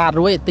ទៅផ្សារ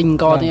រួយទិញ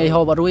កទិញអី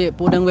ហូបអត់រួយ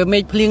ពួកនឹងវាមេ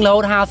ឃភ្លៀងរហូ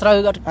តហាស្រូវ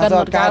អត់កិន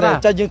អត់កើត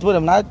ចាយើងធ្វើ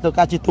ដំណើរទៅ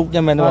ការជិះទូក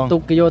យ៉ាងមែនបង ទូ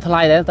កគេយកថ្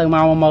លៃដែរទៅម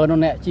ក10000នោះ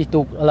អ្នកជិះ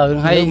ទូកឥឡូវហ្នឹ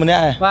ងហើយម្នា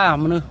ក់បាទ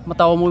មនុស្សម៉ូ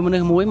តូមួយមនុ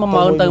ស្សមួយ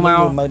10000ទៅមក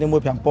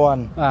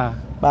 15000 បាទ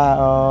បាទ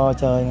អូ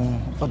trời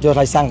គាត់យក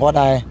ថ្លៃសាំងគាត់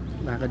ដែរ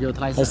បាទគាត់យក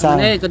ថ្លៃសាំង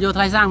នេះគាត់យក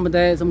ថ្លៃសាំងប៉ុន្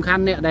តែសំខា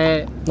ន់អ្នកដែល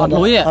អត់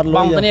លុយប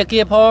ងធនាគា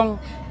រផង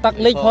ទឹក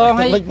លិចផង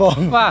ហើយ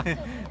បាទ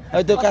ហើ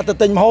យទៅការទៅ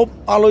ទិញម្ហូប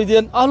អស់លុយទៀ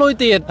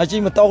តហើយជិះ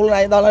ម៉ូតូខ្លួន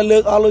ឯងដល់ហើយលើ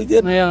កអស់លុយទៀ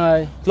តហ្នឹងហើ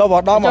យធ្លាប់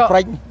ដល់មកព្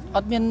រិចអ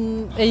ត់មាន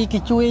អីគេ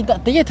ជួយតា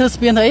ក់តិចធ្វើស្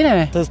ពានទៅអីណា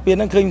ធ្វើស្ពាន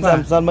ហ្នឹងឃើញ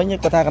សិនមិញ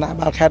គាត់ថាគណៈ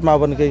បាលខេត្តមក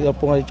វិញគេកំ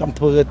ពុងចាំ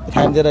ធ្វើ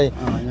ថែមទៀតហើយ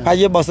ហើយ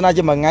យើងបើស្នា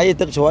ជាមួយថ្ងៃ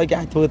ទឹកជ្រោយគេ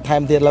អាចធ្វើថែ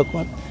មទៀតលើ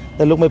គាត់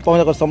តែលោកមេប៉ុង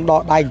គាត់សុំដ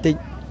កដៃបន្តិច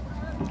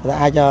តែ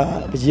អាច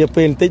ពជា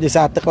ពេលបន្តិចដោយ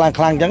សារទឹកខ្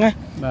លាំងអញ្ចឹងណា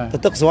តែ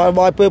ទឹកស្រួល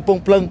បយពេលពង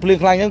ភ្លឹងភ្លៀង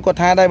ខ្លាំងអញ្ចឹងគាត់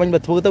ថាដែរមិញបើ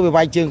ធ្វើទៅវា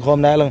វាយជើងក្រុម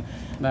ដែរឡើង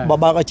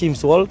បើកឲ្យជីម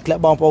ស្រួលធ្លា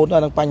ក់បងប្អូនដ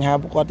ល់នឹងបញ្ហា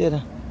ពួកគាត់ទៀត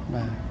ណា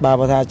បាទ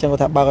បើថាអញ្ចឹងគា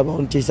ត់ថាបើកឲ្យបងប្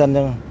អូនជីសិនអញ្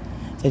ចឹង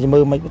ចាំមើ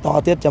លមិនបន្ត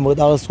ទៀតចាំមើល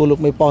ដល់សួរលោក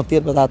មេប៉ុងទៀ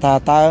តបើថា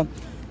តើ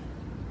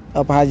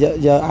ប្រហែល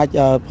យកអាច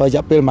ប្រយ័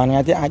ត្នពេលមួយថ្ងៃ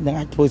ទៀតអាចនឹង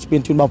អាចធ្វើស្ពា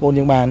នជូនបងប្អូន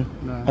យើងបាន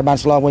ហើយបាន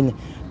ឆ្លងវិញ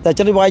តែ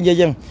ចឹងនេះបងនិយាយ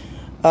យើង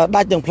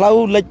ដាច់ទាំងផ្លូវ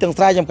លិចទាំង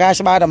ស្រែចម្ការ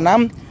ច្បារដំណាំ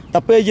តែ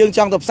ពេលយើងច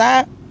ង់ទៅផ្សារ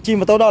ជិះ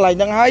ម៉ូតូដល់កន្លែង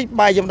ហ្នឹងហើយ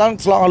បាយយើងមិនដល់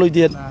ឆ្លងអស់លុយ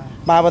ទៀត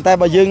បាទប៉ុន្តែ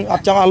បើយើងអ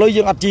ត់ចង់អស់លុយ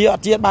យើងអត់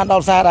ជាបានដ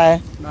ល់ផ្សារដែរ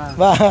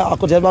បាទអរ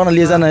គុណច្រើនបង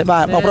លាសិនហើយបា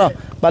ទបងប្រុស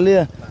បាទលា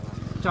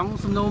ចង់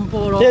សំណូមព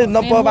រសំ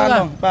ណូមពរបាន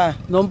បងបាទ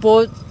សំណូមពរ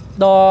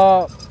ដល់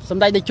ស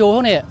ម្ដេចតេជោ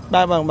នេះ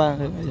បាទបងបាទ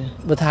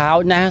បើថាឲ្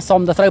យណា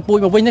សុំតែត្រូវពូជ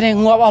មកវិញនេះ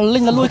ងាប់អស់លិ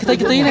ញទៅលួយខ្ទេច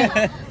ខ្ទីនេះ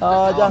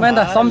ចឹងមែន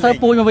តែសុំត្រូវ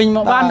ពូជមកវិញម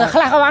កបានខ្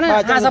លះក៏បានដែរ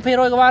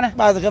 50% ក៏បានដែរ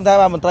បាទសង្ឃឹមថា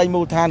បាទមន្ត្រីមូ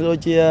លដ្ឋានដូច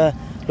ជា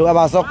លោកអា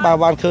បាសុកបាទ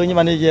បានឃើញ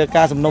បាទនេះជា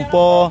ការសំណូមព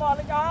រ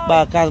បា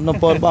ទការសំណូម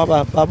ពររបស់បា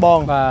ទបង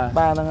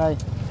បាទហ្នឹងហើយ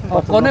អ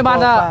រគុណបាន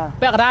ថា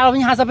ពាក់កណ្ដាលវិ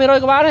ញ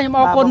 50% ក៏បានដែរខ្ញុំ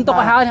អរគុណទុក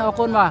ឲ្យហើយអរ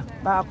គុណបាទ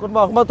អរគុណប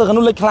ងមើលទៅខាង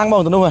នោះលេចខ្លាំងប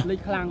ងទៅនោះលេច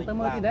ខ្លាំងទៅ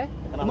មើលទីដែរ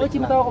មើលជិះ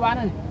ម៉ូតូក៏បាន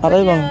ដែរអត់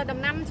អីបងដំ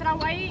ណាំស្រស់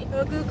អី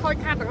គឺខូច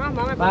ខាតទាំងអស់ហ្ម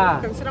ង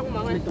ទាំងស្រង់ហ្ម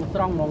ងលេចទាំងស្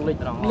រង់ហ្មងលេច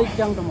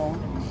ចឹងទៅហ្មង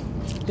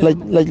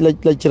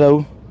លេចជ្រៅ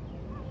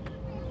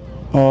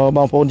អូប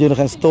ងប្អូនយើងនៅ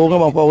ខាងស្ទូង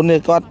បងប្អូននេះ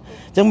គាត់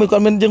អញ្ចឹងគា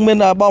ត់មានយើងមាន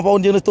បងប្អូន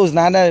យើងនៅទស្ស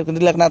នាដែរ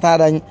លក្ខណៈថា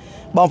ដែរ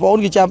បងប្អូន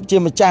គឺចាំជា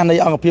ម្ចាស់នៃ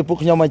អង្គភាពពួក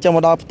ខ្ញុំអញ្ចឹងម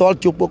កដល់ផ្ទាល់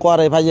ជួបពួកគាត់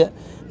ហើយប្រហែល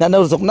អ្នកនៅ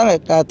ស្រុកហ្នឹង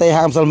តែ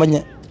ហាមសិលមិញ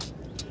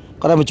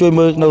គាត់ឲ្យមកជួយ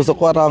មើលនៅស្រុក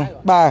គាត់ផង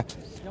បាទ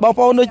បង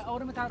ប្អូនដូចអូ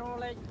នមិនថារ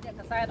លេខអ្នក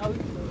កសែតឲ្យ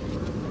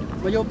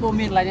បើយកពូ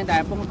មានកន្លែងនេះតែ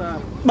ពងត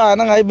បាទហ្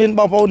នឹងហើយមាន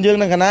បងប្អូនយើង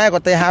នឹងកណាគា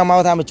ត់តែហៅមក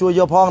ថាមកជួយ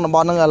យកផងតំប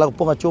ន់ហ្នឹងឥឡូវកំ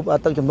ពុងតែជួប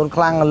ទឹកចំនួន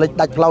ខ្លាំងលិច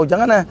ដាច់ផ្លូវអញ្ចឹ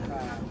ងណា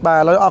បាទ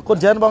ឥឡូវអរគុណ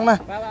ច្រើនបងណា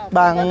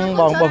បាទ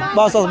ប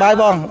ងសុខសប្បាយ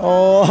បងអូ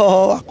អ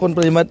រគុណ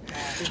ប្រិមិត្ត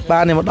បា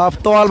ទនេះមកដល់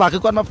ផ្ទាល់បាទគឺ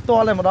គាត់មកផ្ទា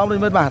ល់តែម្ដងប្រិ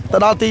មិត្តបាទទៅ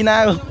ដល់ទីណា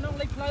ខ្ញុំ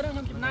លេចផ្លូវហ្នឹងខ្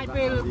ញុំចំណាយ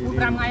ពេល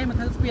 4-5 ថ្ងៃមក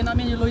ធ្វើស្ពានអត់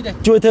មានលុយទេ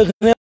ជួយធ្វើ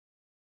គ្នា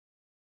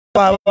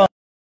បាទ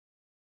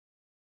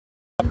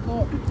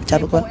ចា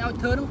ប់គាត់ឲ្យ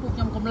ធ្វើហ្នឹងពួកខ្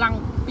ញុំកម្លាំង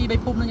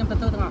 2-3 ភូមិហ្នឹងខ្ញុំទៅ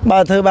ធ្វើទាំងអស់បា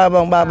ទធ្វើបាទប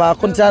ងបាទអរ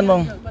គុណច្រើនប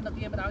ង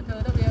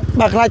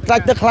បាទខ្លាច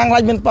ទឹកខ្លាំងខ្លា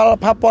ចមាន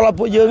ប៉ះពាល់ដល់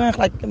ពួកយើង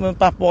ខ្លាចមាន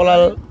ប៉ះពាល់ដ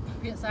ល់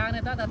ភាសា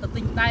នេះតែ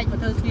ទិញដែកមក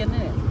ធ្វើស្ពាន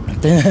នេះ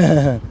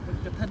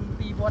កឋិន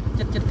ពីវត្ត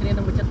ចិត្តគ្នា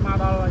នឹងចិត្តមក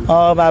ដល់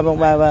អូបាទបង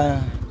បាទ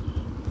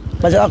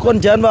អរគុណ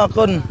ច្រើនបងអរ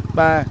គុណ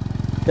បា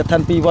ទកឋិ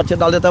នពីវត្តចិត្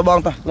តដល់ទៅបង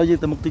តោះឡើយយើង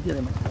ទៅមុខតិចទៀតហ្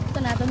នឹង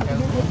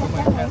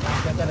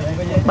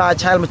បាទ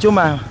ឆាលមកជុំ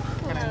បាទ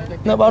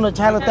នៅបងនៅ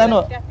ឆាលតែ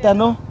នោះទៅ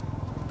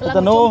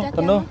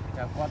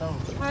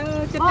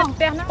ចិត្តផ្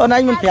ទះហ្នឹងអូនឯ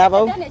ងមិនប្រាប់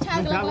អូន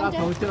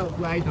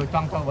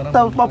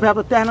ទៅបោះប្រាប់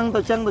ទៅផ្ទះហ្នឹង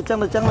ទៅចឹង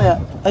នេះ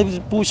អី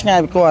ពូឆ្ងាយ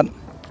ពីគាត់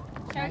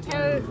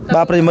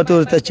បាទប្រិមត្តទូ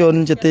រទស្សជន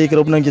ជាទីគ្រ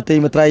ប់នឹងជាទី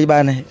មេត្រីបា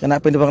ទនេះគណៈ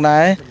ពេលផងដែ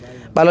រ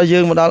បាទឡើយយើ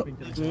ងមកដល់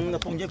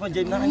កំពុងនិយាយ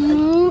ហ្នឹង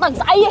ដឹង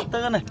ស្អីទៅ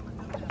នេះ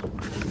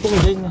កំពុង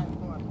និយាយនេះ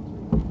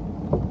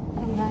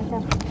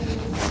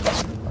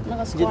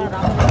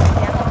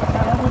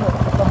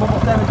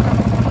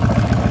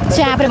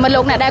ចាប្រិមត្តលោ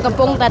កអ្នកដែលកំ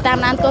ពុងតែតាម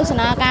ដានទស្ស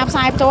នាការផ្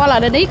សាយផ្ទាល់ឥឡូ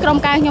វនេះក្រុម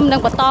ការខ្ញុំនឹ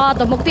ងបន្ត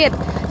ទៅមុខទៀត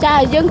ចា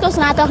យើងទស្ស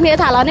នាតគ្នា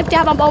ថាឥឡូវនេះផ្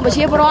ទះបងប្អូនប្រ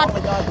ជាពលរដ្ឋ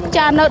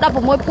ចានៅ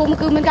16ភូមិ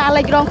គឺមានការ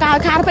លិចរងការ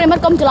ខាតប្រិមត្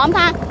តកុំច្រឡំ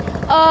ថា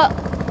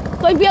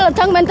ឃើញវាល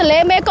ថឹងមិនទលេ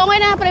មេកុងឯ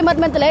ណាប្រិមិត្ត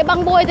មិនទលេបឹង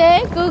មួយទេ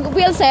គឺ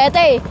វាលស្រែ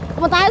ទេ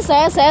ប៉ុន្តែស្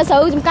រែស្រូ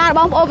វចំការប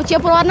ងប្អូនប្រជា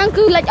ពលរដ្ឋហ្នឹង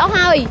គឺលិចអស់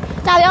ហើយ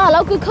ចាឥ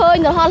ឡូវគឺឃើញ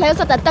រហូតហេវ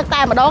សិតតែទឹកតែ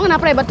ម្ដងណា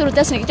ប្រិមិត្តទូរទ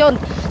ស្សនិកជន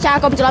ចា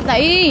កុំច្រឡំថា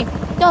អី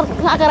ចុះ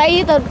ថាការី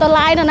ទៅ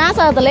ឡាយនៅណា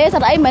សិតទលេសិ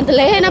តអីមិនទ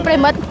លេទេណាប្រិ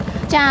មិត្ត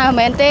ចាមិន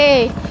មែនទេ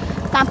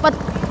តាមពិត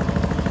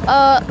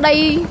ដី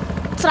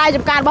ស្រែ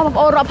ចំការរបស់បង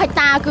ប្អូនរាប់ហិក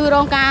តាគឺរ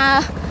ងការ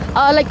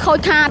លិចខូច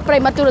ខាតប្រិ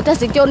មិត្តទូរទស្ស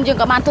និកជនយើង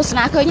ក៏បានទស្ស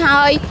នាឃើញ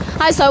ហើយ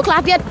ស្រូវខ្លះ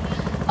ទៀត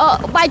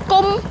បាយ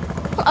គុំ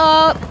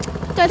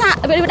គេថា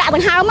វាដាក់ដ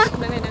ង្ហើម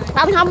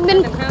មាន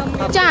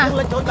ចា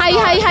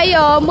ហើយ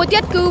មួយទៀ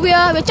តគឺ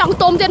វាចង់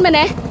ទុំទៀតមែន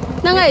ទេ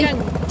ហ្នឹងហើយ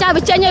ចា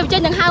វាចេញ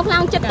ដង្ហើមខ្លាំ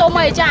ងចិត្តទុំ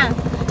ហើយចា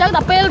អញ្ចឹងដ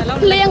ល់ពេល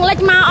ភ្លៀងលិច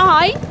មកអស់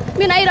ហើយ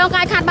មានអីរង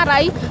ការខាតបាត់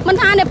អីមិន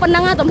ថានេះប៉ុណ្ណឹ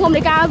ងទំហំ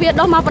នៃការវា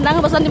ដុះមកប៉ុណ្ណឹង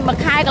បើសិនមួយ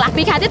ខែកន្លះ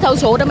2ខែទៀតត្រូវ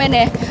ស្រួលទៅមែន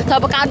ទេត្រូវ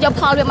បង្កើតយក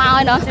ផលវាមក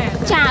ហើយណោះ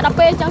ចាដល់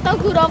ពេលអញ្ចឹងទៅ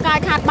គឺរងការ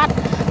ខាតបាត់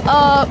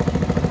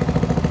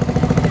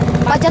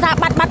បើចេះថា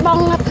បាត់បង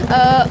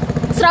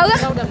ស្រូវ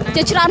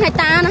ជាច្រើនហិក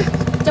តាណា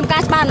ចំកា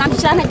រច្បារដំណាំជា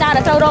ច្រើនហិកតា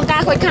ដែលត្រូវរងកា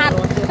រខូចខាត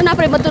ណា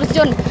ប្រិមត្តទូរទស្ស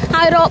ន៍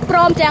ហើយព្រ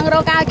មទាំងរ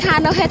ងការខាត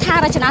នៅហេដ្ឋា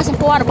រចនាសម្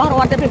ព័ន្ធរបស់រ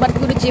ដ្ឋប្រិមត្ត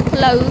គឺដូចជាផ្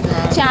លូវ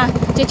ចា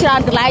ជាច្រើន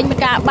កន្លែងមាន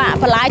ការបាក់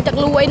បន្លាយទឹក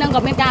លួយនឹង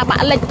ក៏មានការបា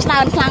ក់លិចច្រើ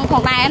នខ្លាំងផ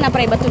ងដែរណាប្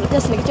រិមត្តទូរទ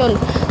ស្សនិកជន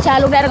ចា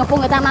លោកអ្នកកំពុង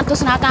តាមដានទ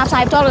ស្សនាការផ្សា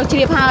យផ្ទាល់ជ្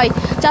រាបហើយ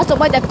ចាសូ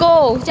ម្បីតែគោ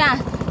ចា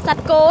ស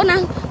ត្វគោណា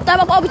តែ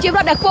បងប្អូនប្រជាពល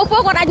រដ្ឋដែលគោ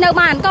គាត់អាចនៅ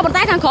បានក៏ប៉ុន្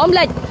តែខាងក្រោម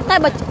លិចតែ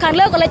បើខាង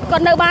លើក៏លិចគា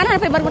ត់នៅបានណា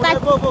ប្រិមត្តតែ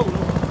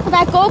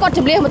គោគាត់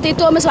ជំនះមន្ទីរ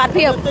ទួលមានសុវត្ថិ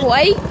ភាពព្រោះ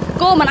អី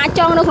គោមិនអាច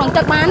ចង់នៅក្នុង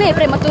ទឹកបានទេ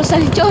ប្រិមត្តទស្ស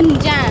និកជន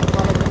ចា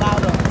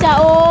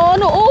អូ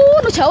នោះ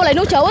នោះជ្រៅឡើយ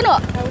នោះជ្រៅនោះ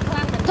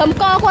ធំ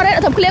កគាត់ទេ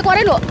ធំឃ្លៀគាត់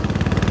ទេនោះ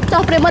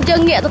ចោះប្រិមត្តយើ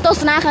ងងាកទៅទស្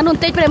សនាខាងនោះប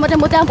ន្តិចប្រិមត្តទាំ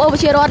ងបងប្អូនប្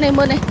រជាពលរដ្ឋនេះ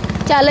មើលនេះ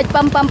ចាលិច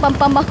ប៉ំរ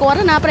បស់គាត់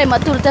ណាប្រិម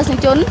ត្តទូរទស្សនិក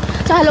ជន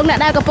ចាលោកអ្នក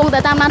ដែលកំពុងតែ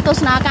តាមដានទស្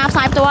សនាការផ្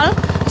សាយផ្ទាល់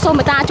សូម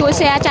មេត្តាជួយ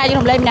share ចែក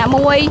រំលែកម្នាក់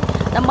មួយ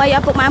ដើម្បីឲ្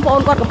យពុកម៉ែបងប្អូ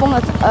នគាត់កំពុង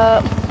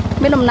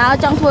មានដំណើរ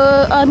ចង់ធ្វើ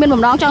មាន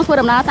បំណងចង់ធ្វើ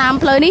ដំណើរតាម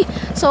ផ្លូវនេះ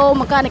សូ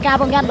មការនៃការ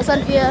ប្រុងប្រយ័ត្នបើសិន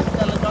ជា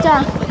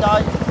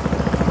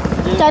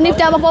ចានេះ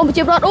ចាបងប្អូនប្រ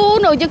ជាពលរដ្ឋ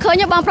នោះយើងឃើ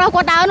ញបងប្រុស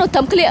គាត់ដើរនោះត្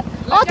រឹមឃ្លៀក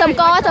ត្រឹម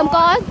កគា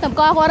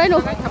ត់ឯ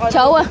នោះជ្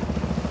រៅ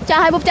ចា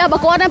ឲ្យពុកចាបើ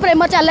គាត់ប្រិ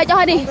មត្តចាលិចចុះ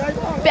ហើយនេះ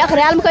ពាក់ក្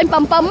រាលមិនឃើញ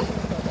ប៉ំបង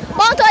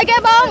ធ្វើអីគេ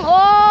បងអូ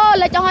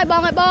លិចចុះហើយប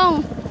ង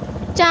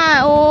ចា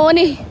អូ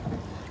នេះ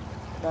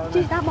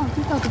ជិះតាមបង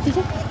ជិះទៅតិ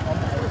ច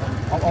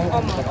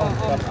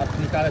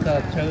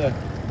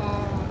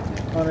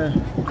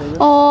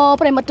អូ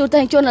ប្រិមត្តទូទៅ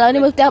ជនឥឡូវ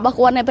នេះមើលផ្ទះរបស់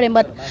គាត់នេះប្រិម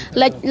ត្ត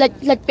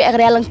លិចពាក់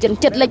ក្រាលឡើងចិ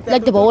ត្តលិ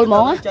ចដបូលហ្ម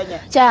ង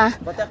ចា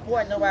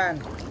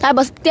តែ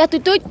បើផ្ទះទូ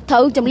ចត្រូ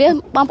វចម្លៀស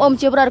បងប្អូន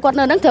ជាប្រវត្តិគាត់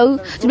នៅហ្នឹងត្រូវ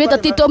ចម្លៀសទៅ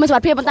ទីទួលមានសុវ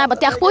ត្ថិភាពប៉ុន្តែបើ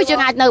ផ្ទះខ្ពស់យើង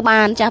អាចនៅបា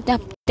នចាផ្ទះ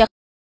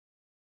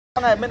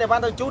មានអីវ៉ា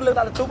ន់ទៅជូនលើក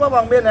ដាក់ទូកប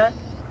ងមានហ៎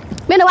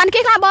មានអីវ៉ាន់គេ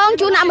ខ្លះបង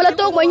ជូនដាក់មកលើ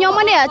ទូកមួយខ្ញុំហ្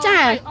នឹងនេះចា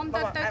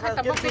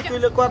ជួយ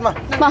លើកគាត់មក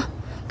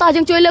តោះ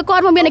យើងជួយលើកគា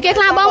ត់មកមានអីគេ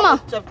ខ្លះបងមក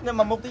ខ្ញុំ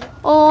មកមុខទី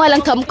អូយឡើ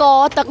ងត្រឹមក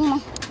ទឹកមក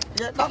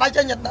ដល់ដៃ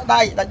ចេញដាក់ដៃ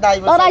ដ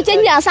ល់ដៃចេញ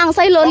វាអាសាំង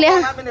សៃលឿនលះ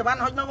មានអីវ៉ាន់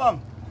ហុចមកបង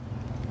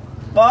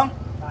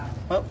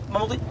មកមុ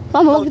ខទីប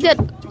ងមកមុខទៀត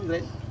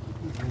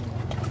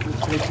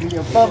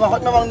បងហុ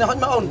ចមកបងហុច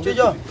មកអូនជួយ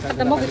យក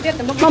ទៅមុខទៀត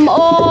ទៅមុខបង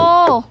អូ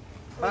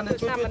បាន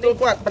ជួយទូល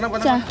គាត់ប៉ុណ្ណឹង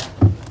ចា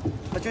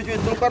មកជួយ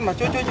ទូលគាត់មក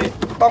ជួយ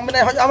បងមាន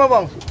អីហុចអស់មកប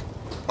ង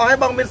អស់ឲ្យ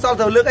បងមានសល់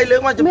ទៅលើកអីលើក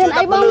មកជួយ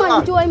ដាក់ទៅលើ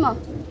កជួយមក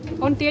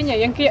អូនទាញ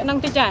យ៉ាងគៀកហ្នឹង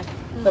តិចចា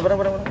ទៅប៉ុណ្ណឹង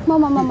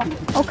មក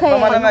អូខេ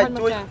មកហ្នឹង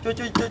ជួ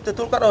យទ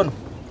ទួលគាត់អូន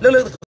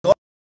លើក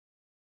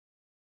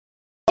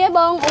ទេប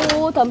ងអូ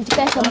ត្រឹម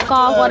ចេះត្រឹមក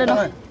គាត់ទេនោះ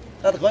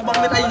តែក្រោយបង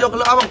មានអីយក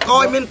លើអស់បងក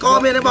មានក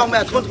មានទេបងមែ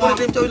នធ្ងន់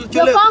ជួយ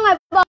លើកកងហើយ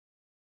បង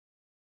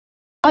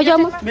អើយក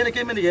មកមានអី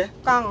គេមានអីគេ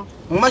កង់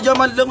មកយក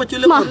មកលើកមកជួយ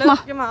លើកមកយ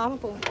កមកអស់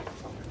ពូ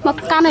មក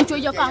កាន់ឲ្យជួយ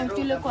យកកង់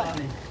ជួយលើកគាត់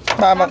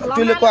បាទមក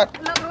ជួយលើកគាត់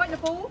លើករួចណា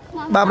ពូ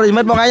បាទប្រិ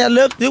មិត្តបងឯង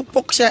លើកទៀវ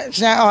ពុកខ្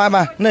ញាអស់ហើយ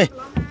បាទនេះ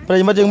ប្រិ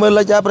មិត្តយើងមើល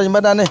លេចប្រិមិ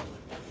ត្តដែរនេះ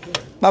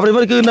បាទប្រិមិ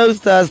ត្តគឺនៅ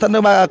ស្ថិតនៅ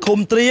បាទឃុំ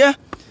ទ្រា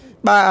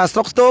បាទស្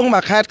រុកស្ទងបា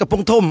ទខេត្តកំព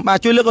ង់ធំបាទ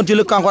ជួយលើកកូនជួយ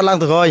លើកកង់គាត់ឡើង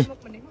ទៅក្រោយ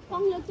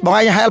បង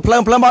ឯងហែលភ្លើ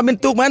ងអត់មាន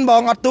ទូកមែនប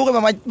ងអត់ទូកទេប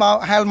ង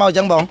ហែលមកអញ្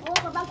ចឹងបង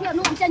បងគេ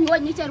នោះចេញរួច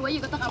នេះចេញរួច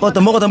ក៏ទឹកអូ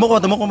ទៅមុខបង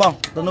ទៅ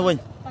នោះវិញ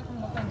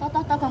ត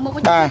ខាងមុខវិ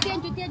ញជួយ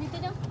ទៀ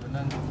ត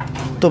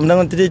ទុំនឹង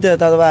ទីទៅ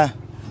តើបាទ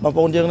បង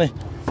ប្អូនយើងនេះ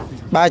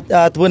បាទ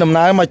ធ្វើដំ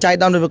ណើរមកចែក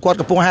ដល់គាត់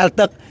កំពុងហែល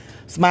ទឹក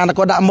ស្មានតែ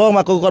គាត់ដាក់មកម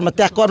កគាត់មកផ្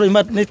ទះគាត់វិញ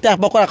មិត្តនេះផ្ទះរ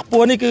បស់គាត់ខ្ព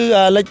ស់នេះគឺ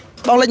លិច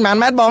បងលិចប៉ុន្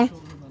មានម៉ែត្របង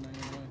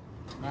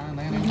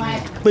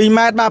2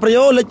ម៉ែត្របាទប្រ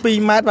យោលិច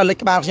2ម៉ែត្របាទលិច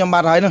ក្បាលខ្ញុំបា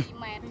ទហើយនោះ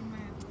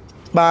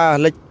បាទ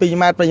លិច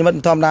2ម៉ែត្រប្រិមិត្ត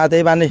ធម្មតាទេ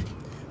បាទនេះ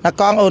ណា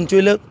កង់អូនជួ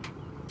យលើក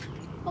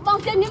បង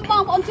ចេញនេះប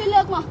ងប្អូនជួយ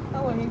លើកមក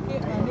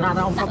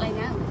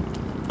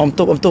អ៊ំ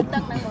ទុប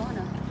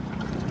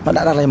មក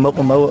ដាក់ឡើងមុខ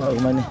មក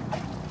មកនេះ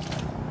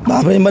បា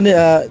ទប្រិមិត្តនេះ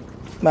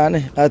បាទ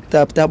នេះ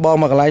ផ្ទះបង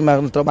មកកន្លែងមក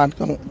ត្រូវបាន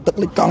កង់ទឹក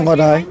លិចកង់គា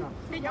ត់ហើយ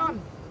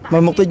ម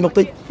កមុខតិច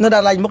នៅដា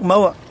ក់ឡើងមុខមក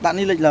ដាក់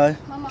នេះលិចឡើយ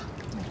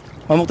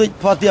មកមុខតិច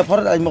ផតទៀតផត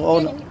ឲ្យមុខអូ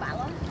នហ្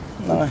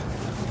នឹងហើយ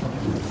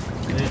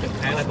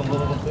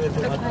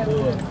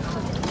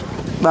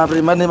បាទប្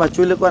រិមិត្តនេះមក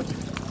ជួយលើកគាត់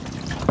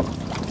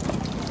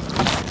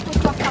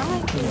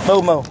ម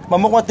ក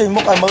មុខមកទី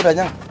មុខឲ្យមើលតែអញ្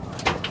ចឹង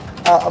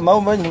មើ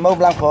ល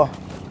ឡើងព្រោះ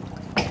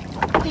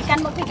ទីកា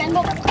ន់មុខកាន់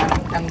ទុ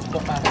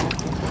កបា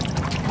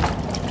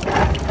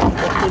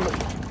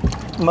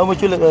ទមក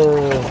ជួយលើក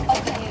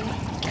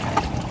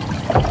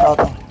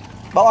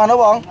បងអស់នោះ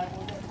បង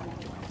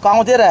កង់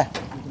ទៀតហ៎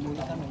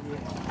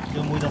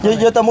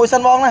យកទៅមួយសិ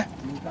នបងណា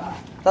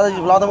តើ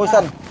ឡងទៅមួយសិ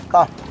ន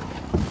តោះ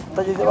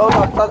តើអូ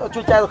ន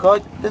ជួយចែកទៅក្រោយ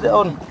ទៀត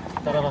អូន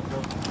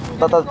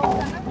តើ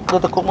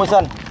ទៅគុកមួយសិ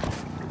ន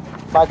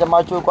បាទចាំម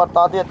កជួយគាត់ត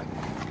ទៀត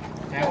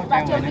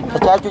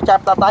ចែកជួយចា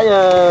ប់តាដៃ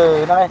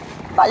ហ្នឹងហើយ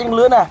ដៃយើង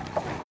លឿនណា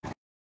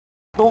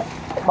ទូក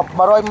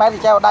100ម៉ែត្រ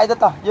ចែកដៃទៅ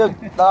តោះយើង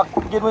ដល់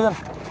ជិះមួយសិន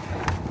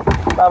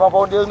បាទបងប្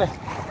អូនយើងនេះ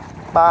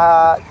បា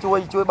ទ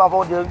ជួយបងប្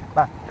អូនយើង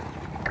បាទ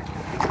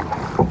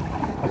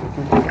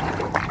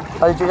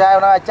ហើយជួយចែក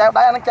ណាចែក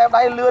ដៃអានឹងចែក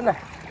ដៃលឿន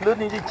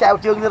នេះចែក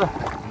ជើងទៀត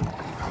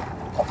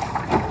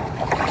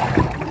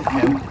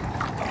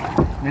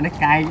នេះ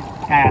កាយ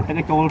អាទឹ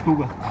កចូលទូក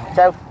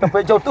ចែកទៅពេ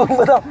លចូលទូក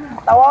មើល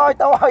ទៅ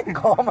ហើយ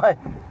ក្រមហើយ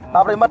បា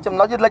ទប្រិមិត្តចំ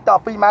ណុចនេះលិចដ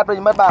ល់2ម៉ែត្រប្រិ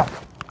មិត្តបាទ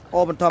អូ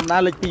បន្ថំណា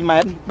លេខ2ម៉ែ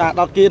ត្របាទ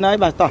ដល់គៀនហើយ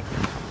បាទតោះ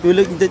ជួយ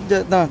លើកបន្តិច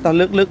តោះ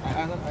លើក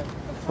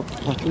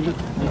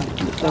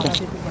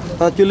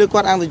តោះជួយលើកគា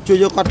ត់អង្គទៅជួយ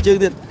យកគាត់ជើង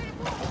ទៀត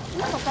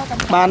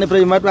បាននេះប្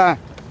រិមិត្តបាទ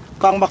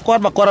កង់របស់គា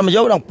ត់មកយ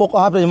កដល់ពុកអ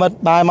ស់ប្រិមិត្ត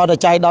បាទមកតែ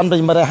ចៃដនប្រិ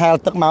មិត្តហែល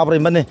ទឹកមកប្រិ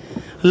មិត្តនេះ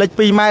លេខ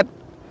2ម៉ែត្រ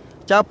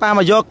ចៅប៉ាម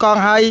កយកកង់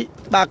ហើយ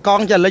បាទក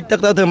ង់ចាលេខទឹក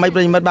ទៅធ្វើម៉េចប្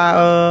រិមិត្តបាទ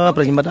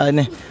ប្រិមិត្តហើយ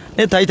នេះ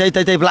ថៃ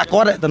ប្រឡាក់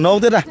គាត់តំណង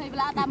ទៀតណា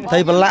ថៃ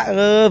ប្រឡាក់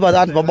បាទ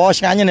អត់បប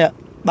ឆ្ងាញ់នេះ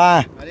បា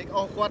ទ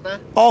អូគាត់ណា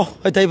អូ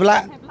ហើយថៃប្រឡា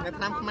ក់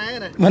ឆ្នាំខ្មែរ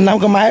ណាមិនឆ្នាំ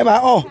ខ្មែរបាទ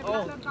អូ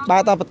បា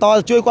ទតបន្ត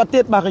ជួយគាត់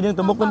ទៀតបាទយើង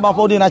ទៅមុខមានបង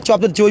ប្អូននេះណាជាប់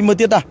ទៀតជួយមើល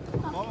ទៀតណា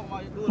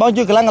បង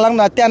ជួយកន្លង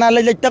ណាតែណា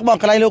លេខទឹកបង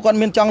កន្លែងលោកគាត់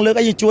មានចង់លើក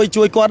អីជួ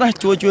យគាត់ណា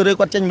ជួយរើ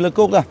គាត់ចេញលើ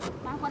គោកណា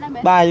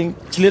បាទ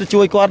ឆ្លៀត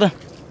ជួយគាត់ណា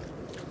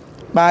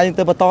បាទយើង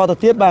ទៅបន្តទៅ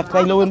ទៀតបាទកន្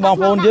លែងលោកមានបង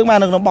ប្អូនយើងបាទ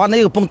នៅក្នុងបននេះ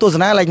កំពុងទស្ស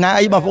នាលេខណា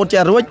អីបងប្អូន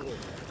ចេះរួច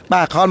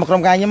បាទខលមកក្រុ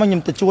មការខ្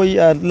ញុំទៅជួយ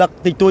លឹក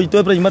តិចតួច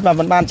ប្រិមិត្តបាទ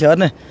មិនបានច្រើន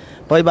ទេ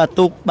ព្រោះបាទ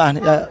ទូកបាទ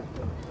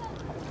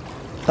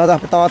ត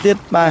បន្តទៀត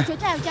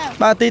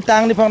បាទទីតាំ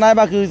ងនេះផងដែរ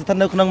បាទគឺស្ថិត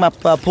នៅក្នុង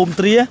ភូមិ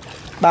ទ្រា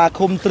បាទ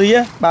ឃុំទ្រា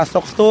បាទស្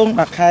រុកស្ទង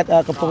បាទខេត្ត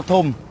កំពង់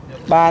ធំ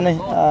បាទនេះ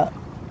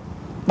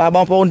បាទប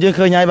ងប្អូនយើង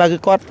ឃើញហើយបាទគឺ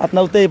គាត់អត់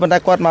នៅទេប៉ុន្តែ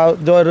គាត់មក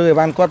យករឿងអី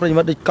វ៉ាន់គាត់ប្រិ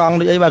មិត្តដូចកង់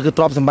ដូចអីបាទគឺ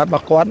ទ្រព្យសម្បត្តិរប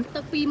ស់គាត់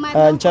អ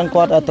ញ្ចឹង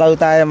គាត់ត្រូវ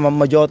តែម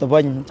កយកទៅវិ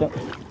ញអញ្ចឹង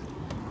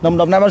នំ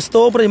ណាបានស្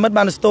ទោប្រិមិត្ត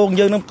បានស្ទោ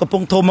យើងនឹងកំព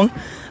ង់ធំហ្នឹង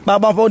បាទ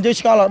បងប្អូនយើង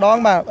ឆ្កល់ម្ដង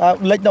បាទ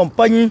លេខនំ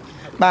ពេញ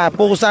បាទ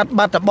ពោធិ៍សាត់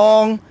បាត់ដំប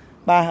ង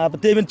បាទប្រ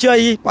ទេសមានជ័យ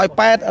ប៉ោយ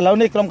ប៉ែតឥឡូវ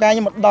នេះក្រុមការខ្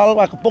ញុំមកដល់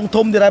បាទកំពង់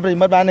ធំទៀតហើយប្រិ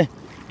មិត្តបាទនេះ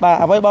បាទ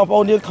អ្វីបងប្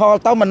អូនយើងខល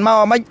ទៅមិនមក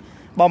អមិន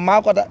បើមក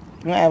គាត់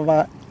បា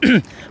ទ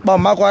បើ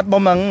មកគាត់បើ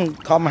មិន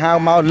ខំហៅ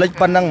មកលេខ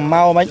ប៉ុណ្ណឹងម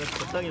កអមិន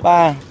បា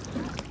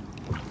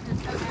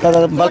ទតែ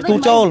វល់គូ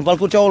ចូ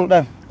លដែ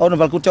រអូន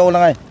វល់គូចូលហ្នឹ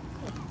ងហើយ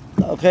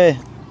អូខេ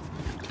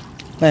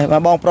នេះបា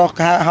ទបងប្រុស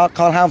ខ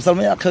លហាមសិល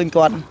មិនអត់ឃើញ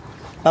គាត់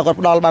បាទគាត់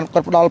ផ្ដល់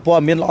ព័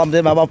ត៌មានល្អមែនទេ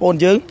បាទបងប្អូន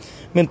យើង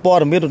មានព័ត៌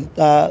មាន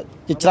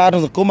ជាច្រើនក្នុ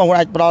ងសង្គមបងប្អូន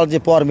អាចផ្ដល់ជា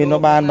ព័ត៌មានម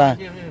កបានបាទ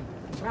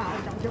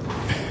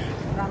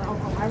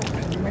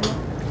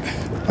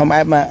អម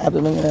អែបមកអែប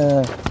នឹង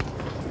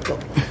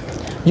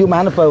យូរម៉ា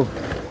នទៅ12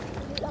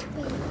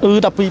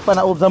ប៉ុណ្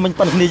ណាអូបសិនមិញ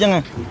ប៉ុណ្ណគ្នាអញ្ចឹង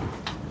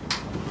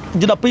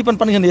យូរ12ប៉ុណ្ណ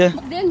គ្នា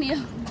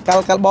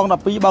កាលបង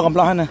12បងកំ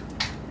ឡោះហ្នឹងណា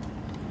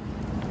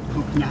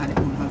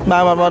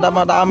បាទដា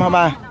ក់អម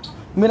បាទ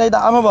មានអីដា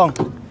ក់អមបង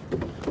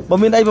បើ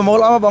មានអីប្រមូល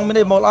អមបងមាន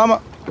អីប្រមូលអម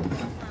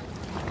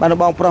បាទ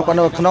បងប្រុសគាត់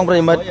នៅក្នុងប្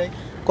រិមិត្ត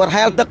គាត់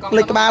ហែលទឹក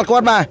លេខក្បាលគា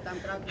ត់បាទ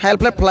ហែល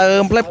ផ្លែភ្លើ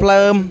ម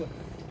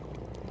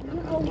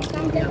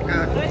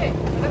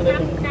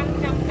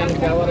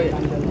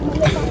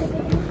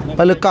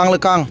បើលើកង់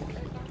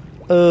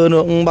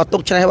នោះបើទុ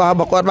កច្រេះរ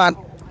បស់គាត់បាទ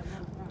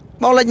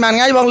បងលេខមួយថ្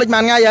ងៃបងលេខមួ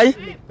យថ្ងៃអី5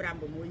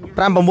 6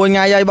ថ្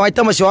ងៃហើយបង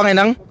ទៅមកស្រងថ្ងៃហ្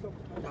នឹង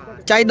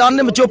ចៃដន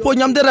នេះមកជួបពួក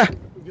ខ្ញុំទៀតណា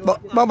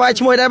បងបាយ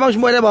ឈ្មោះដែរបង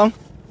ឈ្មោះដែរបង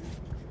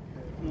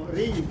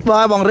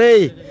បាទបងរី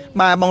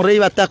បាទបងរី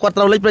បាទតែគាត់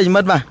ត្រូវលេខប្រិ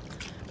មិត្តបាទ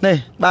នេះ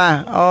បាទ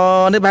អូ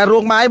នេះបែររួ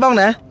ងម៉ាយបង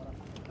ណា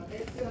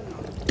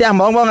ផ្ទះហ្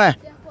មងបងហ៎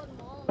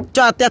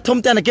ចាផ្ទះធំ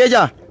ផ្ទះណាគេ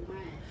ចា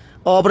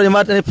អូប្រិមិ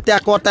ត្តនេះផ្ទះ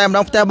គាត់តែម្ដ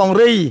ងផ្ទះបង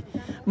រី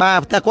បាទ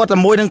ផ្ទះគាត់តែ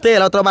មួយនឹងទេឥ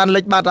ឡូវត្រូវបាន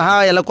លេខបាត់ទៅហើ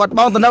យឥឡូវគាត់ប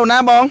ងទៅនៅណា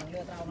បង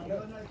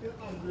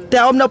ផ្ទះ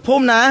អ៊ំនៅភូ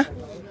មិណា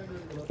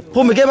ភូ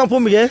មិគេបងភូ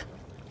មិគេ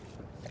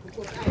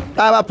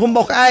បាទភូមិ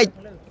បោះក្អែក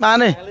បាទ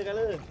នេះ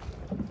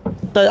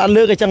ទៅអត់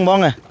លើកអញ្ចឹងហ្មង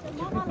ហ៎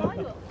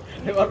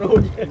អត់រួ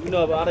ចនៅ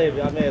អត់ទេ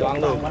វាអត់មានរង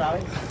លើ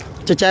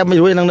ចែកមិន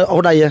រួចនឹងអូ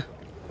សដៃហ៎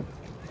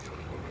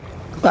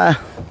បាទ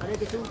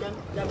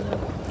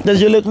ទៅ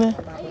ជឿលើកនេះ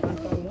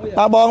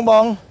បាទបង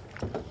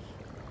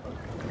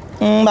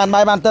បានបា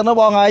យបានទឹកនោះ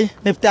បងហើយ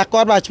នេះផ្ទះ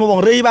គាត់បាទឈ្មោះប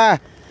ងរីបាទ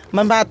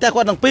មិនថាផ្ទះ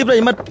គាត់ទាំងពីរប្រិ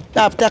មិត្ត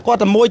តែផ្ទះគាត់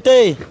តែមួយទេ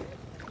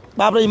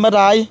បាទប្រិមិត្ត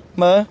ហើយ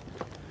មើល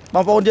ប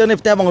ងប្អូនយើងនេះ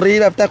ផ្ទះបងរី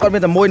បាទផ្ទះគាត់មា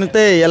នតែមួយនឹង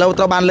ទេឥឡូវ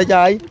ត្រូវបានលេខ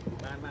ហើយ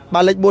បា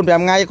ទលេខ4 5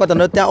ថ្ងៃគាត់ទៅ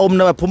នៅផ្ទះអ៊ំ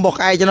នៅភូមិបោះ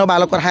ក្អែកចឹងបាទឥ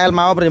ឡូវគាត់ហែល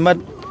មកប្រិមិត្ត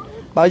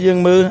បើយើង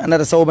មើលអាណិ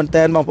តសូមែន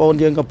តែនបងប្អូន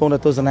យើងកំពុងតែ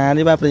ទស្សនា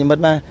នេះបាទប្រិមិត្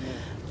ត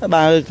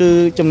បាទគឺ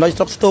ចំណុច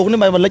ស្រុកស្ទោកនេះ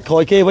បាទលេខក្រោ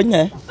យគេវិញ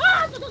ហ៎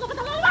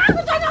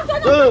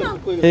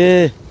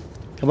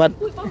ក្បាត់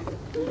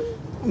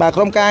បាទក្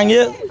រុមការ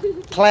ងារ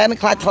ថ្លែន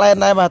ខ្លាចថ្លែន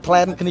ដែរបាទថ្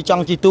លែនគ្នាច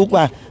ង់ជីទូក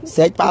បាទស្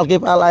រែកផ្អើលគេ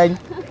ផ្អើលឯង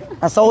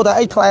អាសូតែ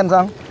អីថ្លែន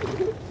សោះ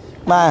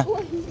បាទ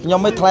ខ្ញុំ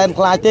មិនថ្លែន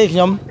ខ្លាចទេខ្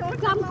ញុំ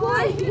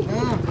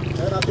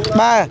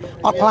បាទ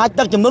អត់ខ្លាច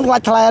ទឹកចំនួនខ្លា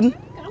ចថ្លែន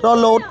រ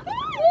លូត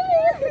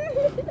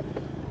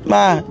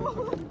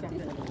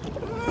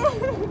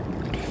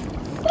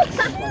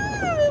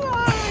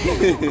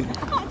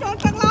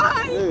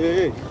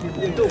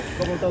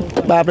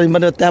បាទប្រិមិ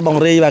ត្តផ្ទះបង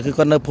រីបាទគឺ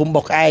គាត់នៅភូមិ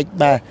បោះក្អែក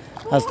បាទ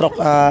ស្រុក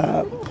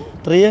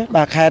ទ្រា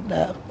បាទខេត្ត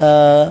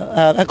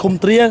ឃុំ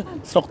ទ្រា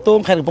ស្រុកទួង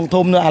ខេត្តកំពង់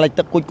ធំនៅអាឡិច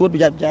ទឹកគួចប្រ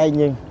យ័ត្នចែក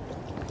យើង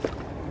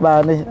បា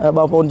ទនេះប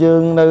ងប្អូនយើ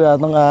ងនៅ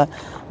ក្នុង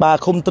បាទ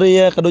ឃុំទ្រា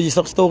ក៏ដូចជាស្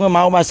រុកស្ទួងម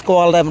កបាទស្គា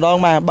ល់តែម្ដង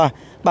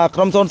បាទក្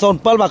រុម007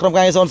បាទក្រុម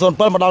ការងារ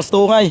007មកដល់ស្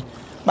ទួងហើយ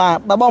បាទ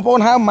បងប្អូន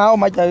ហៅមក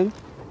មិនទៅ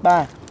បា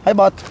ទហើយ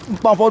បើ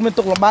បងប្អូនមាន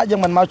ទុកលំបាកយើ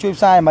ងមិនមកជួយ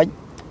ផ្សាយមិន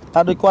ថា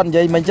ដូចគាត់និ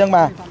យាយមិនអញ្ចឹង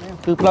បាទ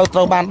គឺផ្លូវត្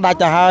រូវបានដាច់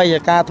ទៅហើយ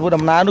ការធ្វើ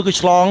ដំណើរនោះគឺ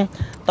ឆ្លង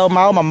ទៅម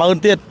ក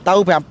10000ទៀតទៅ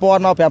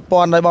5000មក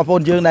5000ហើយបងប្អូ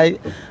នយើងដែល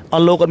អ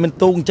ស់លោកគាត់មាន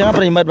ទូកអញ្ចឹង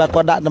ប្រិមិត្តបាទ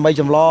គាត់ដាក់ដើម្បី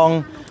ចម្លង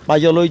បាទ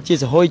យកលុយជា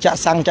សហួយចាក់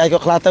សាំងចៃគា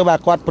ត់ខ្លះទៅបាទ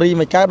គាត់ព្រី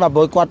មិនកើតបាទព្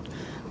រោះគាត់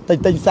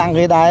ទិញសាំង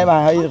គេដែរបាទ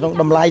ហើយក្នុង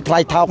តម្លៃថ្លៃ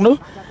ថោកនោះ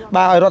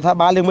បាទឲ្យរដ្ឋាភិ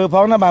បាលយើងមើលផ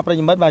ងណាបាទប្រិ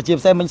មិត្តបាទជា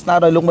ពិសេសមិញស្នើ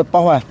ដល់លោកមេ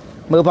ប៉ុស្តិ៍បាទ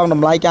មើលផងត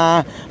ម្លៃការ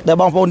ដែល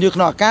បងប្អូនយើងក្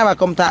នុងអាកាសបាទ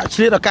កុំថាឆ្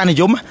លៀតឱកាសនិ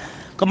យម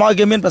កុំឲ្យ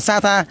គេមានប្រសាស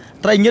ន៍ថា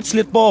ត្រីញិតឆ្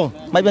លៀតពង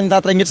មិនដឹងថា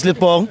ត្រីញិតឆ្លៀត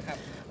ពង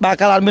បាទ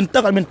កាលអត់មានទឹ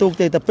កអត់មានទូក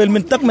ទេតែពេលមា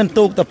នទឹកមាន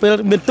ទូកតែពេល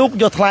មានទូក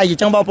យកថ្លៃអ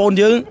ញ្ចឹងបងប្អូន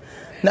យើង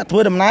អ្នកធ្វើ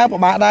ដំណើរពិ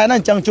បាកដែរណា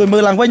អញ្ចឹងជួយមើ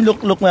លឡើងវិញលោក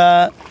ក៏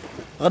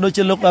ដូច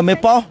ជាលោកមេ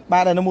ប៉ុស្តិ៍បា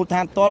ទនៅមូលដ្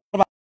ឋានតល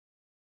បាទ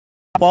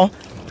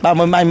បាទ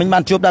មិញបា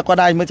នជួបដែរគាត់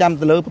ដែរមើលចាំ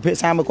ទៅលើប្រភេទ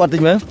សាមួយគាត់តិ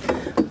ចមើល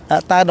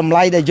តើតម្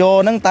លៃដែលយក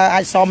ហ្នឹងតើ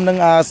អាចសមនឹង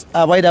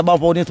អ្វីដែលបង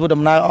ប្អូនយើងធ្វើ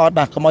ដំណើរអត់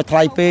បាទកុំឲ្យថ្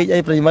លៃពេកអី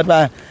ប្រិមិត្ត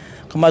បាទ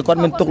កុំឲ្យគាត់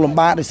មានទុកលំ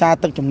បាកដោយសារ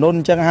ទឹកចំនួន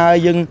អញ្ចឹងហើយ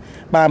យើង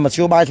បាទមធ្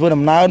យោបាយធ្វើ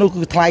ដំណើរនោះគឺ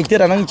ថ្លៃទៀត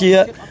អាហ្នឹងជា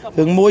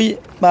រឿងមួយ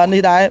បាទ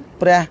នេះដែរ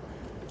ព្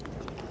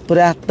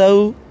រះទៅ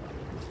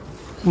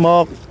ម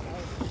ក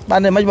បាន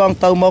តែមិនបង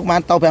ទៅមកបា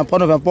នទៅ5000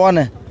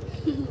នេះ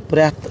ព្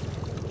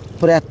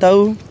រះទៅ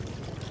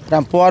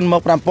5000ម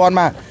ក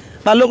5000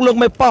បាទលោក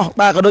មេប៉ុស្តិ៍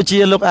បាទក៏ដូចជា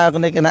លោក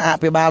គណៈអ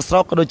ភិបាលស្រុ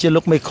កក៏ដូចជា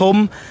លោកមេឃុំ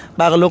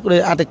បាទក៏លោក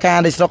អធិការ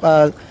នៃស្រុក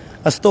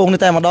ស្ទងនេះ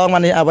តែម្ដងបា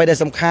ននេះអ្វីដែល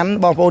សំខាន់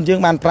បងប្អូនយើង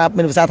បានប្រាប់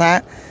មានភាសាថា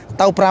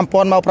ទៅ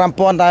5000មក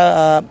5000តើ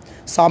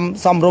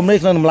សំរុំនេះ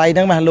ក្នុងតម្លៃហ្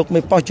នឹងបាទលោកមេ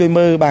ប៉ុស្តិ៍ជួយ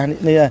មើលបាទ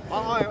នេះ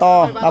ត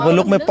បាទព្រោះ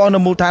លោកមេប៉ុស្តិ៍នៅ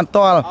មូលដ្ឋានត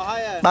ល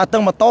បាទទាំ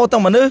ងម៉ូតូទាំ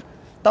ងមនុស្ស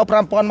ទៅ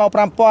5000មក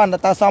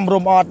5000តើសំ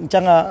រុំអត់អញ្ចឹ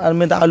ង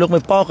មានតែឲ្យលោកមេ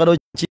ប៉ុស្តិ៍ក៏ដូច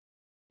ជា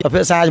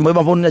ភាសាជាមួយប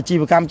ងប្អូនអាជី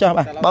វកម្មចុះ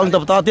បាទបងទៅ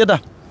បន្តទៀត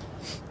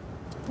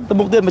ទៅ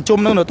មុខទៀតមកជុំ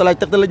ហ្នឹងនៅតឡៃ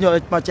ទឹកទៅលេង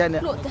មកចែក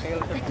នេះ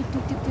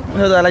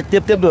នៅតឡៃទៀ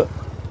តនោះ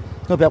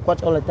នៅប្រាប់គាត់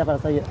អូនចាប់អា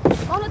ស័យ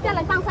អូននៅទៀត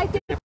ឡៃតាំងស័យទៀ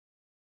ត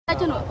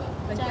ចុះនោះ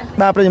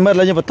បាទប្រិយមិត្ត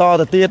ឡើយយើងបន្ត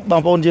ទៅទៀតប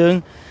ងប្អូនយើង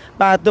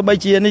បាទទោះបី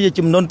ជានេះជា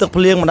ចំនួនទឹក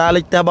ភ្លៀងបណ្ដាល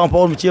លេខតែបងប្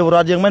អូនប្រជាពលរ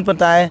ដ្ឋយើងមិនប៉ុ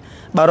ន្តែ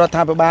បាទរដ្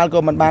ឋាភិបាលក៏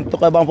មិនបានទុក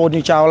ឲ្យបងប្អូនយើ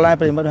ងចោលដែរ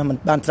ប្រិយមិត្តមិន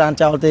បានស្រាន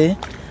ចោលទេ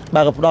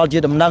បាទក៏ផ្ដល់ជា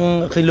ដំណឹង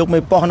ឃើញលោកមេ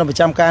ប៉ុស្តិ៍នៅប្រ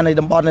ចាំការនៃ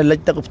តំបន់នៃលិច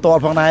ទឹកផ្ទាល់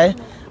ផងដែរ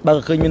បាទ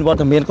ក៏ឃើញមានវត្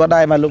តមានគាត់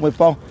ដែរបាទលោកមេ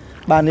ប៉ុស្តិ៍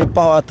បាទនេះ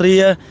ប៉ុស្តិ៍អត្រា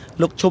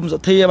លោកឈុំសុ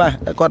ធាបាទ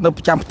គាត់នៅ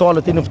ប្រចាំផ្ទាល់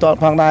នៅទីនោះផ្ទាល់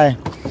ផងដែរ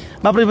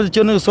បាទប្រជាជ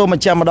ននឹងសូមប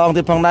ញ្ជាក់ម្ដង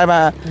ទៀតផងដែរ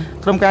បាទ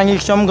ក្រុមការងារ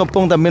ខ្ញុំកំពុ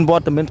ងតែមានវ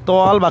ត្តមានផ្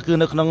ទាល់បាទគឺ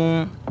នៅក្នុង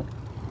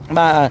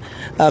បាទ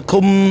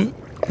ឃុំ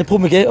ភូ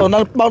មិគេអូន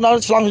បងដល់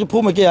ឆ្លងភូ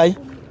មិគេហើយ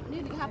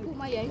នេះគេហៅភូ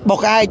មិអីបោក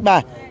ឯកបា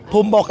ទភូ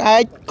មិបោកឯ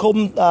កឃុំ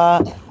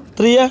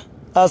ទ្រា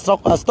ស្រុក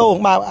ស្ទង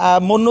បាទ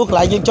មុននោះកន្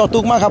លែងយើងចុះទូ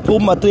កមកខាងភូ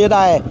មិទ្រា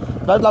ដែរ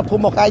ដល់ភូ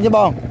មិបោកឯកទេប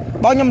ង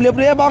ខ្ញុំលាប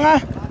លាបងណា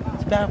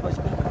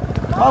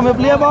បងលាប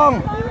លាបង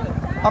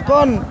អរ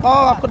គុណ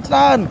ច្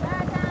រើន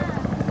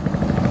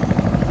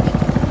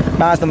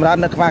បាទសម្រាប់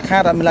នៅខ្វះខា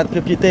តអត់មានលទ្ធភា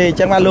ពជីទេអញ្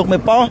ចឹងបាទលោកមេ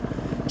ប៉ុស្តិ៍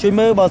ជួយ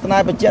មើលបើស្នើ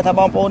បញ្ជាក់ថា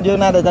បងប្អូនយើង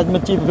ណាដែលតែមា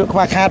នជីវភាពខ្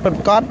វះខាតប្រ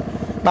កប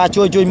បាទ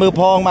ជួយមើល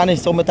ផងបាទនេះ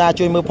សូមមេត្តា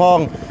ជួយមើលផង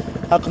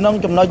ក្នុង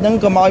ចំណុចហ្នឹង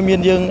ក៏មកឲ្យមាន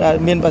យើង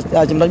មាន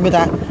ចំណុចមួយ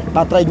ថា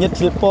បាទត្រីញិត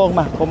ឆ្លៀតពង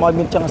បាទកុំឲ្យ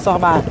មានចឹងអសោះ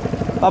បាទ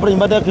ប្រិយ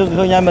មិត្តគឺ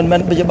ឃើញហើយមិនមែ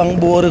នជាបឹង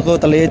បួឬក៏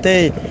ទន្លេទេ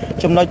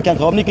ចំណុចខាង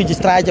ក្រោមនេះគឺជា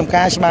ស្រែចម្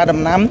ការឆ្មាដំ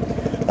ណាំ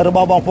រប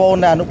ស់បងប្អូន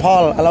ដែលអនុផ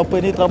លឥឡូវពេល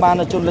នេះត្រូវបាន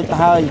ជន់លិចទៅ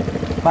ហើយ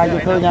បាទយើ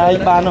ងឃើញហើយ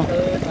បាទនោះ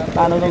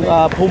បាទនៅក្នុង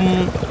ភូមិ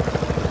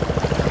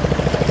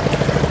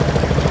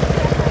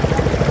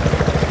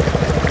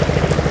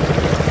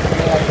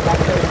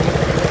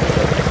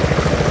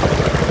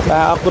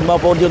បាទអរគុណបង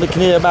ប្អូនយើងដូច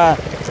គ្នាបា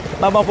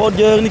ទបងប្អូន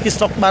យើងនេះគឺ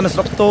ស្រុកបានស្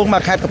រុកតូងម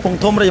កខេត្តកំពង់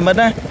ធំប្រិយមិត្ត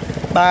ណា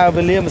បាទ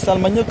វេលាម្សិល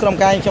មិញនេះក្រុម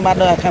ការខ្ញុំបាន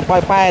នៅខាងប៉ោ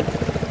យប៉ែត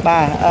បា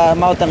ទ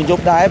មកទាំងយ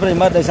ប់ដែរប្រិយ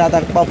មិត្តដោយសារតែ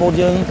បងប្អូន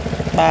យើង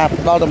បាទ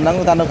ដល់ដំណឹង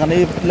ថានៅខាង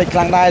នេះលិចខ្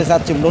លាំងដែរដោយសា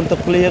រចំនួនទឹក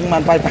ភ្លៀងបា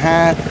នវាយប្រហា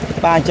រ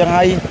បាទអញ្ចឹង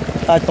ហើយ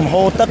ទំ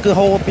ហំទឹកគឺ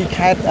ហូរពី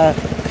ខេត្ត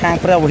ខាង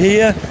ព្រះវិហា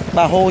រ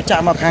បាទហូរចា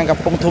ក់មកខាងកំ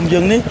ពង់ធំយើ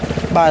ងនេះ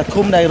បាទ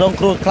ឃុំដែលរង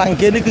គ្រោះខ្លាំង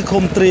គេនេះគឺ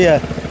ឃុំទ្រា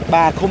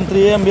បាទឃុំទ្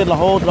រាមានរ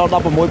ហូតដល់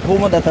16ភូ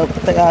មិដែ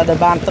ល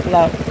បានទឹក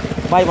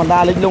វាយបណ្ដា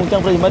លិចលងអញ្ចឹ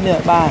ងប្រិយមិត្តនេះ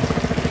បាទ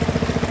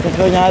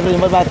ឃើញហើយប្រិយ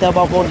មិត្តបាទតែប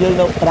ងប្អូនយើង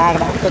នៅកដា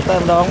ទឹកតែ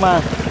ម្ដងបា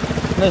ទ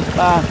នេះ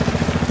បាទ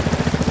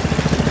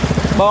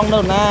បងនៅ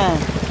ណា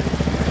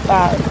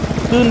បាទ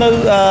គឺនៅ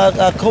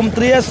ឃុំ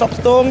ទ្រាស្រុក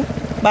ស្ទង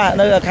បាទ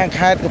នៅខាង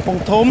ខេត្តកំព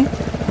ង់ធំ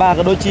បាទ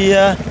ក៏ដូចជា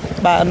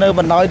បាទនៅប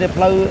ណ្ដោយនៃ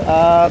ផ្លូវ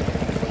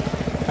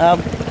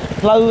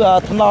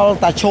ថ្នល់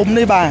តាឈុំ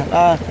នេះបាទ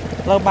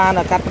ត្រូវបាន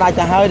កាត់ផ្ដាច់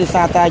ទៅហើយដោយ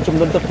សារតែចំ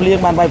នួនទឹកភ្លៀង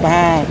បានវាយប្រ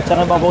ហារអញ្ចឹង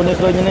ហើយបងប្អូននេះ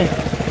ឃើញនេះ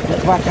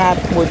ខ្វះខាត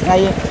មួយថ្ងៃ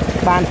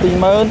បាន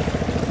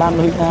20000បាន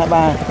លុយណា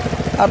បាទ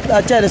អ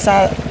ត់ចេះដោយសា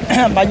រ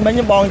បាញ់មិញ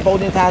បងប្អូន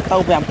នេះថាទៅ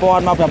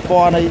5000មក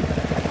5000ហើយ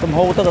ទំ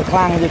ហំទឹកក៏ខ្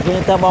លាំងនិយាយឃើញ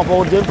តែបងប្អូ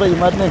នយើងប្រិយ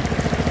មិត្តនេះ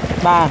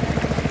បាទ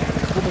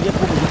ភូមិយើង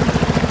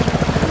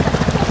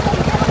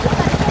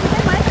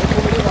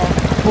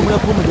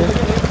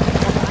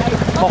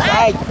បុក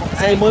ឯក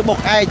សេមួយបុក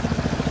ឯក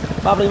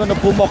បាទប្រិយមិត្តនៅ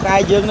ភូមិបុកឯ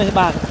កយើងនេះ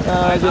បាទ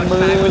យើងមើ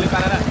ល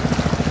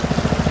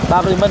បា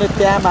ទប្រិយមិត្តនេះ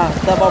ផ្ទះបាទ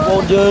តែបងប្អូ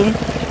នយើង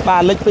បា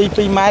ទលិចពី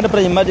2ម៉ែត្រប្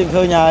រិយមិត្តយើង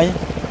ឃើញហើយ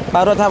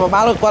បាទរដ្ឋាភិបា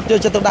លគាត់យក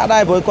ចិត្តទុកដាក់ដែ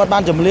រព្រោះគាត់បា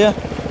នចម្លៀស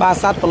បាទ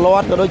សัตว์ប្រឡា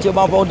ត់ក៏ដូចជាប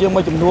ងប្អូនយើង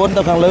មួយចំនួន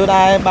ទៅខាងលើ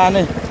ដែរបាទ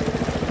នេះ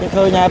យើង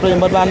ឃើញហើយប្រិយ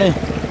មិត្តបាទនេះ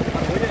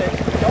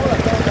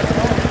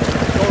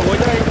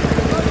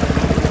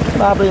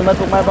ba bây mất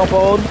cùng mai bong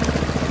phôn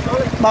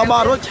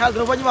ba rút chào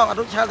rồi với bong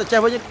rút chào từ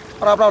chơi với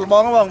rau bong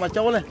bong mà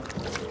chỗ này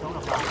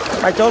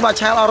mà chỗ ba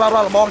chào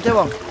rau bong chứ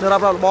bong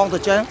rau bong từ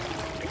chơi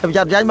em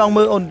chặt giấy bong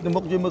mưa ôn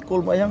một mưa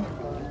cồn vậy không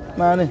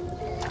mà này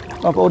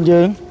bong phôn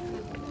dương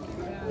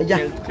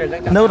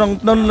nếu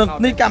nâng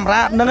ní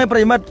camera nâng cái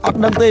bây mất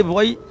nâng tê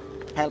với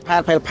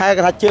phèn cái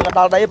thằng chưa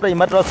ở đây bây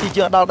mất rồi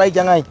chưa ở đây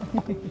chẳng ngày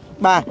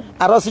bà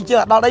rồi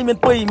chưa ở đây miền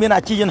Pui miền Hà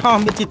Chi miền Ho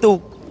miền Chi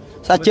Tu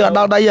sao chưa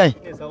ở đây rồi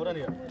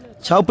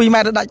cháu Pui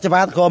mai đã đại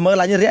chả khô mới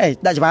là như thế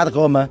đại chả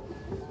khô mà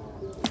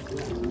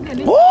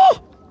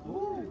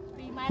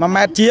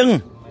mẹ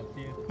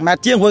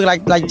chiêng vừa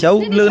lạnh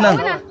cháu lươn nè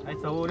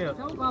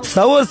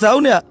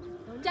xấu nè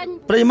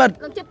bây mất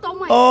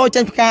ô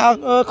tranh cao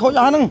khối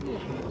gió nè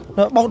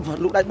bông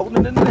lục đại bông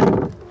lên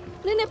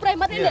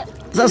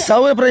rất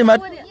xấu bây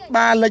mất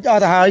ba lấy cho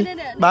thầy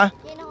ba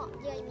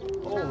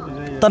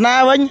tần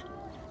na vinh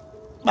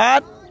ba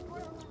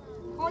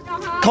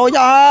khối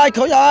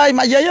gió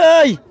mà giấy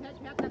ơi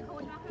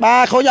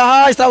ba khối gió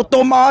ơi sao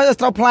tôm ơi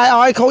sao fly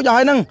ơi khối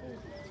gió nâng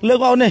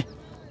lương ôn này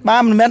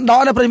ba mình mến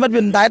đó là bây mất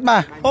viên tết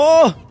mà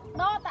ô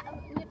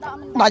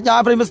bà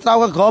cho bây mất sao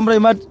có khóm bây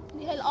mất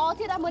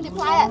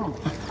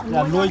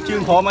nuôi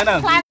chương khó mấy nè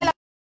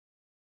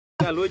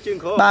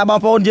bà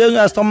bong phôn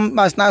dương xong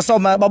bà sna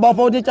xong mà bà bong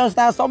phôn đi cho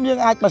sna xong dương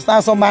ai bà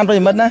sna xong ban rồi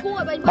mất nè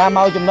bà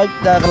mau chùm nó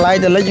lại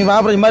để lấy những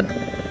pháo rồi mất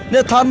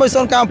nếu thon môi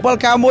son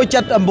cao môi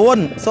chật ẩm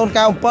buồn son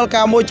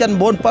cao môi chân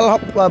buồn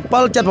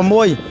pal chật vào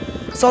môi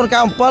son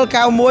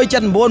cao môi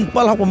chân buồn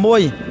pal học vào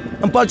môi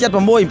pal chật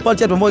vào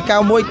môi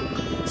cao môi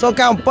son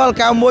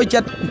cao môi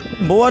chật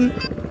buồn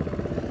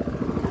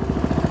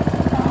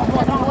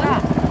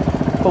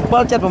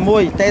pal chật vào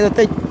môi tay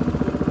tích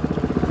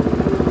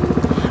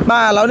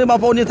bà lão ní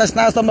bong phôn như thật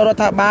na xong rồi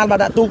thà bà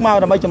đã tuốt mau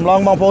là mấy chùm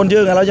lon bong phôn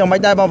dương là dòng mấy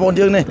tay bong phôn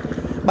dương này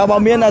bà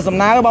miên là sầm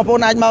ná bong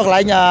phôn anh mau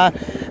lại nhà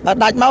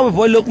đặt máu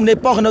với lục này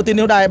po khăn đầu tiên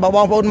nếu đài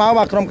bong phôn máu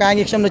bà trong cài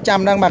như xem nó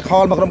chăm đang bà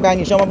call bà trong cài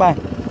như xem bà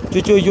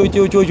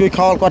chui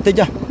call qua tích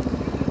chưa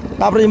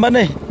bà đi mất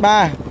này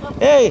bà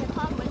ê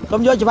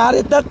không vô cho bà đi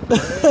tức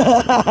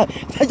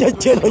thấy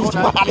chưa được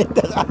cho bà đi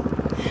tức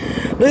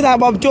đứa nào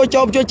bom chua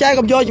trái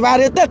không vô cho bà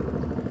đi tức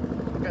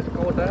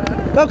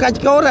có cả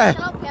cô này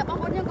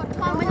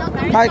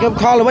bài cầm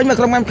kho là bánh mà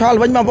không ăn kho là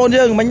bánh bong phôn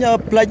dương bánh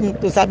lên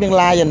từ sát miền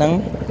lai vậy nè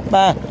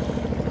ba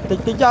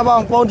thì cho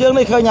bong phôn dương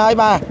đi khơi nhảy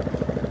ba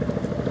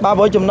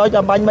vợ chùm nói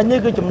cho bánh như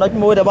cái chùm nói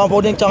mua để bong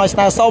phôn dương cho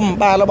sna xong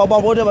ba là bong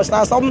phôn dương mà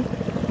sna xong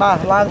ba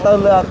lang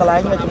từ cái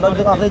lại mà chùm nói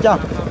dương đi cho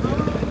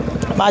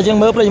ba dương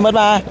mướp đi mất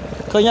ba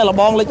khơi nhảy là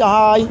bong lấy cho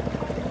hai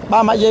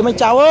ba mẹ gì mấy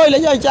cháu ơi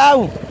lấy cho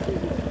cháu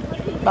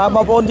ba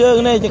bong phôn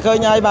dương này chỉ khơi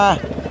nhảy ba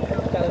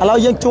alo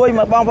dương chui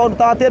mà bong phôn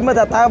to tiết mới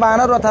thật tao ba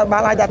nó rồi thật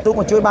ba lại đặt tụ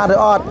mà chui ba được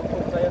ọt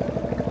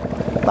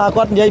ba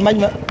quất dây mạnh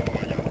nữa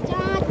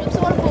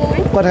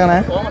quất cái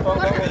này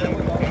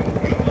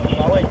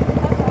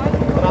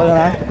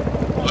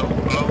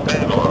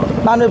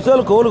ban điệp xưa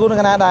là cũ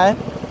cái này đấy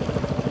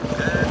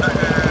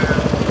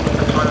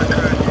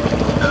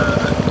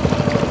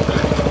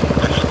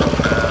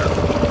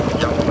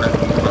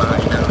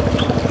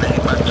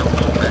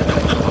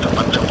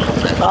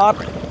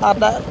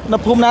nó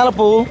phum ná là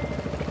phù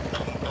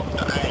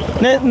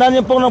nên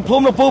như phong nó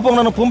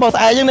phum bảo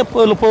ai chứ nó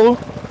là phù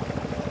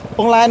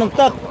phong lai nó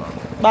tức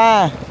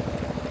ba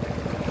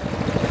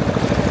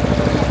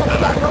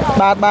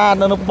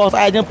nó bảo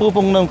ai chứ phù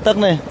phong nó tức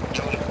này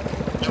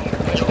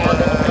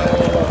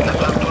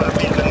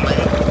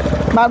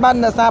ba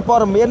là sa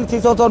por miền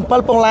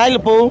C007 phong lai là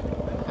phù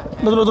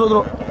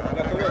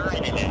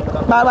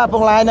ba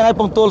phong lai này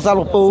phong tua sao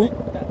là phù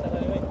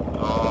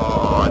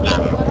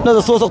nó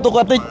là số sọc tục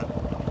tích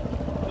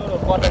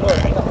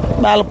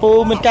ba là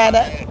phù mình ca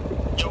đấy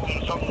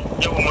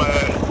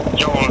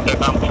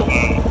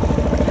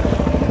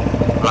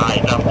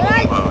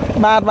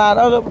ba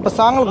đó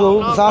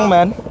sáng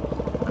mền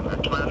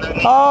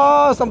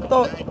sông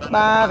tô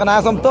ba cái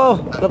nào sông tô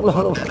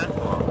lực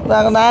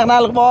cái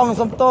nào lực bom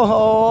sông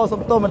tô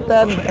sông tô mình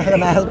tên cái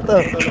nào sông tô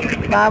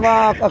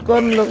ba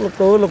cơn lực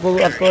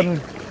cơn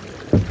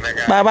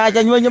ba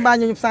cho như ba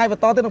như sai và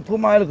to tới nó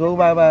phun mai lực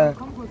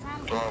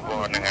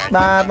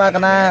ba cái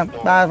nào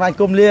ba phải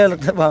cùng lia lực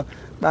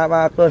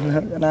ba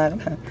cơn cái nào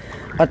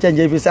ở trên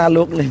dây phía xa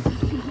luộc lên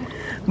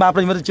ba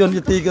phải mất chôn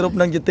cái cái rụp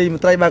nâng cái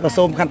tray ba có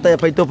xôm khăn tay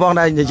phải tua phong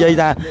này dây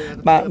ra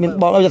ba mình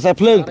bỏ ở xe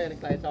phơi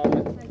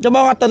cho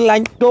bong tên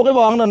lạnh cô cái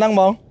bong nó năng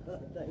bong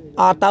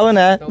tao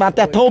này ba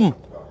tẹt thum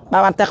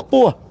ba bàn tẹt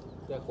pua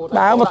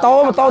ba mà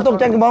to tung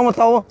trên cái bong mà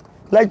to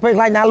lên phải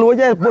lại nhà lúa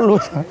chứ lúa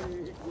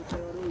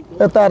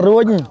ta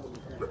ruồi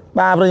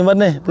ba phải mất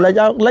này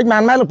lấy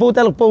màn máy là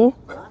pu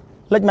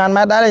lấy màn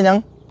máy đá đây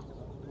nhá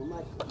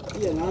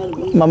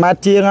mà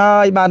mát chiêng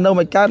ơi ban đâu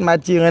mày cắt mát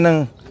chiêng này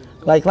nè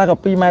lại khai cà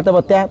phê mai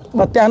tao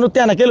bật té nút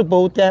té này cái lục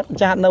bù té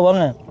chặt đâu vắng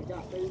à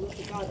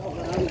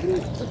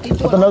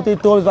tao nấu tí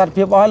tôi gạt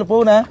phía bói lục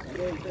bù nè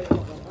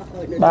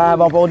bà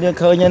bong phôn như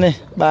khơi như này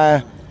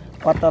bà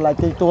quạt tao lại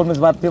tí tôi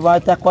mình gạt phía bói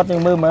té quạt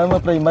những mưa mới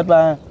phải mất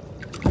ba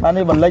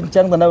này bật lên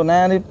chân tao đâu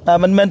na đi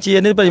mình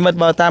chia đi phải mất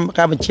bà tam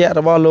cà phê chè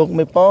rồi bò luộc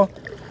mày po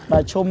បា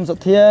ទឈុំស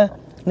ធា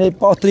នេះ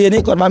ប៉ោះទ្រា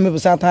នេះគាត់បានមាន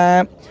ប្រសាសន៍ថា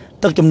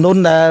ទឹកចំនួន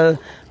ដែល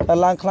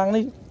ឡើងខ្លាំង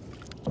នេះ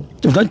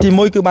ចំណុចទី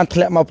1គឺបានធ្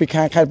លាក់មកពី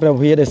ខាងខេត្តព្រះវិ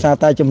ហារដោយសារ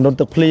តែចំនួន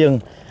ទឹកភ្លៀង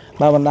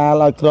បានបណ្ដាល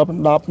ឲ្យគ្របដ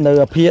ណ្ដប់នៅ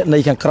ភាគនៃ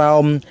ខាងក្រោ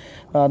ម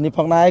នេះផ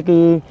ងដែរគឺ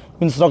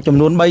មានស្រុកចំ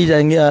នួន3ដែ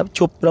ល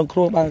ជប់រងគ្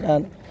រោះ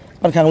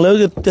បានខាងលើ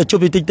គឺជ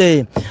ប់តិចទេ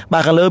បា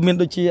ទខាងលើមាន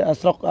ដូចជា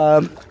ស្រុក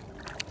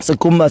ស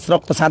ង្គមស្រុក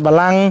ប្រាសាទបា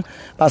ឡាំង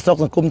បាទស្រុក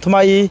សង្គមថ្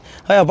មី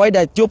ហើយអ្វី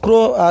ដែលជួបគ្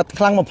រោះ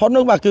ខ្លាំងបំផុត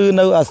នោះបាទគឺ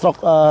នៅស្រុក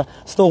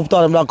ស្ទងផ្ទា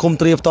ល់ម្ដងឃុំ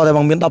ទ្រាផ្ទាល់តែ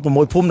មាន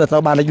16ភូមិដែលត្រូ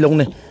វបានលិចលង់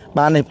នេះ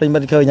បាននេះប្រិមិ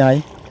ត្តឃើញហើយ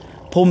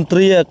ភូមិទ្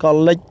រាក៏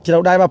លិចជ្រៅ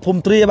ដែរបាទភូមិ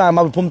ទ្រាបាទម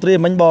កភូមិទ្រា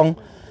មិញបង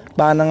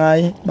បាទហ្នឹងហើយ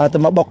បាទទៅ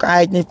មកបុកក្អែ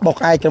កនេះបុក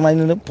ក្អែកកន្លែង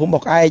ភូមិបុ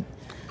កក្អែក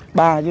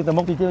បាទយើងទៅ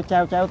មុខទីចែវ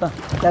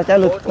ទៅចែវ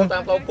លើតា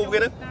មផ្លូវភូមិគេ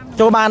ហ្នឹង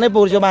ចូលបានទេ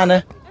ពូចូលបានទេ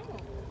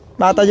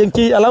បាទតែយើង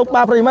ជីឥឡូវ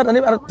បាទប្រិមិត្តអា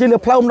នេះជីលើ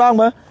ផ្លូវម្ដង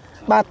មើល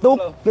បាទទូក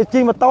គេ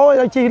ជិះម៉ូតូ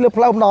ហើយជិះលើ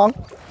ផ្លូវម្ដង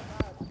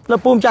លើ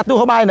ពូម្ចាស់ទូក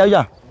ហូបបាយនៅ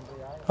ចា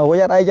អូ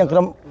យអត់អីចឹងក្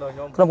រុ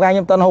មការខ្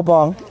ញុំតន់ហូបផ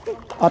ង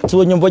អត់ជួ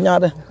យខ្ញុំវិញអ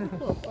ត់ទេ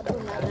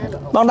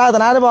បងដើរតា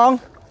ណាទេបង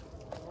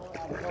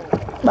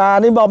បាទ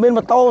នេះបងមាន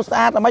ម៉ូតូស្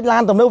អាតតែមិនឡា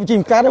នទំនើបជិះ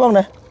កាត់ទេបង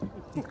ណា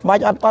មិន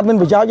អត់មាន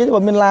ប្រយោជន៍ទេ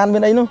បើមានឡានមា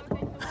នអីនោះ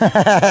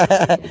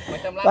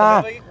បា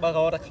ទបើ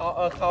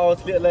ខោ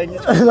ស្លៀកលេង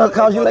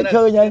ខោស្លៀក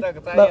ឃើញហើយ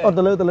ដល់អត់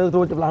ទៅលើ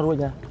រួចចម្លាស់រួច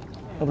ណា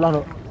ចម្លាស់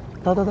នោះ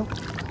ទៅ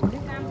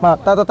បាទ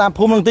ទៅតាម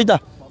ភូមិនឹងតិចទៅ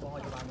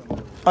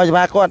ឲ្យច្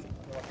បាស់គាត់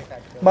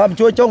បើ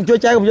ជួយចុងជួយ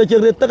ចែកជួយជើ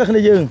ងរៀបទឹកគ្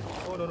នាយើង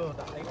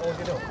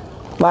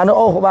បាទនោះ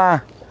អូបាទ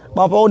ប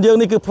ងប្អូនយើង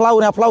នេះគឺផ្លូវ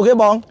ណាផ្លូវគេ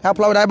បងហៅ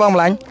ផ្លូវដែរបងម្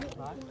លាញ់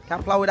ខាង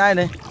ផ្លូវដែរ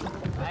នេះ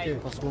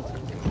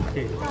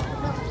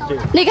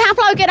នេះគេហៅ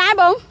ផ្លូវគេដែរ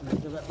បង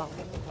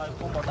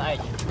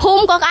ភូ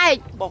មិក៏ក្អែក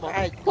បោះក្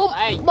អែកភូមិ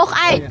បោះក្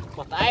អែក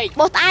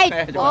បោះក្អែក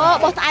អូ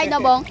បោះក្អែកដ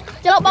ល់បង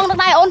ចុះបងទៅ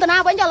ដែរអូនទៅណា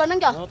វិញចុះឥឡូវហ្នឹ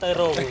ងចុះទៅ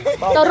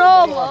រោ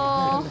ង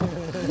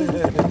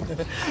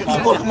អូ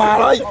បូតកម្មា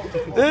ហើយ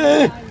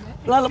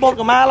ឡើងរបូត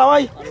កម្មាហើ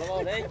យ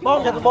បង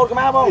ចាត់របូតកម្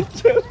មាបង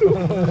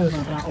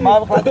មក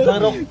ខ្លាំងទៅ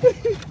រក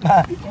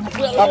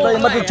បាទប្រិ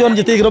មិត្តជន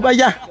ជាទីគោរពអី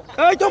យ៉ា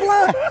អើយចុះឡា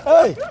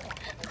អើយ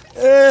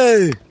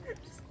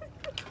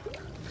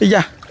អី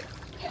យ៉ា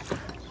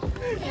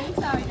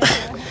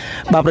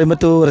បាទប្រិមិត្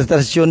តរ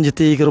ដ្ឋជនជា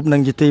ទីគោរពនិ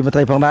ងជាទីមេត្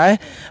រីផងដែរ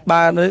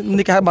បាទ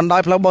នេះគេបណ្ដោ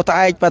យផ្លូវបោះត្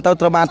អែកបាទទៅ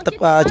ត្រូវបានទឹក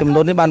ចំនួ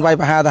ននេះបានវាយ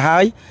ប្រហារទៅហើ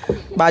យ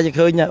បាទយើង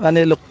ឃើញបាទ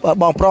នេះលោក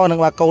បងប្រុសនិង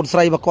បាទកូនស្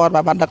រីរបស់គាត់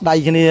បាទបានដឹកដៃ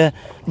គ្នា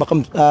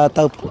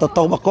ទៅ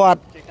របស់គាត់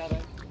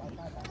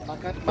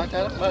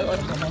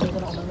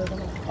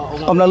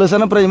អំឡុងលើសិ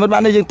នប្រិមិត្តបា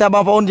ទនេះយើងតែប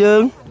ងប្អូនយើ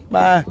ង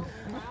បាទ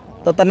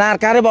ទៅតាណា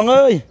ការទេបង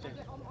អើយ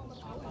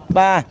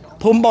បាទ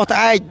ភូមិបោះត្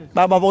អែក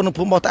បាទបងប្អូននៅ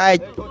ភូមិបោះត្អែក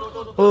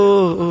អូ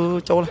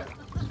ចូល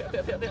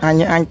អ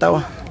ញទៅ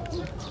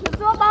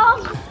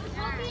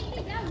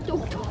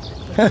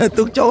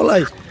ទុកចូលហើ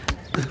យ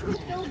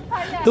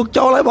ទុក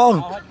ចូលហើយបង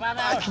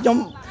ខ្ញុំ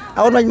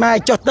អូនមិនម៉ែ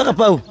ចុះទឹកអ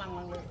ពៅ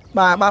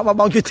បាទ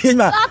បងជួយទាញ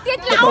បាទ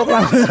បោកឡើ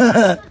ង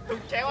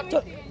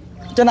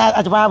ចឹងណា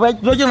អាចបាវិញ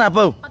រួចចឹងណាអ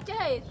ពៅអត់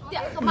ចេះ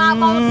តាក់ក្បាល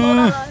បង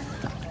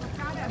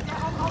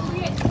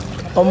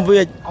អ៊ំ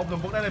វាចអ៊ំទំ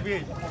ពុកដែរវា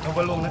ខ្ញុំ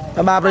វិលលងណា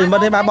បាទប្រិមិត្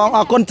តនេះបាទបងអ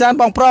រគុណច្រើន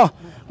បងប្រុស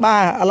បា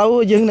ទឥឡូវ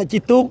យើងអ្នកជី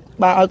ទូក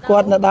បាទឲ្យគា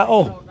ត់នៅដើរ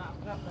អូ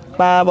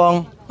បាទបង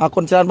អរ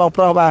គុណច្រើនបង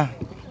ប្រុសបាទ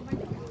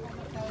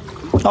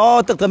អូ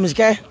ទឹកទៅមីស្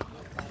កែ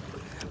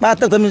បាទ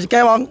ទឹកទៅមីស្កែ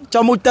បង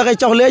ចុះមួយទឹកឲ្យ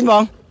ចុះលេងប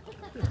ង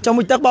ចុះ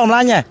មួយទឹកបងម្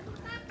លាញ់ហ៎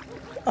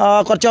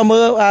គាត់ចុះមើ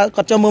ល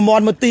មា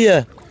ន់មើលទា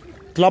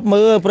ធ្លាប់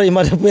មើលប្រិ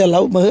មិត្តពេលឥ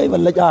ឡូវមើលឲ្យមិ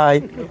នលិចអស់ហើយ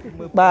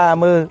បាទ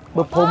មើល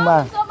ភូមិបា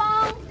ទអូ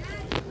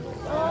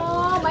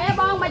មិនឯ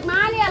បងមិនម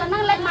កនេះឥឡូវហ្នឹ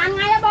ងលេចប៉ុន្មានថ្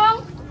ងៃហ៎បង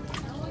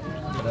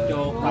ចូ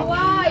ល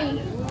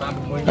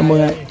5មើ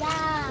ល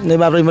នេះ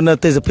បាទប្រិមិត្តនៅ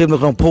ទេសភាពនៅ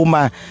ក្នុងភូមិ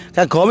បាទ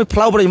ខាងក្រោមនេះផ្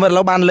លូវប្រិមិត្តឥ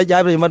ឡូវបានលិចហើ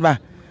យប្រិមិត្ត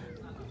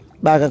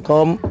បាទខាងក្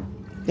រោ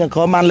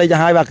មបានលិចទៅ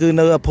ហើយបាទគឺ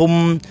នៅ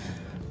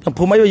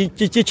ភូមិអី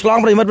ជិះឆ្លង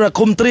ប្រិមិត្ត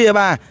ឃុំទ្រា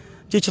បាទ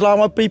ជិះឆ្លង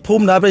មកពីភូ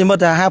មិដែរប្រិមិត្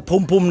តថា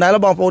ភូមិដែរ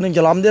បងប្អូននឹង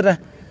ច្រឡំទៀតណា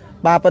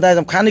បាទប៉ុន្តែ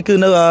សំខាន់នេះគឺ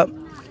នៅ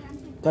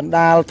កណ្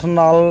ដាលថ្ន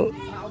ល់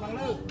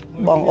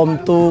បងអ៊ំ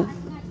ទូ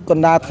ក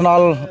ណ្ដាលថ្ន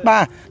ល់បា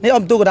ទនេះ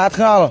អ៊ំទូកណ្ដាល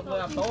ថ្នល់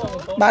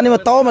បាទនេះ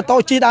ម៉ូតូ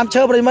ជិះដើម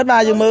ឈើប្រិមិត្តបា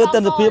ទយើងមើលទិ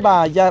ដ្ឋភាពបា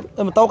ទយ៉ា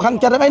ម៉ូតូខាង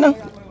ចិត្តអីហ្នឹង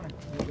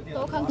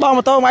បង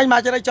ម៉ូតូអញមក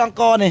ចិត្តឲ្យចង់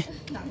កនេះ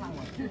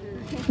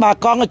បាទ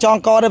កង់ចង់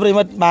កទេប្រិ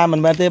មិត្តបាទមិន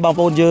មែនទេបង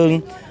ប្អូនយើង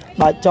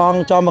បាទចង់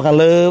មកខាង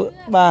លើ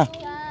បាទ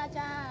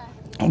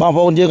បង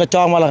ប្អូនយើងក៏ច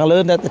ង់មកខាងលើ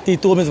ទី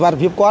ទួលមានសុវត្ថិ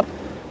ភាពគាត់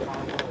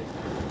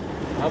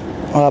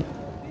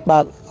បា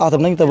ទអស់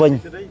តំណែងទៅវិញម៉ូ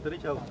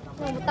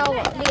តូ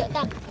ដៀក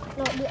តាក់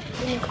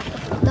ដៀក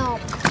ដប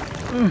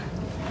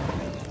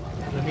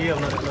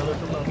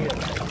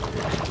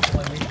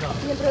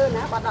មានព្រឺ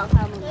ណាបាត់ដល់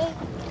ខាង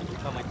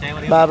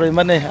បាទប្រិ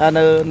មិត្តនេះ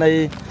នៅ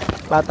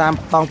បាទតាម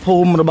តង់ភូ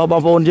មិរបស់ប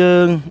ងប្អូនយើ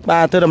ងបា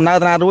ទធ្វើដំណើរ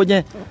តារួចទេ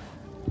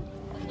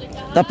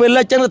តែពេល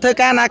លិចចឹងទៅធ្វើ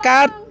ការណា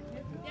កើត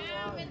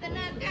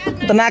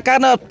តាណាកើត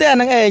នៅផ្ទះ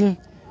នឹងឯង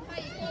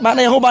បាទ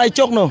នេះហូបបាយ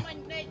ជុកនោះ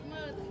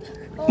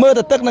មើល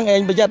ទៅទឹកនឹងឯង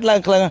ប្រយ័ត្នឡើង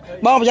ខ្លាំង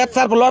បងប្រយ័ត្នស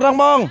ត្វប្រឡត់ហ្នឹង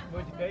បង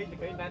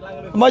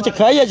មើលច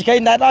ក្រី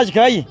ណែតដល់ច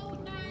ក្រី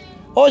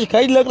អូចក្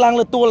រីលើកឡើង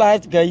លើទួលហើយ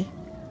ចក្រី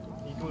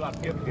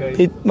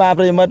thì ba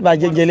bây mất và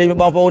dừng dây lên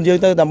bom phun dương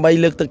tới tầm bay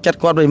lực thực chất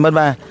quạt bây mất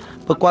và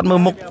quạt mưa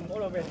mục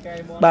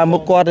ba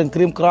mục quạt đừng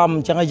cream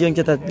crom chẳng ai dương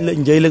cho thật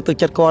lệnh dây lực thực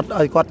chất quạt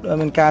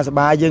mình ca sẽ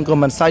ba dương còn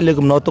mình sai lực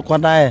cầm nốt tục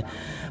quạt đây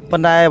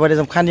vấn đề vấn đề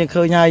สำคัญยังเค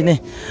ยไงนี่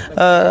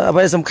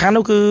vấn đềสำคัญ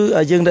ก็คือ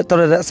យើងតើ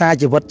រក្សា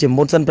ជីវិតជា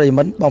មុនសិនប្រិ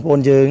មិត្តបងប្អូន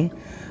យើង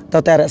តើ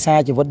តែរក្សា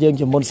ជីវិតយើង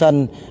ជាមុនសិន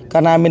កា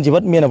លណាមានជីវិ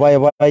តមានអ្វី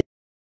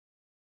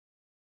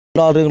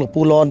ដល់រឿងលោក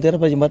ពូឡនទៀត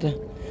ប្រិមិត្ត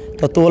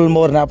ទទួលម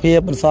រណភាព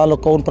បន្សល់លោក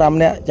កូន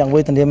5នាក់យ៉ាងវេ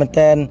ទនាមែន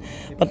តែន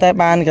ប៉ុន្តែ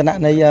បានគណៈ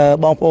នៃ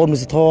បងប្អូនមិ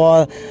ត្តធម៌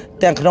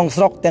ទាំងក្នុង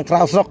ស្រុកទាំងក្រៅ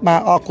ស្រុកបាទ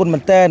អរគុណមែ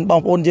នតែនបង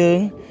ប្អូនយើង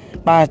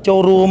បាទចូល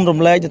រួមរំ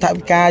លែកថ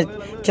វិកា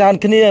ច្រើន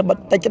គ្នា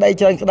តិចក្តី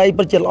ច្រើនក្តី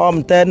ពិតជាល្អ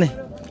មែនតែននេះ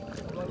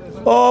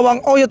អូបង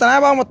អូយតាណា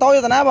បងម៉ូតូយ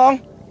តាណាបង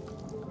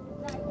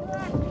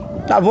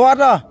ដាក់វត្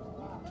ត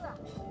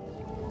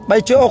បី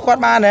ជួយអូគា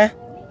ត់បានទេ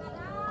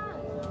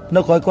នៅ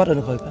ក្រោយគាត់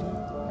នៅក្រោយគាត់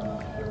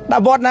ដា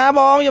ក់វត្តណាប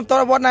ងខ្ញុំ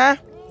តោះវត្តណា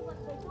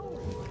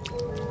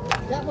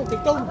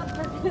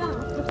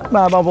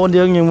បាទបងប្អូន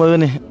យើងមើល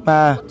នេះ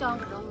បា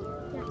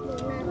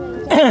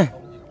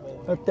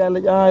ទតែលេ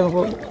ចអើយបងប្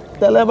អូន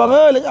តែលេបង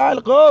អើយលេចអើយ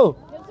លោកគ្រូ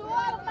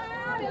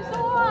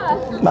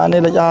បាទ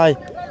នេះលេចអើយ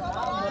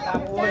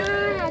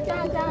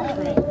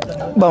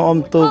បងអ៊ំ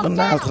ទូកណ្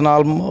ដាលថ្ន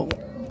ល់មក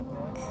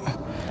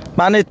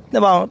បាទនេះ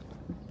បង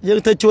យើង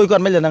ធ្វើជួយគា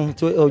ត់មិនហ្នឹង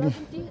ជួយអូន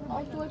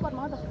ជួយគាត់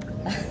មក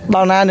ដ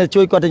ល់ណានេះ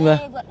ជួយគាត់តិចមើល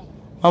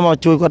មក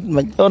ជួយគាត់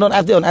មិនអូន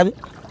អាប់ទៀតអូនអាប់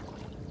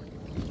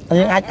អញ្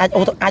ចឹងអាច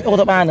អូ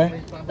ទៅបានហ៎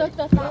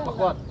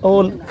អូ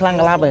នខ្លាំង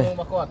កលាប់ហ៎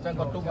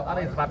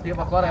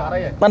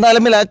បានតែ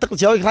មានតែទឹក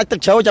ជ្រៅខ្លាចទឹក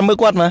ជ្រៅចាំមើល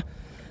គាត់មើល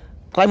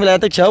ខ្លាចមានតែ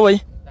ទឹកជ្រៅហី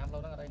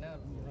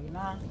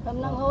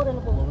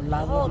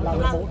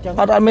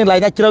អត់មានឡៃ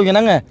តែជ្រៅយ៉ាងហ្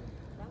នឹងហ៎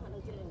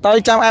តើ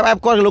ចាំអាប់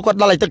គាត់លោកគាត់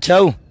ដល់ឲ្យទឹកជ្រៅ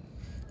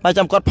ហើយ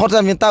ចាំគាត់ផុតតែ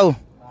មានទៅឲ្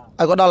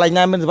យគាត់ដល់ឲ្យ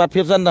ណាមានសុវត្ថិ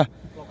ភាពសិនទៅ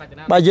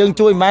បើយើង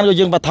ជួយមិនបានក៏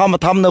យើងបឋ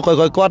មនៅក្រោយ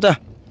គាត់ទៅ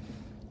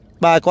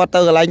បាទគាត់ទៅ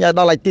កន្លែង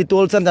ដល់ឲ្យទីទួ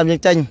លសិនចាំយើ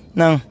ងចេញ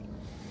ហ្នឹង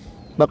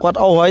បើគាត់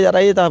អូហើយអត់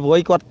អីតែព្រួ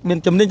យគាត់មាន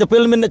ជំនាញទៅពេ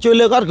លមានជួយ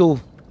លើកអត់គ្រូ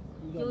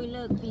ជួយ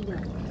លើកពីរ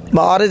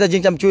បើអត់ទេតែយើ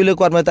ងចាំជួយលើក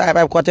គាត់មើលតែអា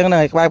ប់គាត់ចឹងហ្នឹ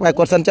ងក្បែរ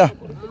គាត់សិនចុះ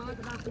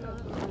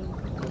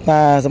បា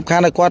ទសំខា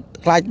ន់ឲ្យគាត់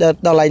ខ្លាច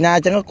ដល់ឡៃណាអ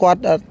ញ្ចឹងគាត់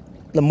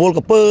លមូលក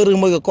ពើឬ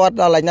មួយក៏គាត់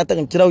ដល់ឡៃណាទឹក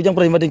ជ្រៅអញ្ចឹង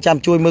ប្រិមិត្តយើងចាំ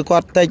ជួយមើលគា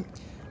ត់តិច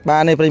បា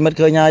ទនេះប្រិមិត្ត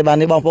ឃើញហើយបាទ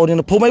នេះបងប្អូន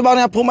ភូមិអីបង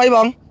ភូមិអីប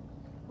ង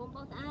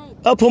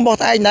ភូមិបោះ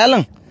ត្អែកណែហ្នឹ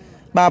ង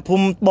បាទភូ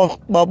មិ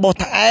បោះ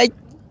ត្អែក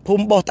ភូ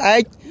មិបោះត្អែ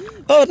ក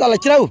ដល់ឡៃ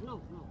ជ្រៅ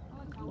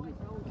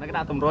នៅក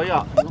ដាក់តម្រុយ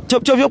ជ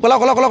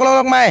ប់កន្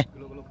លងម៉ែ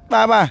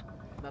បាទ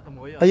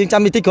ហើយយើង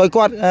ចាំនេះតិចក្រោយ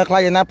គាត់ខ្លា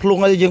ចឯណាភ្លុង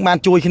ឲ្យយើងបាន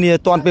ជួយគ្នា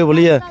តាន់ពេលវេ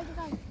លា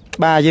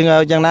បាទយើង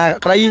យ៉ាងណា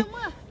ក្តី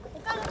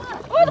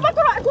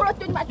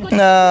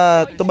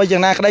ទៅបីយ៉ា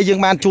ងណាក្តីយើង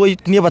បានជួយ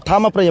គ្នាបឋ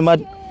មប្រិយមិត្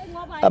ត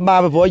បាទ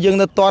ព្រោះយើង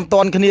នៅតា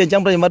ន់គ្នាអញ្ចឹ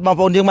ងប្រិយមិត្តបង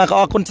ប្អូនយើងមកក៏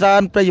អរគុណច្រើ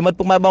នប្រិយមិត្ត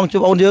ពុកម៉ែបងជួ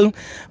បអូនយើង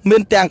មា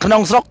នទាំងក្នុ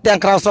ងស្រុកទាំង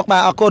ក្រៅស្រុកបា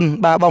ទអរគុណ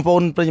បាទបងប្អូ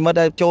នប្រិយមិត្ត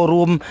ដែលចូល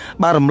រួម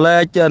បាទរំលែ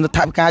កថ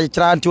វិកា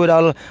ច្រើនជួយដ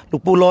ល់លោ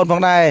កពូឡូនផ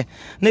ងដែរ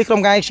នេះក្រុម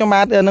ការខ្ញុំ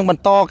បាទនឹងប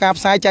ន្តការ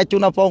ផ្សាយចែកជូ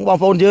នដល់បង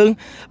ប្អូនយើង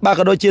បាទ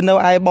ក៏ដូចជានៅ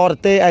ឯបរ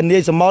ទេសឯនា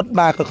យសមុទ្រ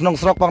បាទក៏ក្នុង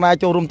ស្រុកផងដែរ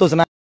ចូលរួមទស្ស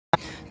នា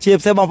ជា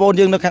ពិសេសបងប្អូន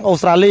យើងនៅខាងអូ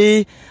ស្ត្រាលី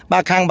បា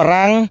ទខាងបា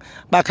រាំង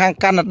បាទខាង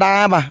កាណាដា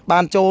បាទបា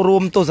នចូលរួ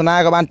មទស្សនា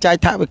ក៏បានចែក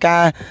ថវិកា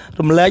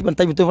រំលែកបន្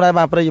តិចបន្តួចដែរ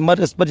បាទប្រិយមិត្ត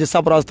ក៏ពិតជាស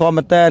ប្បុរសធម៌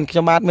មែនតើខ្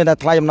ញុំបាទមានតែ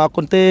ថ្លៃអំណរ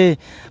គុណទេ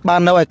បា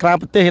ននៅឯក្រៅ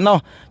ប្រទេសឯណោះ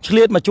ឆ្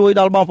លៀតមកជួយ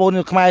ដល់បងប្អូន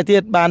ខ្មែរទៀ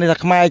តបាទនេះថា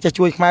ខ្មែរចេះ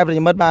ជួយខ្មែរប្រិយ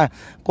មិត្តបាទ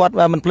គាត់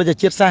មិនភ្លេច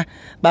ជាតិសាសន៍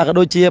បាទក៏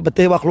ដូចជាប្រ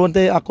ទេសរបស់ខ្លួន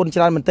ទេអរគុណច្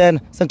រើនមែនតើ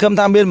សង្ឃឹម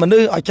ថាមានមនុ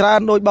ស្សឲ្យច្រើន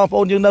ដូចបងប្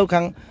អូនយើងនៅ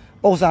ខាង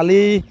អូស្ត្រា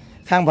លី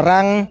ខាងបា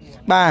រាំង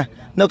បាទ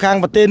នៅខាង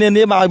ប្រទេសនា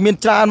នាមកឲ្យមាន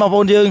ច្រើនបងប្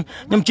អូនយើង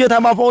ខ្ញុំជឿថា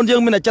បងប្អូនយើង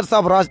មានចិត្តស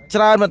ប្បុរសច្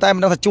រើនតែមិ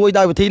នដឹងថាជួយ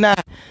ដោយវិធីណា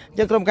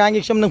យើងក្រុមការងា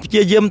រខ្ញុំនឹងព្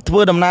យាយាមធ្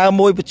វើដំណើរ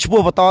មួយឈ្មោះ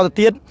បន្តទៅ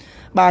ទៀត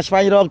បាទស្វែ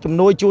ងរកជំ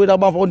នួយជួយដ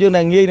ល់បងប្អូនយើង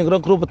ដែលងាយនឹងរ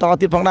ងគ្រោះបន្ត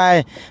ទៀតផងដែរ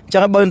អញ្ចឹ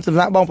ងបើសម្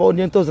រាប់បងប្អូន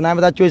យើងទស្សនា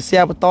ថាជួយ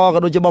share បន្តក៏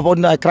ដូចជាបងប្អូន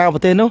នៅក្រៅប្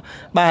រទេសនោះ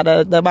បាទ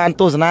ដែលបាន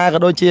ទស្សនាក៏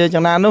ដូចជា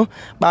យ៉ាងណានោះ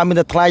បាទមាន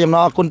តែថ្លៃអំណ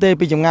រអគុណទេ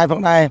ពីចម្ងាយផ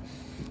ងដែរ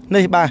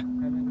នេះបាទ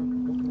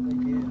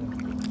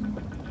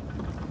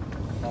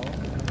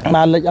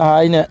បានលេចអស់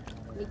ហើយនេះ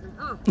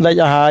លេច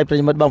អស់ហើយប្រិ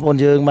មិត្តបងប្អូន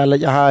យើងបានលេ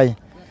ចអស់ហើយ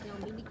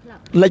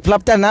លេចផ្លា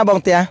ប់តែណាបង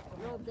តា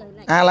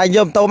អាឡៃយ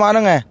កម៉ូតូមកហ្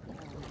នឹងហ៎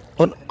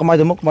អូនកុំឲ្យ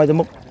ទៅមុខបា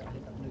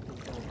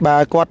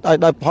ទគាត់ឲ្យ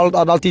ដល់ផល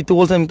ដល់ទីទួ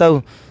លទៅ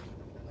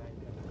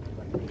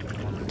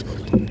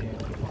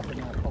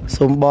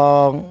សូមប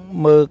ង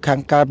មើលខាង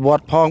កើតវ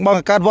ត្តផងបង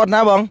កើតវត្តណា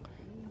បង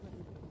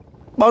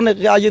នេះ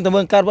ឲ្យយើងទៅ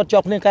មើលកើតវត្តជា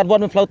ប់គ្នាកើតវត្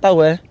តមានផ្លូវទៅ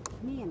ហ៎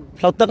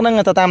ផ្លូវទឹកហ្នឹង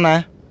ទៅតាមណា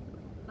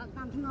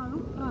តាមថ្នល់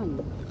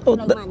នោះ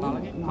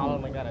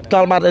ក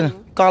លបាត់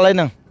កលអីហ្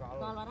នឹង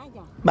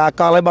បាទ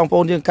កលឲ្យបងប្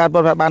អូនយើងកើត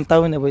បានទៅ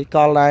នេះវិញក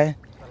លដែរ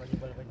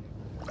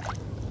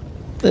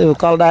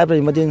កលដែរប្រិ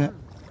មិត្តយើង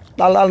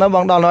ដល់នៅប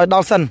ងដ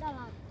ល់សិន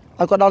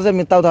ឲ្យគាត់ដល់សិន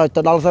មានទៅ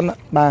ដល់សិន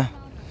បាទ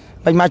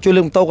បាញ់មកជួយ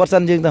លើកម៉ូតូគាត់សិ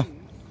នយើងទៅ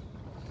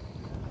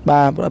បា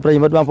ទប្រិ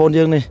មិត្តបងប្អូន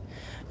យើងនេះ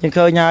យើង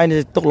ឃើញហើយនេះ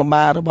ទុកលំ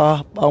បាករបស់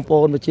បងប្អូ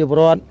នប្រជាពល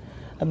រដ្ឋ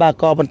បាទ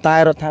ក៏ប៉ុន្តែ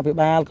រដ្ឋាភិ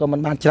បាលក៏មិន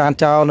បានច្រាន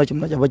ចោលនៅចំ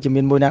ណុចអវិជ្ជ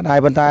មានមួយណាដែរ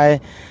ប៉ុន្តែ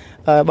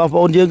បងប្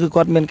អូនយើងគឺ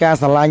គាត់មានការ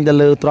ស្រឡាញ់ទៅ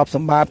លើទ្រព្យស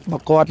ម្បត្តិរប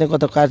ស់គាត់នេះគា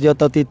ត់ត្រូវការយក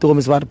ទៅទីទួល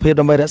មានសុវត្ថិភាព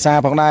ដើម្បីរក្សា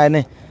ផងដែរ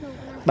នេះ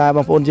បាទប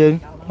ងប្អូនយើង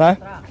បាទ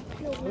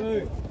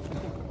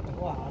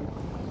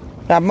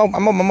តាមមក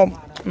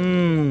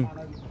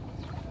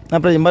ណា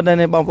ប្រិយមិត្ត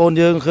នេះបងប្អូន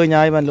យើងឃើញ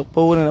ហើយបានលោក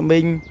ពូនិងមី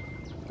ង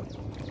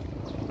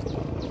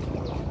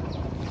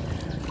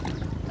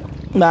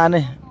បាទ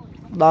នេះ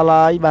ដល់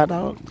ហើយបាទដ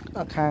ល់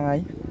ខាងហើយ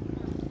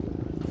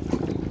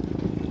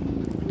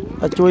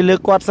ជួយលើក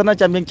គាត់សិនណា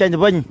ចាំយើងចេញទៅ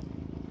វិញ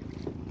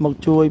មក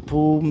ជួយ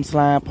ភូមិស្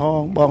លាផ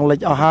ងបងលិច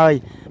អស់ហើយ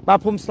បាទ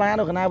ភូមិស្លា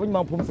នៅកណាវិញប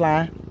ងភូមិស្លា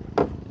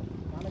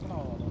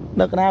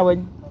នៅកណាវិញ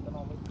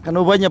ក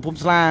ណូវិញភូមិ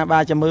ស្លាបា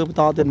ទចាំមើលបន្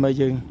តទៀតមើល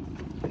យើង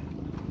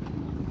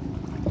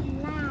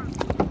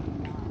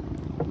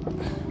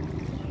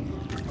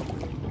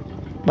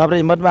បាទប្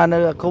រិមិត្តបាទនៅ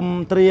គុំ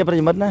ទ្រាប្រិ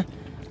មិត្តណា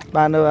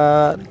បាទនៅ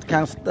ខា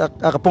ង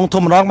កំពង់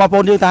ធំម្ដងបងប្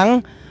អូនយើងតាំង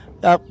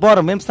ព័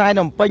ត៌មានផ្សាយ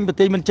នៅពេញប្រ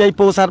ទេសមានជ័យ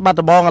ពោធិ៍សាត់បាត់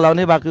ដំបងឥឡូវ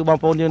នេះបាទគឺបង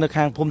ប្អូនយើងនៅ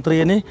ខាងភូមិទ្រា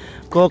នេះ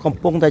ក៏កំ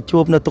ពុងតែជួ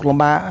បនៅទុក្ខលំ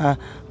បាក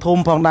ធំ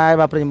ផងដែរ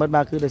បាទប្រិមិត្ត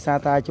បាទគឺដោយសារ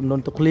តែចំនួន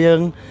ទឹកភ្លៀង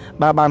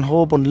បាទបានហូ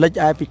រពន្លិច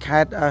ឯពី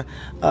ខេត្ត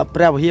ព្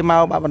រះវិហារម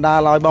កបាទបណ្ដាល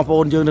ឲ្យបងប្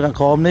អូនយើងនៅខាង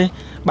ក្រោមនេះ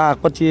បាទ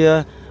ពិតជា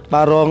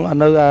បាទរង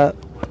នៅ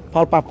ផ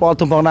លប៉ះពាល់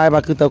ធំផងដែរបា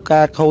ទគឺទៅ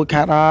ការខូច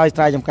ខាតហើយ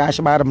ស្រែចម្ការ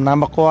ច្បារដំណាំ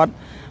របស់គាត់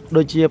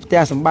ដូចជាផ្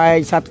ទះសម្បែង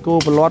សត្វគោ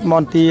ប្រឡាត់ម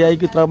ន្ទីអី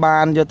គឺត្រូវបា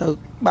នយកទៅ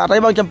បាទអី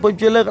បងចាំពុជ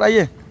ជួយលើកអី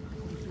ទេ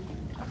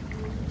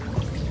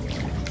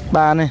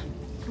បាទនេះ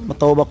ម៉ូ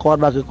តូរបស់គាត់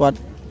បាទគឺគាត់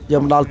យ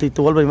កមកដល់ទី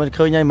ទួលវិញមិន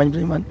ឃើញហើយមិញ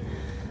វិញមិន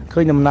ឃើ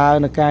ញដំណើរ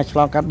នៅការឆ្ល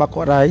ងកាត់របស់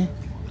គាត់ហើយ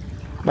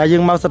បាទយើ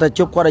ងមកសិតតែជ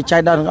ប់គាត់ឲ្យចែ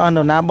កដល់ទាំងអស់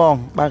នៅណាបង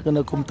បាទគឺ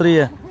នៅគុំទ្រា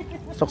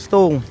ស្រុកស្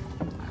ទូង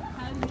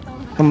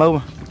មើល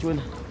ជួយ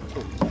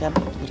ចាំ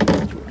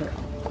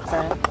ខ្សែ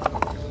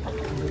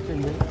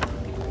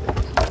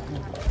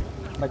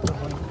បាច់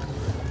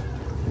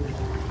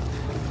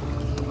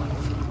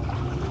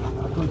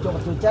ចុះ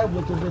ជួយចៅ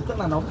វាជួយទឹក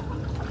ណានោះ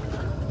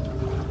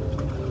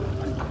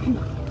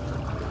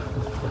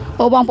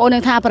បងប្អូននឹ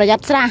ងថាប្រយ័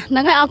ត្នស្រះហ្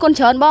នឹងហើយអរគុណ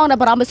ច្រើនបងដែល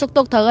បារម្ភពីសុខ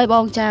ទុក្ខត្រូវហើយប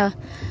ងចា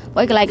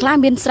បើកន្លែងខ្លះ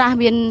មានស្រះ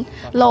មាន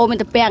ឡូមាន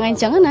តពាំងអីអ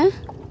ញ្ចឹងណា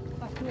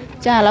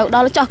ចាឥឡូវដ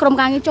ល់ចោះក្រុម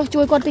ការងារចោះ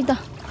ជួយគាត់តិចតោះ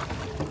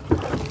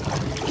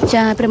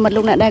ចាប្រិមិត្ត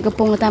លោកអ្នកដែលកំ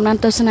ពុងតាមដាន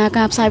ទស្សនា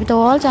ការផ្សាយផ្ទា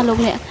ល់ចាលោក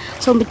អ្នក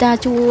សូមមេត្តា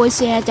ជួយ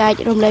share ចែក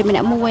រំលែកម្នា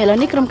ក់មួយឥឡូវ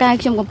នេះក្រុមការ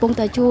ខ្ញុំកំពុង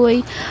តែជួយ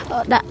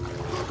ដាក់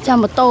ចាំ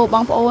ម៉ូតូប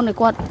ងប្អូនឲ្យ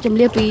គាត់ជំ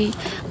រាបពី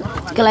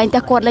កន្លែងផ្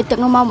ទះគាត់លេចទឹក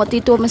នោះមកទី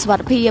ទួលមានសុវត្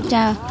ថិភាព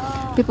ចា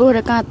ពីព្រោះ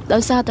តែការដោ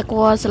យសារតែ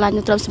គាត់ឆ្លាញ់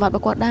នឹងទ្រព្យសម្បត្តិរប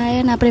ស់គាត់ដែរ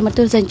ណាប្រិមត្តទ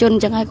ស្សនិកជនអ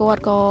ញ្ចឹងហើយគា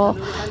ត់ក៏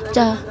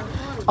ចា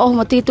អូ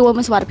មកទីទួល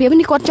មានសុវត្ថិភាព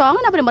នេះគាត់ចង់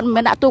ណាប្រិមត្តមិន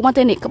មែនដាក់ទូកមក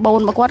ទេនេះក្បូន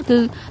របស់គាត់គឺ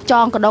ច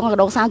ងកដង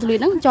30លីត្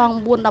រហ្នឹងចង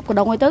4 10ក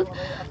ដងអីទៅ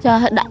ចា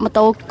ដាក់ម៉ូ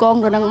តូកង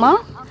ទៅនឹងមក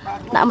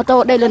ដាក់ម៉ូតូ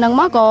ដេកលើនឹង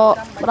មកក៏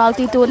ដល់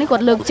ទីទួលនេះគា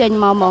ត់លើកចេញ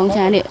មកហ្មង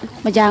ចានេះ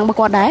មួយយ៉ាងរបស់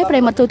គាត់ដែរប្រិ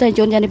មត្តទស្សនិក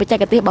ជនយ៉ាងនេះបច្ចេ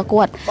កទេសរបស់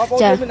គាត់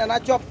ចាមានអ្នកណា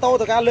ជាប់តោ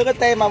ទៅការលើក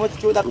ទេមក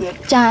ជួយដាក់ទៀត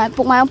ចា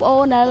ពុកម៉ែបងប្អូ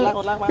ន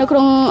នៅក្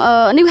នុង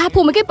នេះហៅ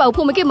ភូមិគេបើ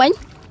ភូមិគេមិញ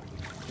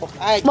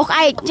បុក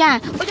ឯកចា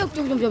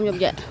ជុំ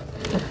ចា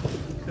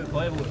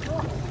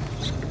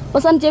បើ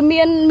សិនជា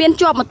មាន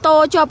ជាប់ម៉ូតូ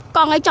ជាប់ក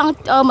ង់អីចង់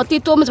មកទី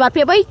ទួលមានសុវត្ថិ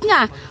ភាពអីចា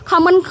ខ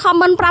ម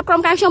មិនប្រាប់ក្រុ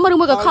មការខ្ញុំឬ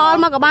មួយក៏ខល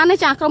មកក៏បានដែរ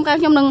ចាក្រុមការ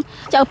ខ្ញុំនឹង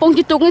ចៅកំពុង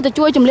ជីទូកនេះទៅ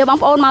ជួយជំរាបបង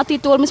ប្អូនមកទី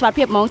ទួលមានសុវត្ថិ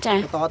ភាពហ្មងចាត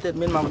ទៀត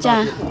មានមកចា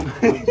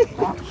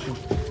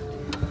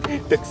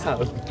ទឹក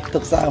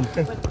សើម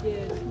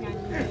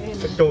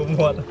ចូល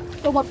មា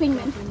ត់ពេញ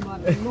មែន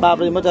បាទ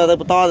ប្រិមិត្តទៅ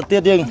បន្តទៅទៀ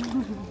តយើង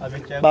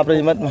បាទប្រិ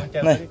មិត្ត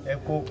នេះ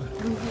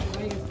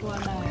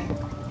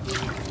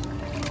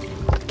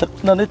ទឹក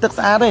នៅនេះទឹក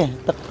ស្អាតទេ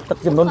ទឹក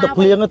ចំនួនទឹក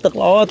ភ្លៀងទឹក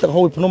ល្អទឹក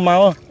ហូរភ្នំម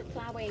ក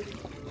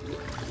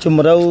ជំ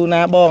រៅ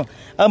ណាបង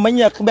មិញ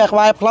ក្បែរក្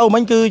បែរផ្លូវមិ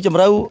ញគឺជំ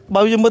រៅ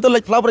បើយើងមើលទៅលិ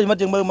ចផ្លូវប្រិមិត្ត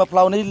យើងមើលមកផ្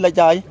លូវនេះលិច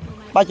ហើយ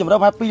បាទជំរៅ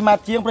ប្រហែល2ម៉ែត្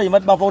រជាងប្រិមិ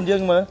ត្តបងប្អូនយើ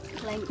ងមើល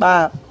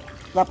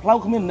បាទផ្លូវ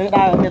គ្មានមនុស្ស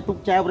ដើរមានទូក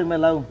ចែវប្រិមិត្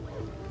តឥឡូវ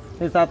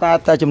នេះសារ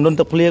តែចំនួន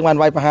ទឹកភ្លៀងបាន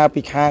វាយប្រហារ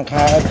ពីខាង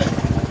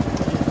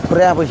ព្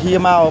រះវិហារ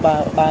មក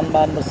បា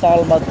នបស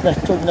ល់មកផ្ទះ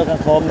ជុំនៅខា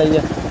ងក្រោមនៃ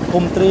ភូ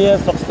មិទ្រា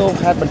ស្រុកស្ទូង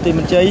ខេត្តបន្ទាយ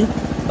មានជ័យ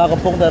បាទកំ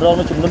ពុងតែរង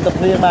នៅចំនួនទឹក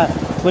ភ្លៀងបាទ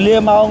វេលា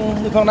ម៉ោង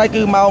នេះផងដែរ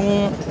គឺម៉ោង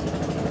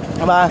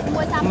បាទ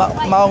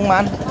ម៉ោង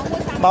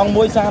ម៉ោង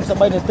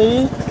 1:33 នាទី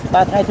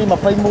បាទថ្ងៃទី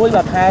21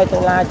បាទខែតុ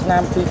លាឆ្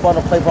នាំ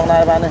2020ផងដែ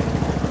របាទនេះ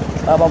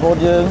បាទបងប្អូន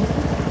យើង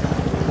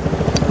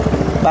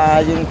បាទ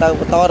យើងទៅ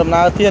បន្តដំ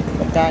ណើរទៀត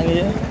ការងា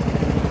រ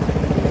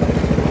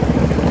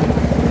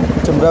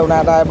ជំរឿណា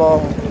ដែរបង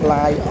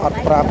ឡាយអត់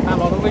ប្រាប់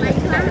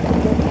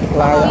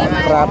ឡាយអត់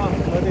ប្រាប់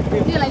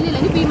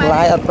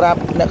ឡាយអត់ប្រាប់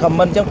អ្នកខម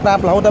មិនអញ្ចឹងប្រា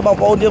ប់រហូតដល់បង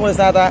ប្អូនយើងដោយ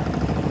សារថា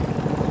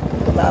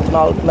កដាថ្ន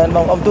ល់មិនប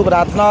ងអ៊ំទូក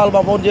ដាថ្នល់ប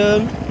ងប្អូនយើង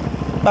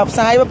បាទផ្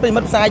សាយប្រិ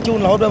មិត្តផ្សាយជូន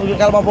រហូតដល់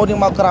កាលបងប្អូនយើង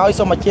មកក្រោយ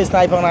សូមអធិស្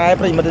ឋានផងដែរ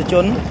ប្រិមិត្តជ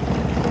ន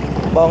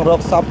បងរ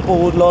កសពពូ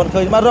លន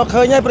ឃើញបាទរក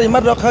ឃើញហើយប្រិមិ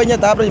ត្តរកឃើញ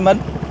តែប្រិមិត្ត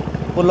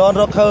ពូលន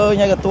រកឃើញ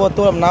ហើយក៏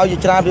ទួលអំណោយជា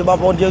ច្រើនពីបង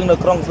ប្អូនយើងនៅ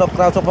ក្រុងស្រុក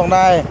ក្រៅស្រុកផង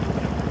ដែរ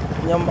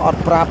ខ្ញុំអត់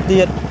ប្រាប់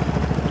ទៀត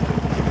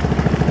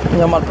ប្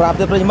រិមិត្ត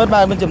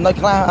បាទមានចំណុច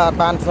ខ្លះ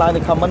បានឆ្លើយនៅ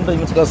comment ប្រិ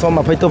មិត្តក៏សូម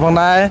អភ័យទោសផង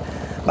ដែរ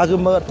បាទគឺ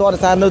មើលអត់ទាន់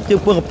សារនៅជាង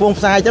កំពុង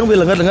ផ្សាយអញ្ចឹងវា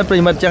ល្ងិតប្រិ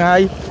មិត្តអញ្ចឹងហើ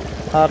យ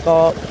ក៏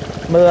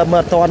មើលអ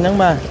ត់ទាន់អញ្ចឹង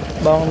បាទ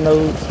បងនៅ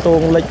ស្ទ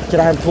ងលិចច្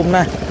រើនធំ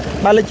ណាស់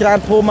បានលេចច្រើន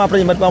ភូមិមកប្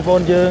រិមិត្តបងប្អូ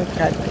នយើង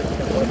ខេត្ត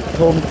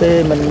ធំទេ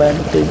មិនមែន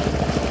ទី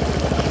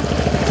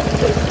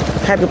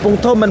ខេត្តកំពង់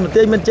ធំមិន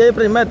ទេមិនជេ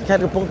ប្រិមិត្តខេត្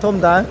តកំពង់ធំ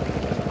តើ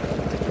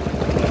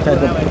ខេត្ត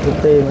កំពង់ធំ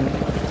ទេមិន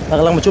តែ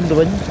កន្លងមកជុំទៅ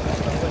វិញ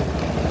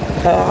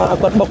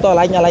គាត់បុកត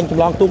ឡើងច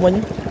ម្លងទូកវិញ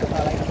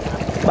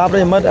បាទប្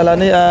រិមិត្តឥឡូវ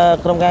នេះ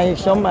ក្រុមការងារ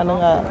ខ្ញុំអានឹង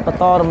បន្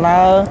តដំណើ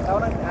រ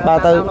បាទ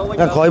ទៅ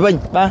ខាងក្រោយវិញ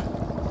បា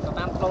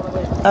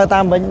ទតា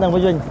មវិញនឹងវិ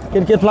ញគៀ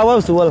នផ្លូវ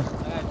ទៅស្រួល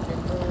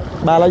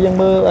បាទឥឡូវយើង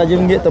មើលយើ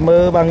ងងាកទៅមើ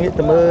លបាទងាក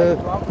ទៅមើល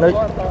នៅ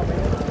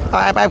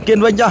អែបគៀន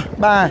វិញចុះ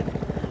បា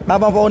ទ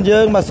បងប្អូនយើ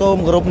ងមកសូម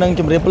គោរពនឹង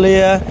ជម្រាបលា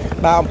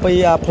បាទអំពី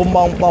ភូមិប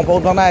ងប្អូន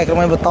ផងដែរក្រុម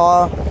បន្ត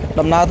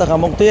ដំណើរទៅខា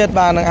ងមុខទៀត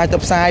បាទនឹងអាចទៅ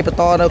ផ្សាយបន្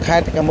តនៅខេ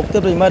ត្តខាងមុខទៀ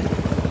តប្រិមិត្ត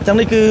អញ្ចឹង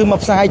នេះគឺមក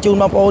ផ្សាយជូន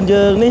បងប្អូន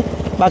យើងនេះ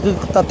បាទគឺ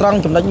តែត្រង់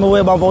ចំណុចមួយ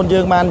បងប្អូនយើ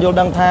ងបានយល់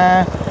ដឹងថា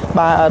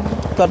បាទ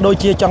ក៏ដូច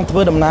ជាចង់ធ្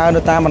វើដំណើរ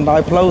នៅតាមបណ្ដោយ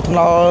ផ្លូវថ្ន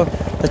ល់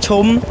ប្រ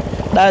ឈុំ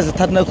ដែលស្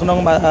ថិតនៅក្នុង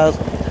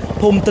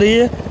ភូមិទ្រា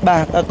បា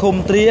ទឃុំ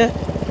ទ្រា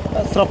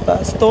ស្រុក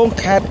ស្ទង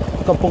ខេត្ត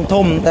កំពង់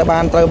ធំតែបា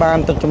នត្រូវបាន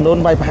ទឹកចំនួន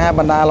វាយប្រហារ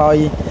បណ្ដាលឲ្យ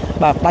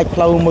បាទដាច់ផ្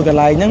លូវមួយកន្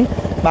លែងហ្នឹង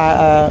បាទ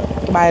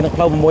ក្បែរនឹងផ្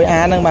លូវ 6A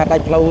ហ្នឹងបាទដា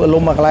ច់ផ្លូវ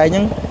លំមួយកន្លែងហ្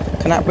នឹង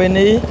ខណៈពេល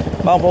នេះ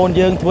បងប្អូន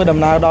យើងធ្វើដំ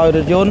ណើរដោយរ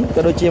ថយន្ត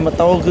ក៏ដូចជាម៉ូ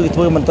តូគឺធ្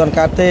វើមិនទាន់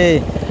កើតទេ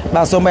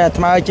បាទសូមឲ្យអា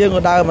ត្មាជើង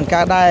ក៏ដើរមិន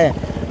កើតដែរ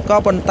ក៏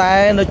ប៉ុន្តែ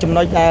នៅចំ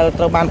ណុចដែល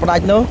ត្រូវបានផ្ដា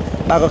ច់នោះ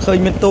បាទក៏ឃើញ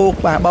មានទូក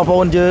បាទបងប្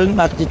អូនយើង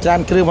បាទជាច្រើន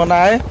គ្រឿងផង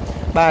ដែរ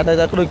បាទតែ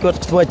ដូចគាត់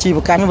ធ្វើអាជីវ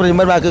កម្មប្រិ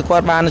មិត្តបាទគឺគា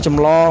ត់បានច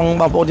ម្លង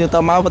បងប្អូនយើងទៅ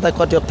មកប៉ុន្តែ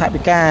គាត់យកថ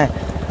វិកា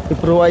ពី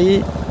ព្រោះអី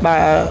បាទ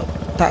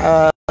ថា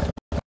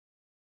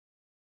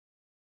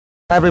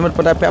តែប្រិមិត្ត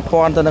ប៉ុន្តែពាក់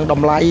ព័ន្ធទៅនឹងត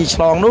ម្លៃ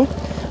ឆ្លងនោះ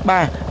បា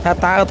ទថា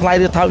តើថ្លៃ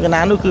ឬថោកកណា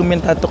នោះគឺមាន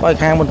តែទុកឲ្យ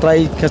ខាងមន្ត្រី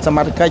សម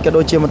ត្ថកិច្ចក៏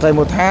ដូចជាមន្ត្រី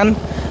មូលដ្ឋាន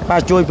បា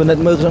ទជួយពិនិត្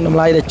យមើលក្នុងតម្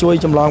លៃដែលជួយ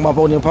ចម្លងបង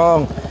ប្អូនយើងផង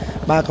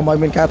បាទកុំឲ្យ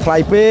មានការថ្លៃ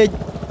ពេក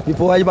ពី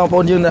ព្រោះអីបងប្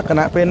អូនយើងគ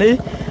ណៈពេលនេះ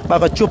បាទ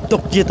ក៏ជួបទុ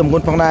កជាទម្ង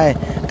ន់ផងដែរ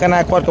កាលណា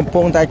គាត់កំ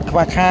ពុងតែខ្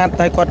វះខាត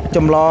តែគាត់ច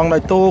ម្លងដោ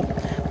យទូក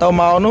ទៅ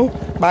មកនោះ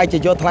បែរជា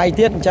យកថ្លៃ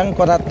ទៀតអញ្ចឹង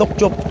គាត់ថាទុក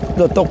ជប់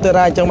ទុកទៅ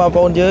ដែរអញ្ចឹងបង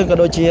ប្អូនយើងក៏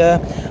ដូចជារ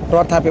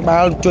ដ្ឋាភិបា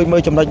លជួយមើ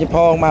លចំណុចនេះផ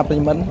ងបាទប្រិ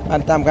មិត្តបា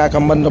នតាមការខ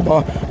មមិនរប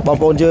ស់បង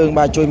ប្អូនយើង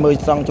បាទជួយមើល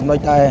ត្រង់ចំណុច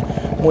តែ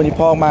មួយនេះ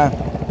ផងបាទ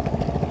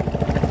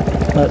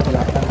មើលឆ្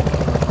លាត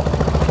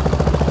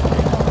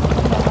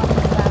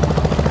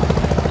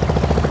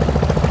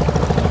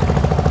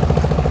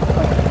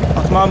អ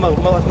ត់មកមើ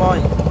លអត់ម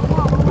ក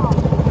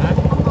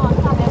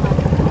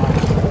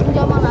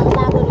យកមកដាក់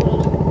តាម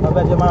ទៅ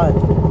បាទយកមកហើយ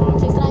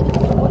ជាស្រ័យទៅ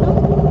មុននោះ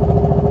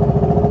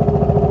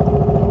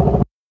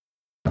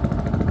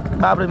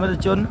បាទប្រិមិត្ត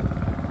ជន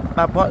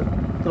បាទផត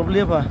គ្រប់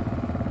លៀបបាទ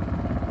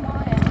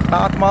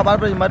អត់មកបាទ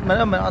ប្រិមិត្តមិ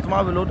នអត់ម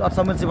កវាលូតអត់ស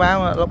មមានសេវា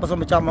លោកបើសុំ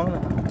បញ្ចប់ហ្មង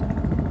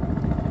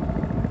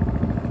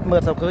មើ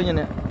លទៅឃើញ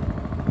នេះ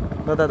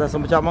តែ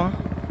សុំបញ្ចប់ហ្មង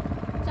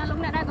ចាលោក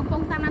អ្នកដែលកំពុ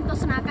ងតាមដានទ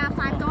ស្សនាការផ្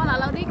សាយផ្ទាល់ឥ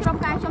ឡូវនេះក្រុម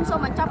ការខ្ញុំសូម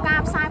បញ្ចប់ការ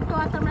ផ្សាយផ្ទា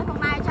ល់ត្រឹមនេះផង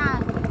ដែរចា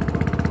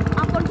អ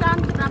រគុណច្រើន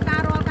សម្រាប់ការ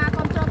រាល់ការគ្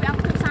រប់គ្រងពីអង្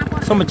គភាពសារព័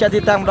ត៌មានសូមបញ្ជាក់ទី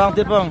តាំងម្ដង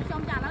ទៀតផងខ្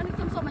ញុំចាឥឡូវនេះ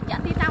ខ្ញុំសូមបញ្ជា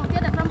ក់ទីតាំងទៀ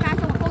តដែលក្រុមការ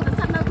ខ្ញុំកំពុងតែស្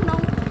ថិតនៅក្នុង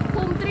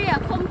ភូមិទ្រា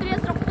ឃុំទ្រា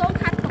ស្រុកទង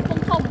ខេត្តកំព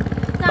ង់ធំ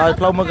ដោយ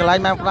ផ្លូវមួយកន្លែង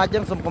បានផ្ដាច់ចឹ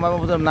ងសូមកុំឲ្យបង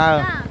ប្អូនដំណើរ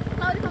ចា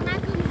ផ្លូវនេះផងដែរ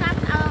គឺមានការ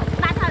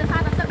ផ្ដាច់ហើយដោយសា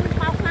រតែទឹកនេះ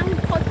បោកខ្លាំង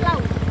ខូចផ្លូវ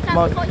ចា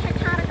ខូចហេក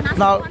ថារចនាសម្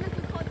ព័ន្ធហ្នឹង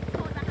គឺខូ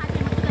ចតែហើយ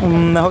ជា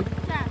មក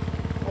ចា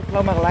ផ្លូ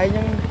វមួយកន្លែងហ្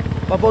នឹង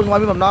បងប្អូនមក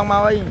មានបំណងម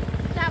កអី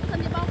ចាបើសិន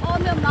ជាបងប្អូន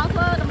មានបំណងធ្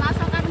វើ